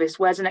Kitsavis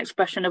wears an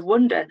expression of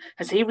wonder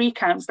as he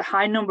recounts the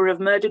high number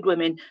of murdered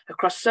women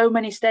across so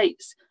many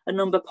states, a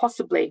number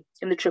possibly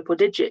in the triple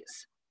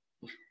digits.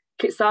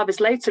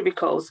 Kitsavis later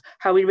recalls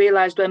how he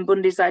realised when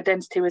Bundy's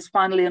identity was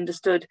finally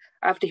understood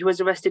after he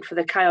was arrested for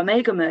the Chi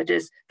Omega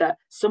murders that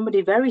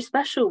somebody very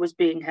special was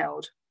being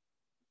held.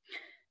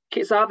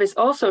 Kitsavis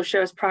also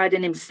shows pride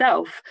in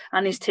himself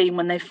and his team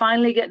when they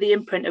finally get the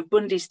imprint of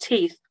Bundy's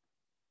teeth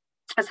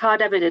as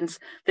hard evidence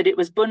that it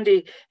was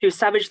Bundy who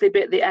savagely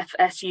bit the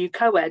FSU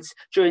co-eds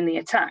during the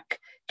attack.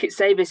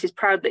 Kitsavis is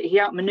proud that he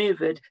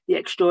outmaneuvered the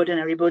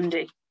extraordinary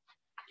Bundy.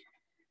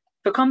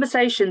 For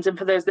Conversations and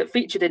for those that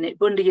featured in it,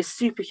 Bundy is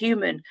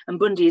superhuman and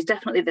Bundy is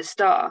definitely the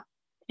star.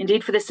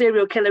 Indeed, for the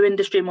serial killer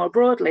industry more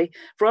broadly,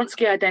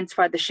 Vronsky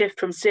identified the shift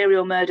from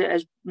serial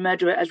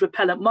murderer as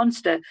repellent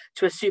monster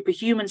to a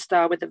superhuman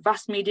star with the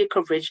vast media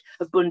coverage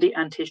of Bundy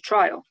and his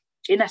trial.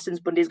 In essence,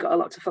 Bundy's got a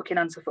lot to fucking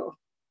answer for.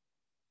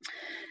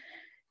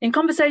 In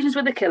Conversations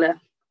with the Killer,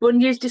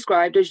 Bundy is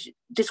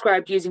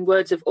described using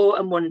words of awe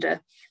and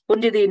wonder.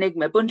 Bundy the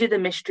enigma, Bundy the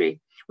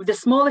mystery. With the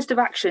smallest of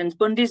actions,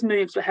 Bundy's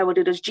moves were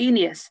heralded as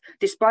genius,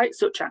 despite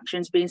such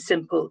actions being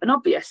simple and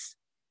obvious.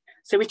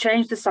 So he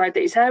changed the side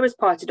that his hair was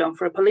parted on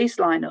for a police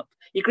lineup.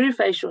 He grew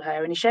facial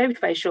hair and he shaved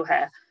facial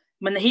hair.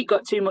 When the heat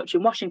got too much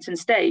in Washington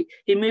state,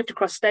 he moved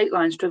across state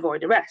lines to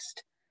avoid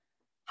arrest.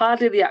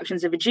 Hardly the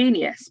actions of a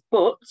genius,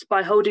 but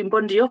by holding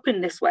Bundy up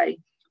in this way,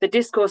 the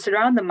discourse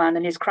around the man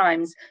and his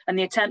crimes and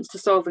the attempts to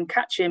solve and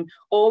catch him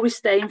always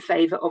stay in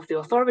favour of the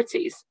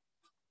authorities.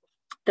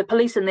 The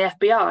police and the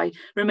FBI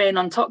remain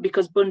on top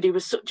because Bundy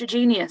was such a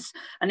genius,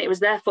 and it was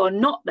therefore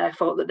not their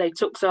fault that they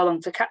took so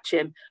long to catch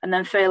him and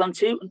then fail on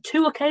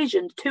two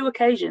occasions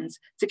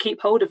to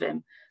keep hold of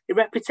him. The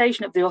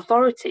reputation of the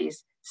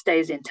authorities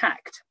stays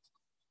intact.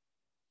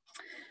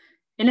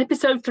 In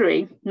episode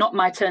 3, Not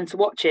My Turn to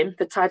Watch Him,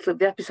 the title of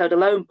the episode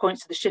alone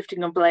points to the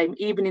shifting of blame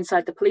even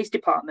inside the police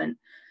department.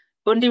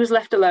 Bundy was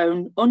left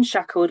alone,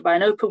 unshackled by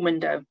an open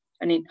window,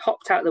 and he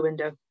hopped out the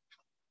window.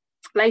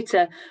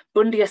 Later,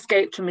 Bundy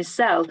escaped from his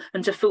cell,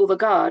 and to fool the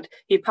guard,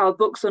 he piled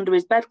books under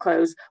his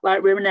bedclothes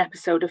like we're in an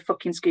episode of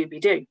fucking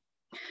Scooby-Doo.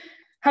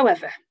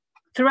 However,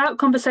 throughout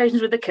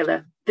conversations with the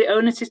killer, the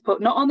onus is put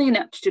not on the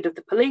ineptitude of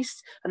the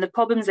police and the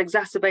problems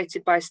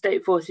exacerbated by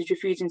state forces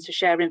refusing to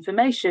share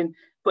information,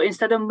 but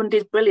instead on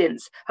Bundy's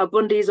brilliance, how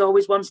Bundy is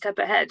always one step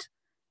ahead.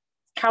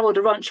 Carol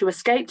Durant, who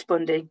escaped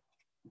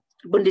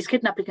Bundy's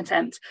kidnapping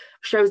attempt,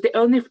 shows the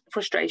only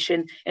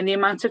frustration in the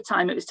amount of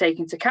time it was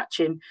taking to catch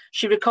him.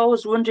 She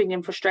recalls wondering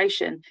in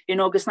frustration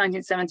in August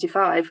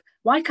 1975,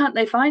 why can't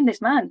they find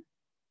this man?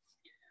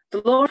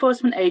 The law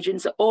enforcement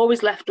agents are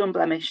always left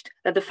unblemished.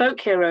 They're the folk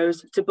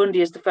heroes to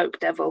Bundy as the folk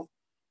devil.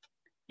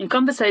 In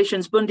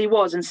conversations, Bundy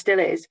was and still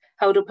is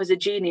held up as a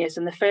genius,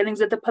 and the failings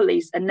of the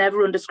police are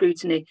never under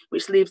scrutiny,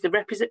 which leaves the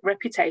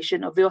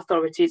reputation of the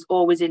authorities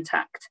always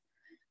intact.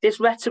 This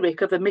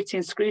rhetoric of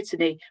omitting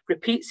scrutiny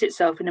repeats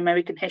itself in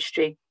American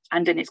history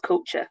and in its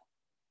culture.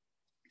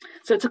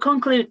 So to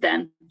conclude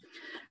then,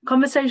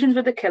 Conversations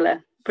with the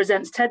Killer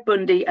presents Ted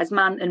Bundy as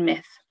man and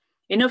myth.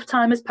 Enough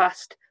time has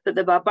passed that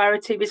the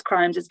barbarity of his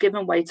crimes has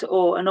given way to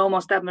awe and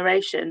almost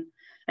admiration,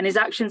 and his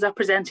actions are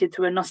presented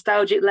through a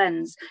nostalgic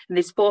lens in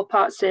this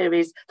 4-part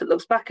series that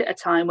looks back at a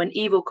time when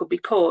evil could be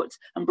caught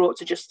and brought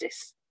to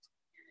justice.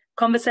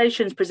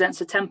 Conversations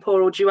presents a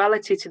temporal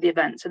duality to the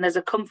events, and there's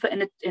a comfort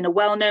in a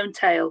well-known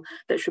tale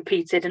that's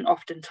repeated and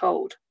often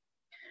told.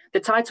 The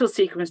title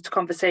sequence to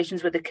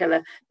Conversations with the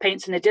Killer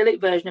paints an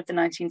idyllic version of the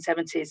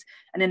 1970s,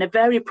 and in a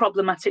very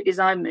problematic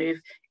design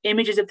move,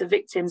 images of the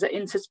victims are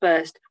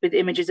interspersed with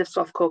images of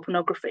softcore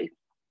pornography.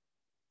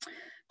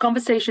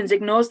 Conversations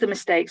ignores the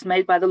mistakes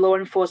made by the law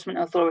enforcement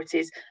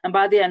authorities, and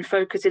by the end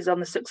focuses on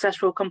the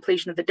successful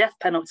completion of the death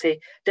penalty,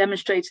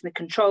 demonstrating the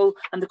control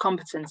and the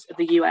competence of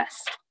the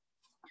US.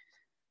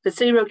 The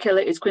serial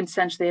killer is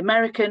quintessentially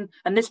American,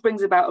 and this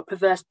brings about a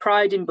perverse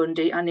pride in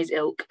Bundy and his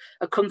ilk,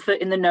 a comfort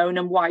in the known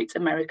and white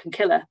American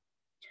killer.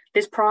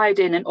 This pride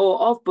in and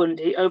awe of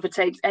Bundy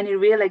overtakes any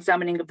real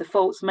examining of the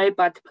faults made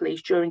by the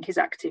police during his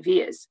active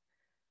years.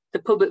 The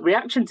public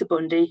reaction to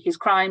Bundy, his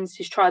crimes,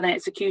 his trial and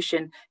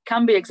execution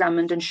can be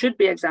examined and should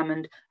be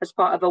examined as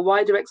part of a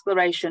wider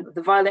exploration of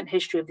the violent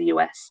history of the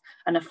US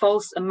and a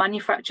false and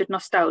manufactured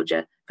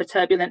nostalgia for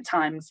turbulent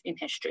times in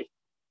history.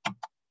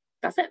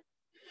 That's it.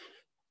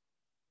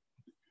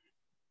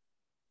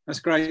 That's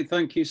great.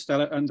 Thank you,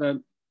 Stella.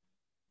 And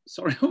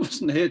sorry, I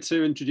wasn't here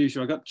to introduce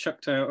you. I got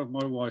chucked out of my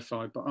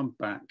Wi-Fi, but I'm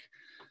back.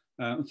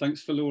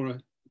 Thanks for Laura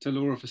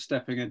for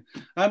stepping in.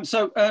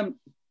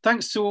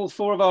 Thanks to all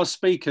 4 of our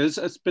speakers.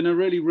 It's been a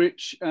really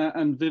rich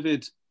and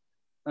vivid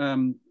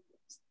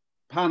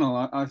panel.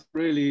 I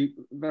really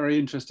very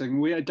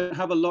interesting. We don't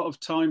have a lot of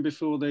time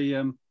before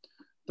the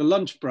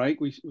lunch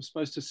break. We were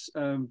supposed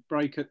to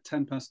break at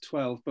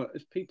 12:10, but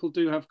if people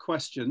do have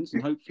questions,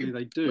 and hopefully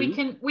they do,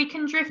 we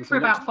can drift for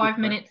about 5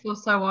 minutes or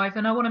so,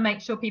 Ivan. I want to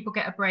make sure people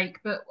get a break,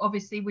 but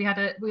obviously we had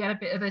a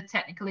bit of a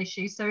technical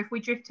issue, so if we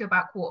drift to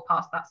about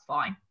 15:15, that's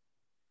fine.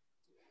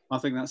 I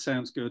think that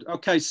sounds good.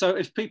 Okay, so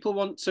if people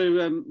want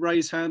to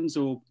raise hands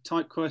or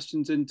type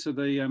questions into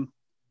the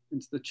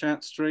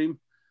chat stream,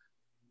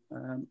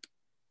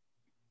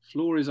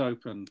 floor is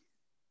open.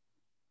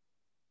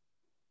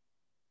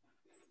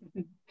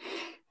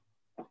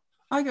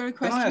 I got a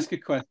question. Can I ask a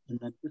question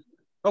then?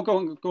 Oh, go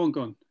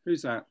on.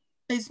 Who's that?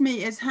 It's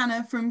me. It's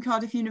Hannah from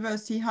Cardiff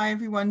University. Hi,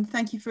 everyone.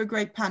 Thank you for a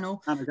great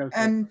panel. Hannah, go for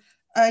it.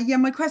 Yeah,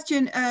 my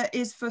question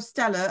is for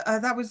Stella.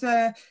 That was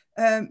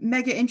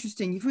mega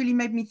interesting. You've really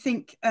made me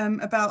think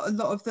about a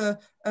lot of the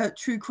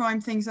true crime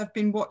things I've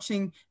been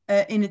watching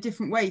in a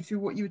different way through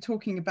what you were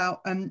talking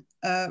about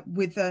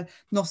with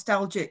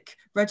nostalgic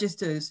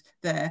registers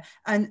there.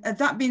 And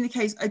that being the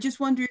case, I just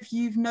wonder if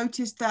you've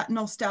noticed that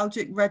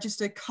nostalgic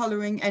register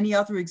colouring any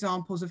other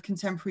examples of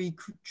contemporary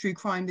true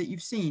crime that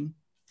you've seen?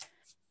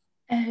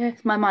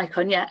 My mic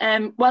on,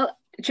 yeah. Well,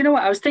 do you know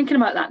what? I was thinking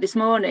about that this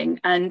morning,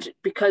 and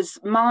because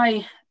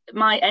my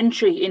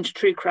entry into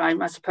true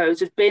crime, I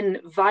suppose, has been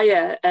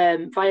via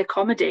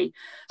comedy.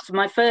 So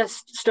my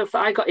first stuff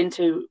that I got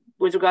into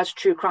with regards to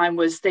true crime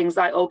was things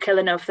like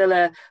Killer No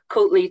Filler,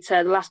 Cult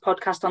Leader, the last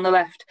podcast on the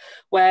left,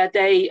 where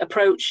they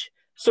approach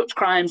such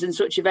crimes and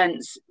such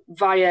events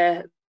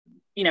via,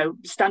 you know,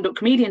 stand-up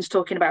comedians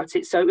talking about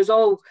it. So it was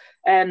all,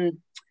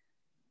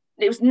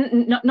 it was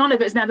none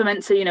of it's never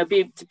meant to, you know,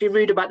 be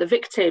rude about the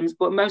victims,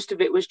 but most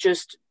of it was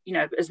just, you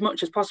know, as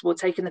much as possible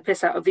taking the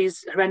piss out of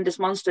these horrendous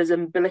monsters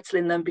and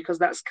belittling them because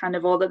that's kind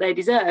of all that they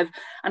deserve.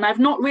 And I've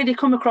not really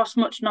come across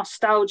much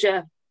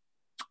nostalgia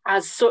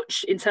as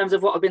such in terms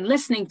of what I've been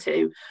listening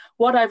to.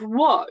 What I've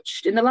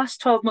watched in the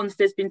last 12 months,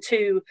 there's been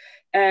two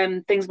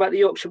things about the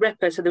Yorkshire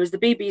Ripper. So there was the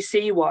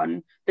BBC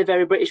one, The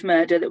Very British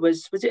Murder, that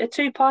was it a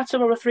two-parter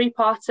or a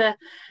three-parter?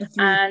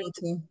 And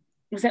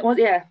was it,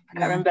 yeah, I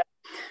can't remember.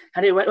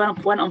 And it went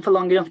on for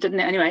long enough, didn't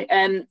it? Anyway,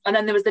 and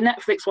then there was the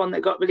Netflix one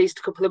that got released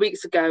a couple of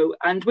weeks ago.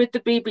 And with the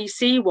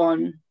BBC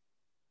one,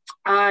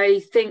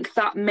 I think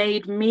that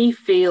made me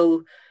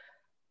feel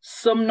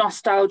some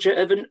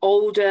nostalgia of an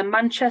older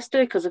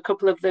Manchester, because a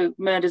couple of the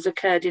murders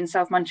occurred in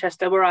South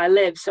Manchester where I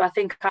live. So I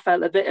think I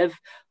felt a bit of,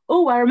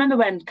 I remember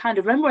when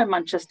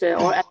Manchester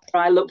or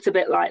I looked a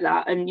bit like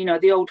that. And, you know,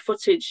 the old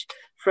footage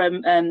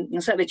from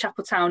certainly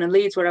Chapeltown and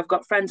Leeds, where I've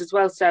got friends as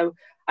well. So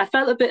I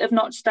felt a bit of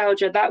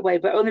nostalgia that way,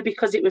 but only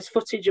because it was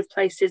footage of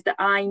places that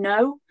I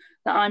know,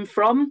 that I'm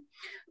from.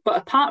 But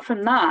apart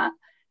from that,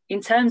 in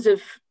terms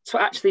of,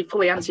 to actually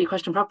fully answer your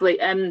question properly,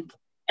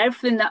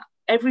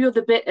 every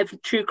other bit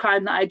of true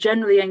crime that I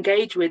generally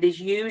engage with is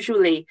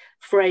usually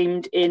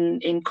framed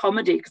in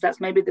comedy, because that's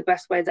maybe the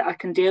best way that I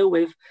can deal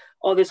with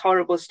all this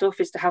horrible stuff,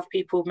 is to have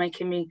people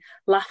making me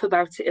laugh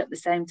about it at the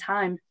same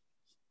time.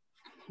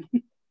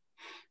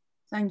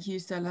 Thank you,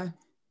 Stella.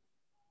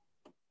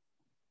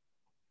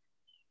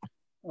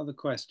 Other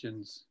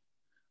questions?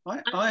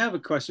 I have a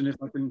question, if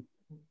I can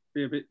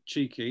be a bit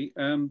cheeky.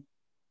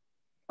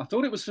 I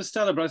thought it was for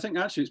Stella, but I think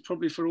actually it's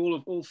probably for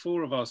all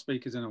four of our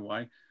speakers in a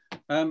way.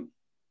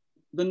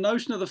 The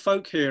notion of the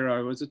folk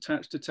hero as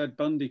attached to Ted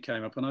Bundy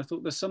came up, and I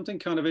thought there's something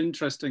kind of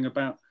interesting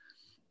about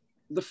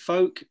the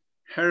folk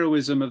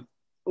heroism of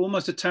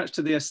almost attached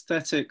to the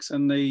aesthetics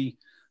and the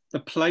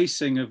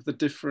placing of the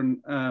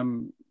different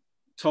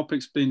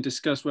topics being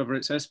discussed, whether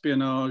it's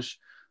espionage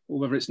or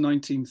whether it's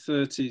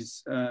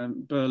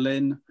 1930s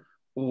Berlin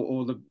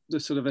or the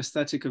sort of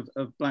aesthetic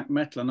of black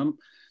metal. And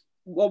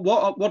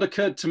what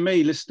occurred to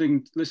me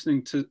listening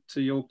to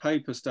your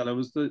paper, Stella,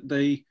 was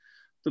the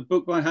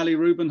book by Hallie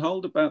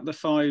Rubenhold about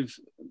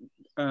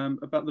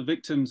about the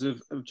victims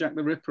of Jack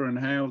the Ripper, and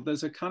how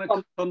there's a kind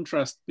of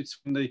contrast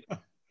between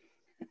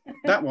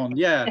that one,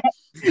 yeah,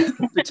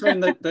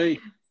 between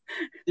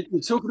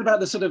you're talking about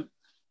the sort of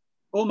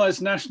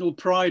almost national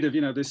pride of,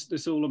 you know,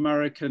 this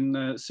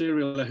all-American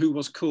serial killer who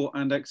was caught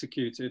and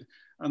executed,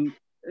 and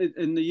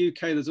in the UK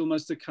there's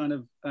almost a kind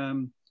of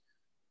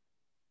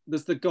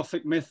there's the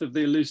Gothic myth of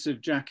the elusive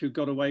Jack who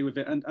got away with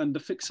it, and the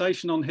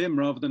fixation on him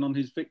rather than on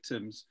his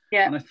victims.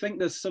 Yeah. And I think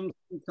there's some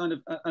kind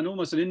of an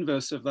almost an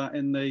inverse of that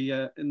in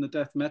the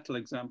death metal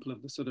example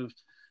of the sort of,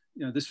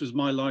 you know, this was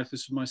my life,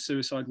 this was my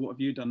suicide, what have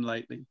you done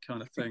lately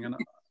kind of thing. And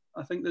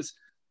I think there's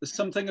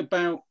something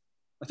about,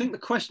 I think the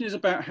question is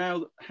about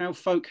how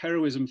folk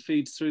heroism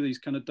feeds through these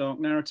kind of dark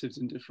narratives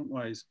in different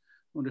ways.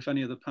 I wonder if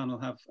any of the panel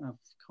have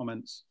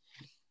comments.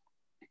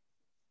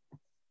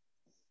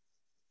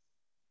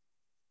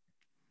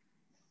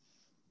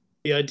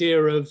 The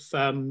idea of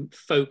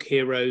folk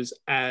heroes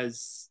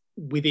as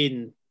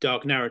within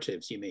dark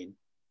narratives, you mean?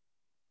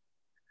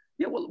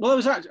 Yeah, well, I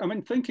was actually, I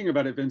mean, thinking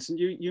about it, Vincent,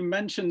 you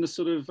mentioned the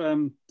sort of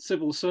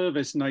civil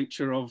service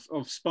nature of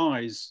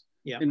spies,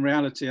 yeah, in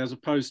reality, as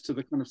opposed to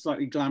the kind of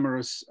slightly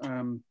glamorous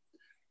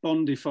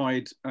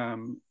Bondified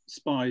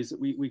spies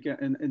that we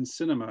get in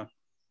cinema.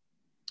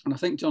 And I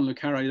think John le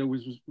Carré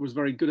was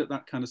very good at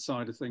that kind of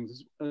side of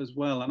things as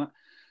well. And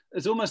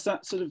it's almost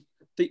that sort of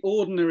the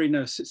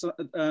ordinariness. It's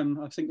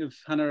I think of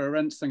Hannah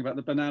Arendt's thing about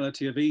the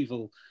banality of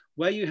evil,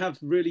 where you have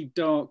really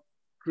dark,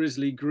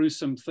 grisly,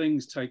 gruesome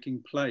things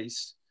taking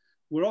place.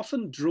 We're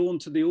often drawn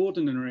to the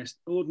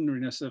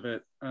ordinariness of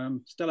it.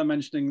 Stella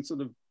mentioning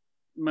sort of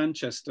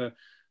Manchester.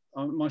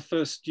 My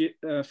first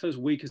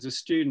week as a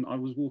student, I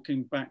was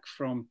walking back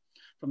from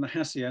the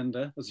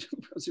Hacienda,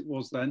 as it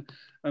was then,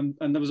 and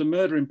there was a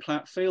murder in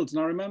Platt Fields,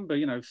 and I remember,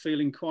 you know,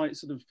 feeling quite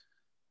sort of,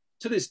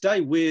 to this day,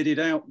 weirded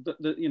out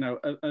that you know,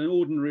 an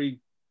ordinary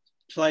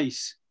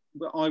place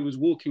that I was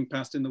walking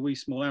past in the wee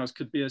small hours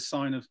could be a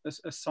sign of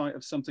a sight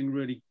of something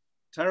really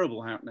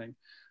terrible happening.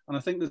 And I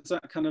think there's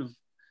that kind of,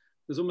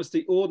 there's almost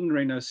the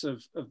ordinariness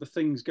of the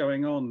things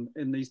going on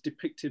in these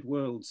depicted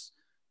worlds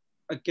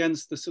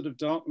against the sort of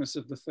darkness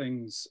of the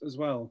things as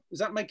well. Is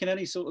that making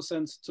any sort of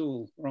sense at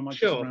all, or am I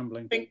just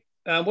rambling? I think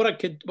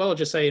I'll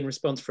just say in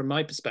response from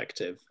my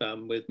perspective,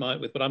 with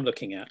what I'm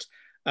looking at,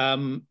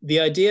 the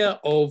idea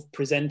of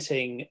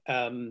presenting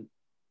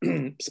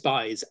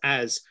spies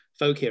as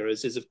folk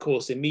heroes is, of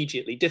course,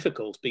 immediately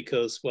difficult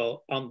because,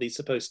 well, aren't these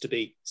supposed to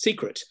be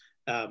secret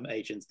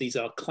agents? These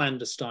are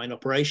clandestine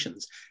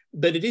operations.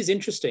 But it is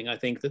interesting, I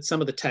think, that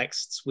some of the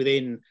texts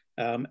within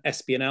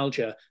Espionage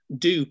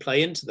do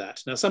play into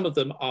that. Now, some of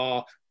them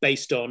are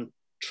based on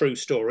true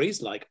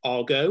stories like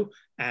Argo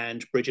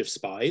and Bridge of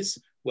Spies,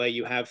 where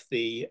you have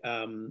the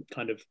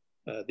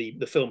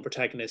the film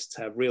protagonists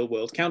have real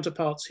world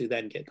counterparts who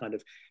then get kind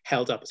of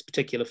held up as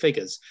particular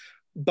figures.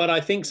 But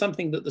I think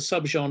something that the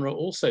subgenre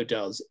also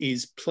does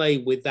is play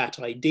with that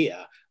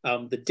idea.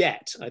 The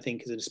Debt, I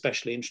think, is an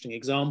especially interesting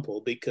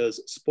example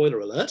because, spoiler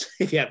alert,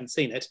 if you haven't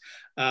seen it,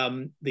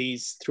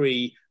 these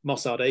three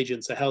Mossad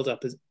agents are held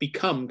up as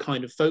become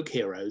kind of folk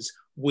heroes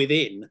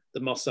within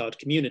the Mossad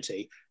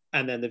community.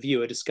 And then the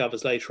viewer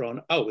discovers later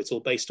on, oh, it's all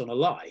based on a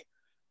lie.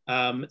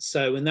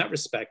 So in that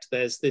respect,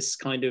 there's this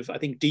kind of, I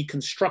think,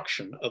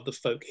 deconstruction of the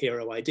folk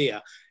hero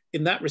idea.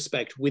 In that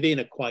respect, within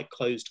a quite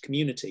closed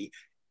community,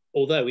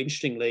 although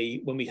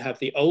interestingly, when we have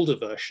the older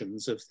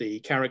versions of the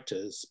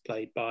characters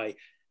played by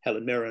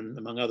Helen Mirren,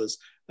 among others,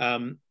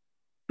 Tom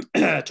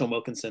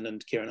Wilkinson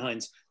and Kieran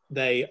Hines,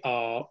 they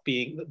are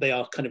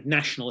kind of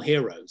national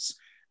heroes.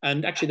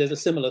 And actually, there's a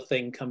similar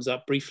thing comes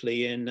up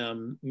briefly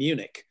in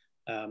Munich,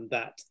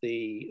 that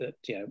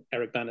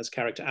Eric Banner's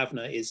character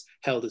Avner is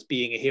held as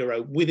being a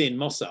hero within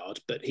Mossad,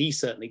 but he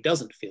certainly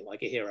doesn't feel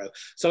like a hero.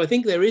 So I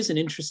think there is an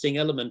interesting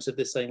element of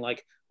this saying,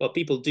 like, well,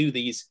 people do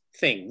these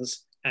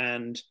things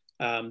and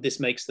this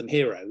makes them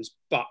heroes,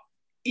 but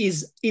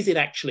is it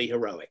actually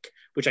heroic?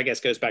 Which I guess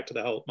goes back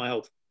to my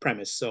whole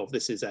premise of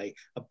this is a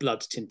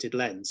blood-tinted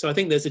lens. So I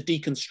think there's a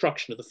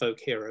deconstruction of the folk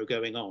hero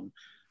going on,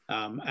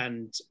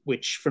 and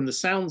which, from the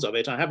sounds of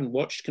it, I haven't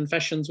watched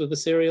Confessions with a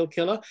Serial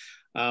Killer,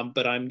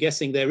 but I'm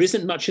guessing there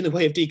isn't much in the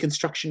way of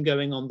deconstruction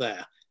going on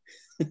there.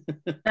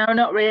 No,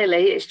 not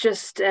really. It's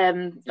just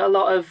a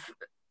lot of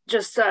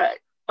just.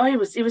 He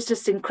was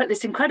just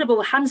this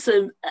incredible,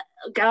 handsome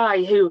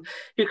guy who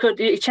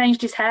he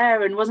changed his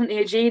hair, and wasn't he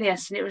a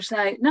genius? And it was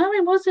like, no,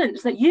 he wasn't.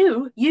 It's like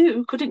you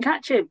couldn't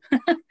catch him.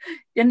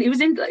 And he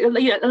was in,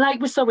 like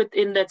we saw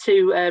in the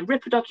two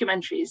Ripper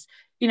documentaries.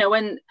 You know,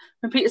 when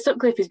Peter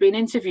Sutcliffe is being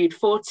interviewed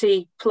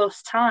 40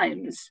 plus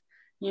times,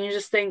 you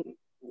just think,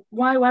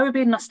 why are we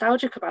being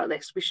nostalgic about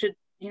this? We should,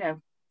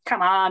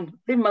 come on,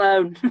 leave him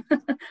alone.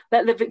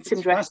 Let the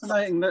victim dress.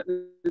 Fascinating that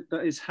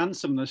his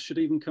handsomeness should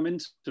even come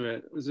into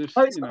it, as if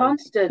it's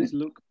constant. His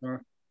look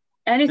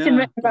anything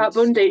written about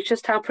Bundy, it's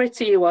just how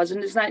pretty he was,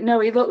 and it's like, no,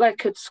 he looked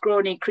like a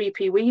scrawny,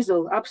 creepy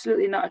weasel.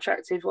 Absolutely not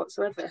attractive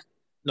whatsoever.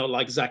 Not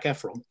like Zac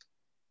Efron.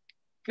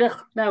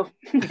 Ugh, no.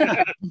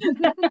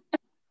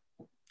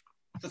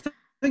 I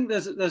think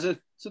there's a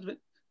sort of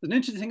an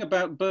interesting thing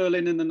about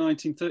Berlin in the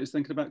 1930s.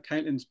 Thinking about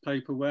Caitlin's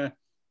paper, where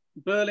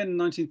Berlin in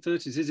the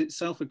 1930s is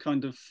itself a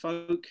kind of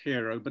folk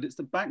hero, but it's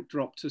the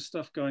backdrop to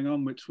stuff going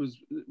on which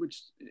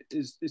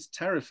is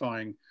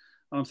terrifying.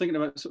 I'm thinking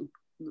about sort of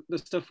the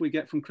stuff we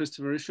get from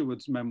Christopher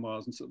Isherwood's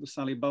memoirs and sort of the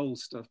Sally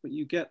Bowles stuff, but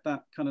you get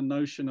that kind of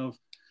notion of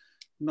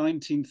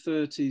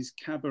 1930s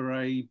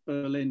cabaret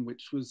Berlin,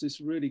 which was this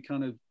really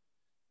kind of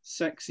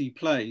sexy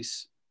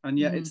place, and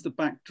yet it's the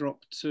backdrop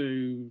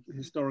to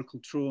historical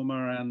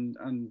trauma, and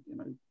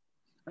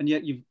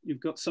yet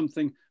you've got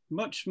something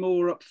much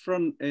more up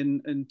front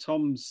in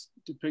Tom's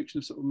depiction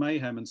of sort of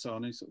mayhem and so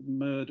on, sort of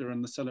murder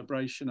and the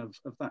celebration of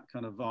that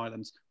kind of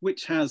violence,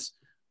 which has,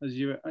 as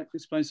you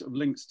explained, sort of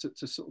links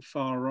to sort of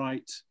far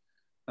right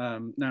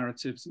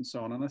narratives and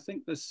so on. And I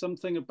think there's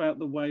something about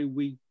the way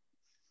we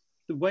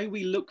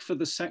look for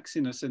the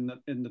sexiness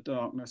in the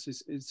darkness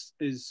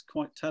is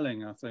quite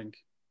telling, I think.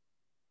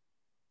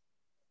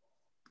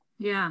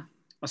 Yeah.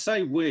 I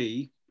say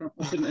we,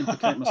 I shouldn't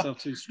implicate myself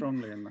too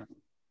strongly in that.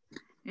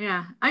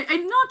 Yeah,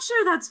 I'm not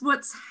sure that's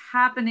what's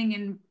happening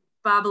in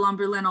Babylon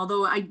Berlin,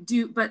 although I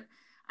do, but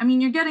I mean,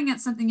 you're getting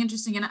at something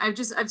interesting, and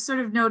I've sort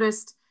of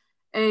noticed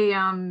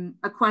a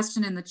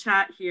question in the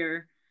chat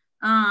here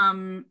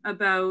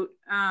about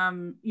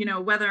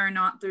whether or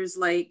not there's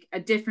like a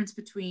difference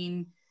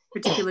between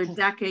particular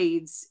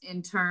decades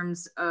in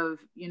terms of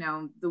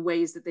the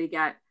ways that they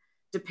get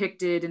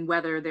depicted, and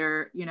whether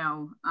they're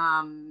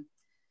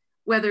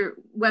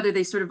whether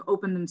they sort of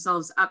open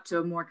themselves up to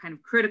a more kind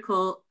of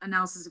critical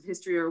analysis of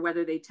history, or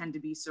whether they tend to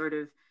be sort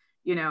of,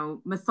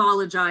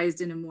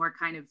 mythologized in a more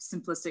kind of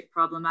simplistic,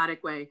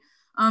 problematic way.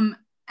 And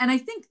I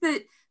think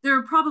that there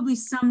are probably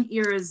some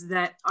eras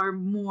that are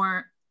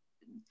more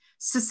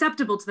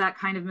susceptible to that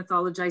kind of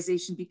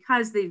mythologization,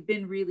 because they've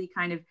been really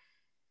kind of,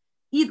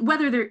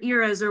 whether they're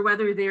eras or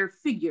whether they're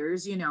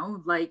figures,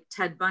 like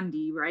Ted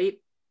Bundy, right?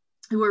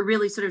 Who are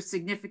really sort of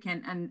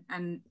significant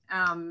and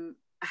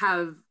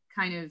have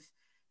kind of,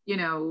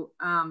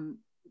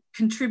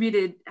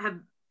 have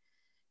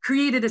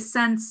created a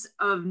sense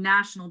of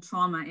national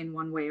trauma in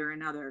one way or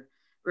another,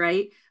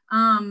 right?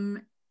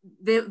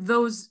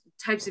 Those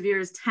types of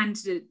eras tend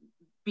to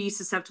be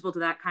susceptible to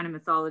that kind of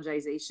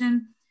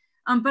mythologization.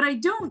 But I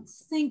don't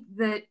think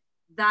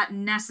that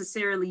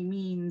necessarily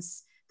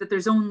means that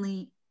there's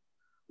only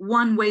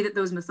one way that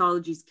those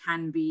mythologies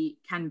can be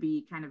kind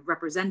of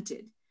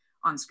represented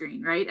on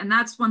screen, right? And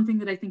that's one thing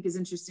that I think is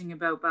interesting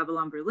about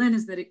Babylon Berlin,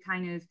 is that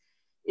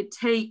it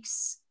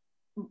takes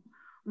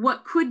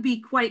what could be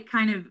quite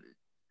kind of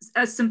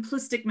a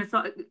simplistic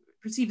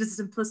perceived as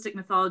a simplistic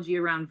mythology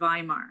around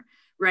Weimar,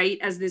 right?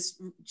 As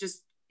this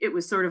it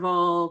was sort of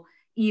all,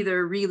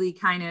 either really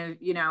kind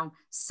of, you know,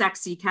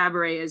 sexy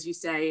cabaret, as you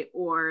say,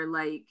 or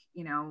like,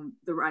 you know,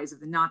 the rise of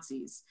the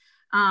Nazis.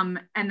 And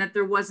that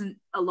there wasn't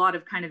a lot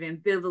of kind of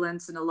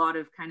ambivalence and a lot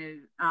of kind of,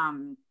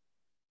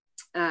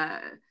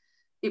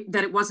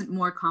 that it wasn't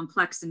more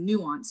complex and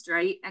nuanced,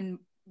 right? And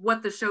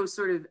what the show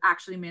sort of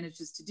actually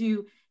manages to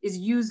do is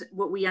use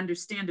what we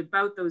understand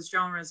about those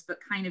genres, but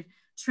kind of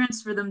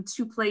transfer them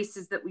to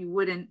places that we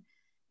wouldn't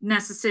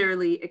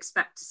necessarily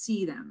expect to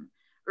see them,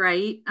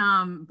 right?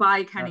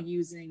 By kind of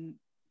using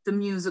the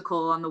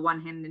musical on the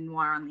one hand and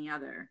noir on the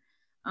other.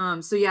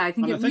 So yeah, I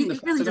think it really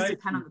does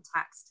depend on the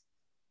text.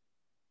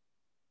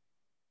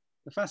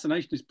 The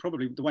fascination is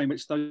probably the way in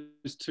which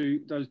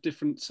those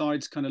different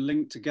sides kind of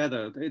link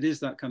together. It is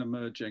that kind of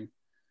merging.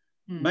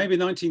 Maybe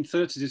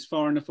 1930s is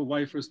far enough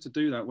away for us to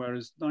do that,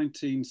 whereas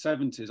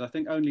 1970s, I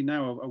think only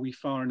now are we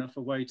far enough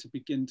away to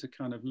begin to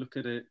kind of look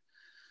at it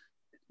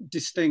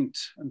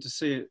distinct and to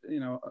see it, you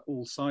know,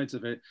 all sides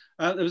of it.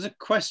 There was a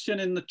question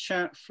in the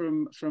chat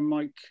from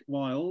Mike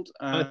Wild.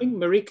 I think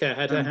Marika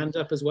had her hand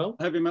up as well.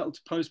 Heavy metal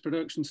to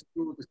post-production.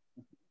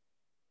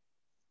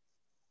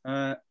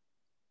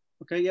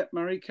 Okay, yeah,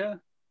 Marika.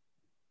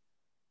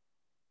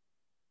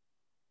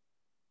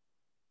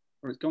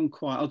 Or it's gone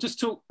quiet. I'll just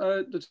talk.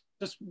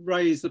 Just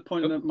raise the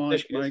point that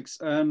Mike makes.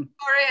 Sorry,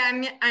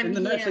 I'm in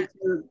the here.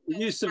 Netflix, the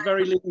use of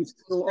very leading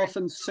score,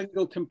 often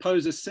single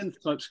composer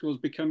synth type scores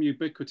become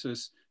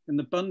ubiquitous. In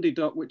the Bundy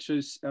doc, which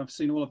is I've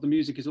seen all of the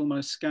music, is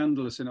almost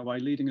scandalous in a way,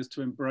 leading us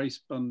to embrace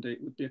Bundy.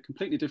 It would be a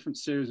completely different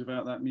series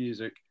without that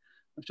music,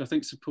 which I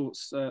think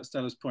supports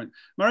Stella's point.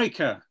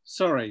 Marika,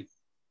 sorry,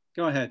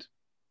 go ahead.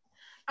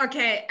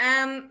 Okay,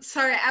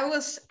 sorry, I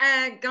was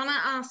gonna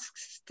ask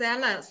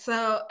Stella.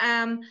 So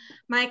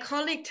my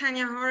colleague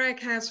Tanya Horek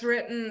has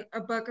written a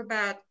book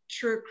about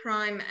true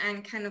crime,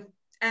 and kind of,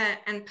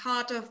 and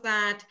part of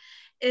that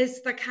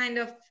is the kind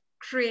of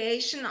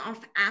creation of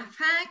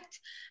affect,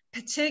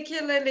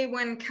 particularly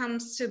when it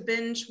comes to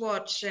binge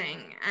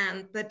watching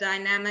and the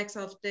dynamics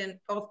of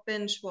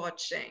binge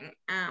watching.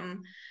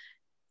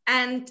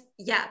 And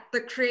yeah,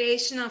 the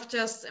creation of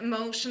just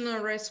emotional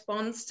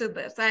response to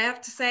this. I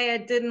have to say I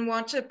didn't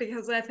watch it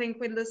because I think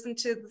we listened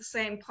to the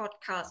same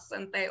podcast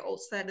and they all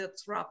said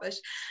it's rubbish.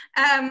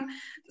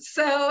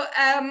 So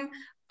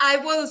I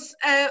was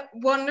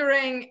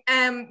wondering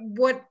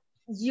what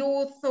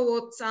your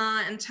thoughts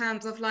are in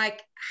terms of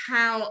like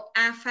how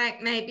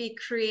affect may be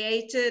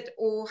created,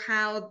 or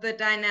how the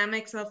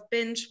dynamics of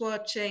binge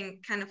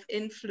watching kind of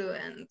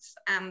influence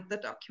the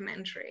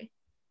documentary.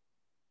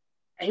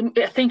 I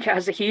think it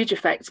has a huge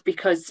effect,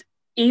 because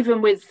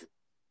even with,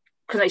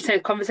 because I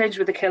said Conversations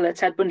with the Killer,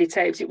 Ted Bundy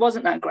Tapes, it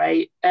wasn't that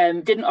great,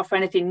 didn't offer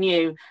anything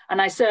new.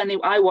 And I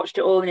watched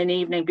it all in an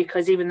evening,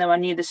 because even though I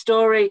knew the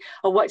story,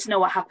 I wanted to know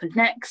what happened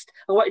next.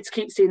 I wanted to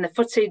keep seeing the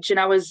footage, and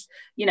I was,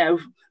 you know,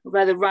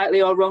 whether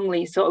rightly or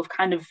wrongly, sort of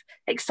kind of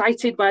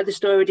excited by the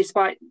story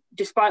despite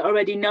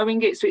already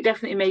knowing it. So it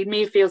definitely made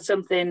me feel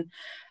something.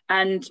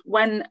 And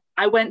when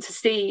I went to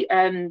see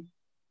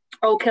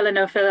All Killer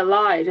No Filler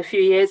live a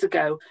few years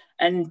ago,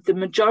 and the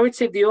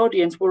majority of the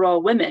audience were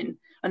all women,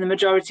 and the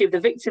majority of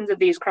the victims of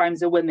these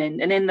crimes are women.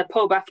 And in the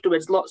pub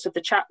afterwards, lots of the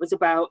chat was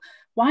about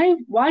why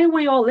are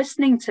we all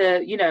listening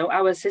to, you know,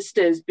 our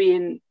sisters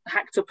being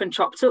hacked up and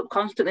chopped up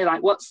constantly?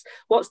 Like, what's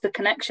the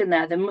connection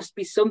there? There must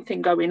be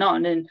something going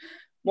on. And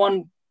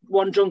one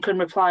drunken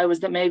reply was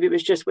that maybe it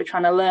was just we're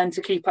trying to learn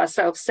to keep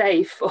ourselves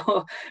safe,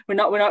 or we're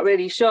not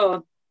really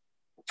sure.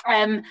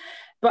 But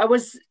I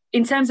was,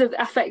 in terms of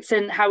affect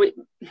and how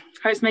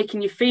it's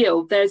making you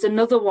feel, there's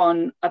another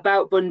one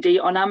about Bundy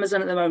on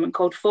Amazon at the moment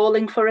called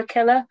Falling for a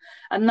Killer,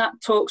 and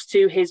that talks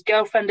to his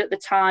girlfriend at the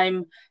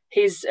time,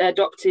 his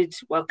adopted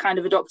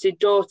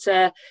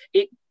daughter.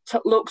 It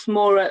looks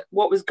more at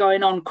what was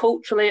going on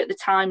culturally at the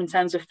time in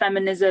terms of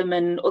feminism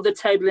and other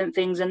turbulent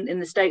things in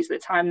the States at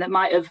the time that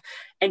might have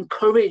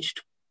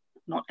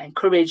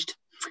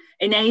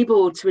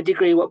enabled to a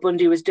degree what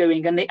Bundy was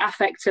doing. And the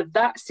affect of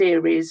that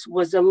series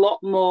was a lot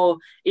more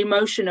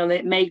emotional.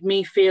 It made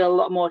me feel a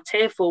lot more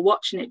tearful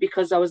watching it,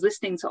 because I was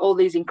listening to all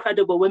these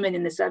incredible women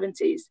in the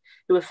 70s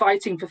who were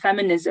fighting for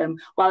feminism,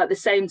 while at the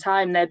same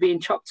time they're being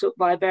chopped up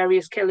by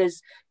various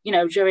killers, you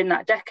know, during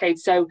that decade.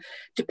 So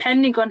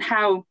depending on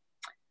how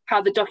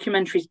the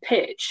documentary's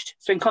pitched,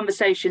 so in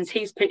Conversations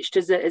he's pitched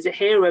as a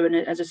hero and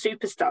as a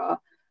superstar,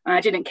 and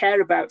I didn't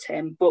care about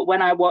him. But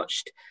when I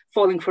watched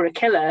Falling for a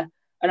Killer,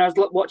 and I was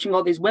watching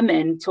all these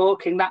women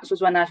talking, that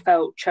was when I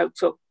felt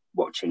choked up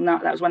watching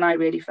that. That was when I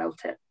really felt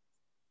it.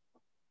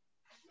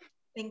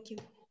 Thank you.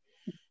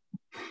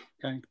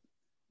 Okay.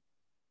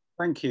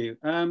 Thank you.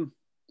 I'm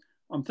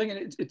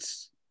thinking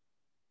it's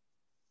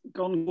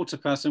gone quarter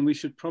past, and we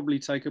should probably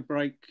take a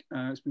break.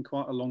 It's been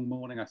quite a long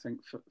morning, I think,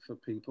 for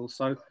people.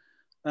 So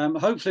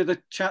hopefully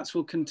the chats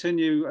will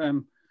continue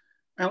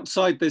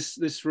outside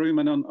this room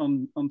and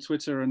on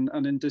Twitter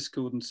and in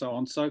Discord and so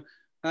on. So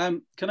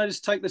can I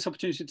just take this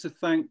opportunity to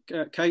thank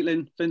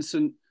Caitlin,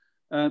 Vincent,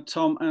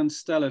 Tom and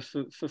Stella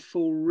for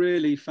 4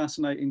 really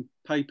fascinating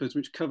papers,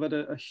 which covered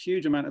a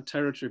huge amount of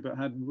territory but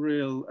had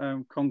real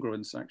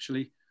congruence,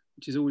 actually,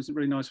 which is always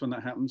really nice when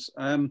that happens.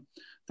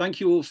 Thank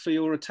you all for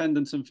your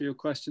attendance and for your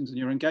questions and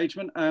your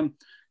engagement.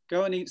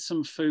 Go and eat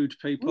some food,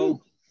 people.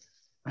 Ooh.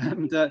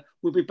 And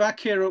we'll be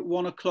back here at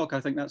 1 o'clock, I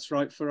think that's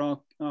right, for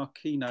our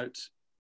keynote.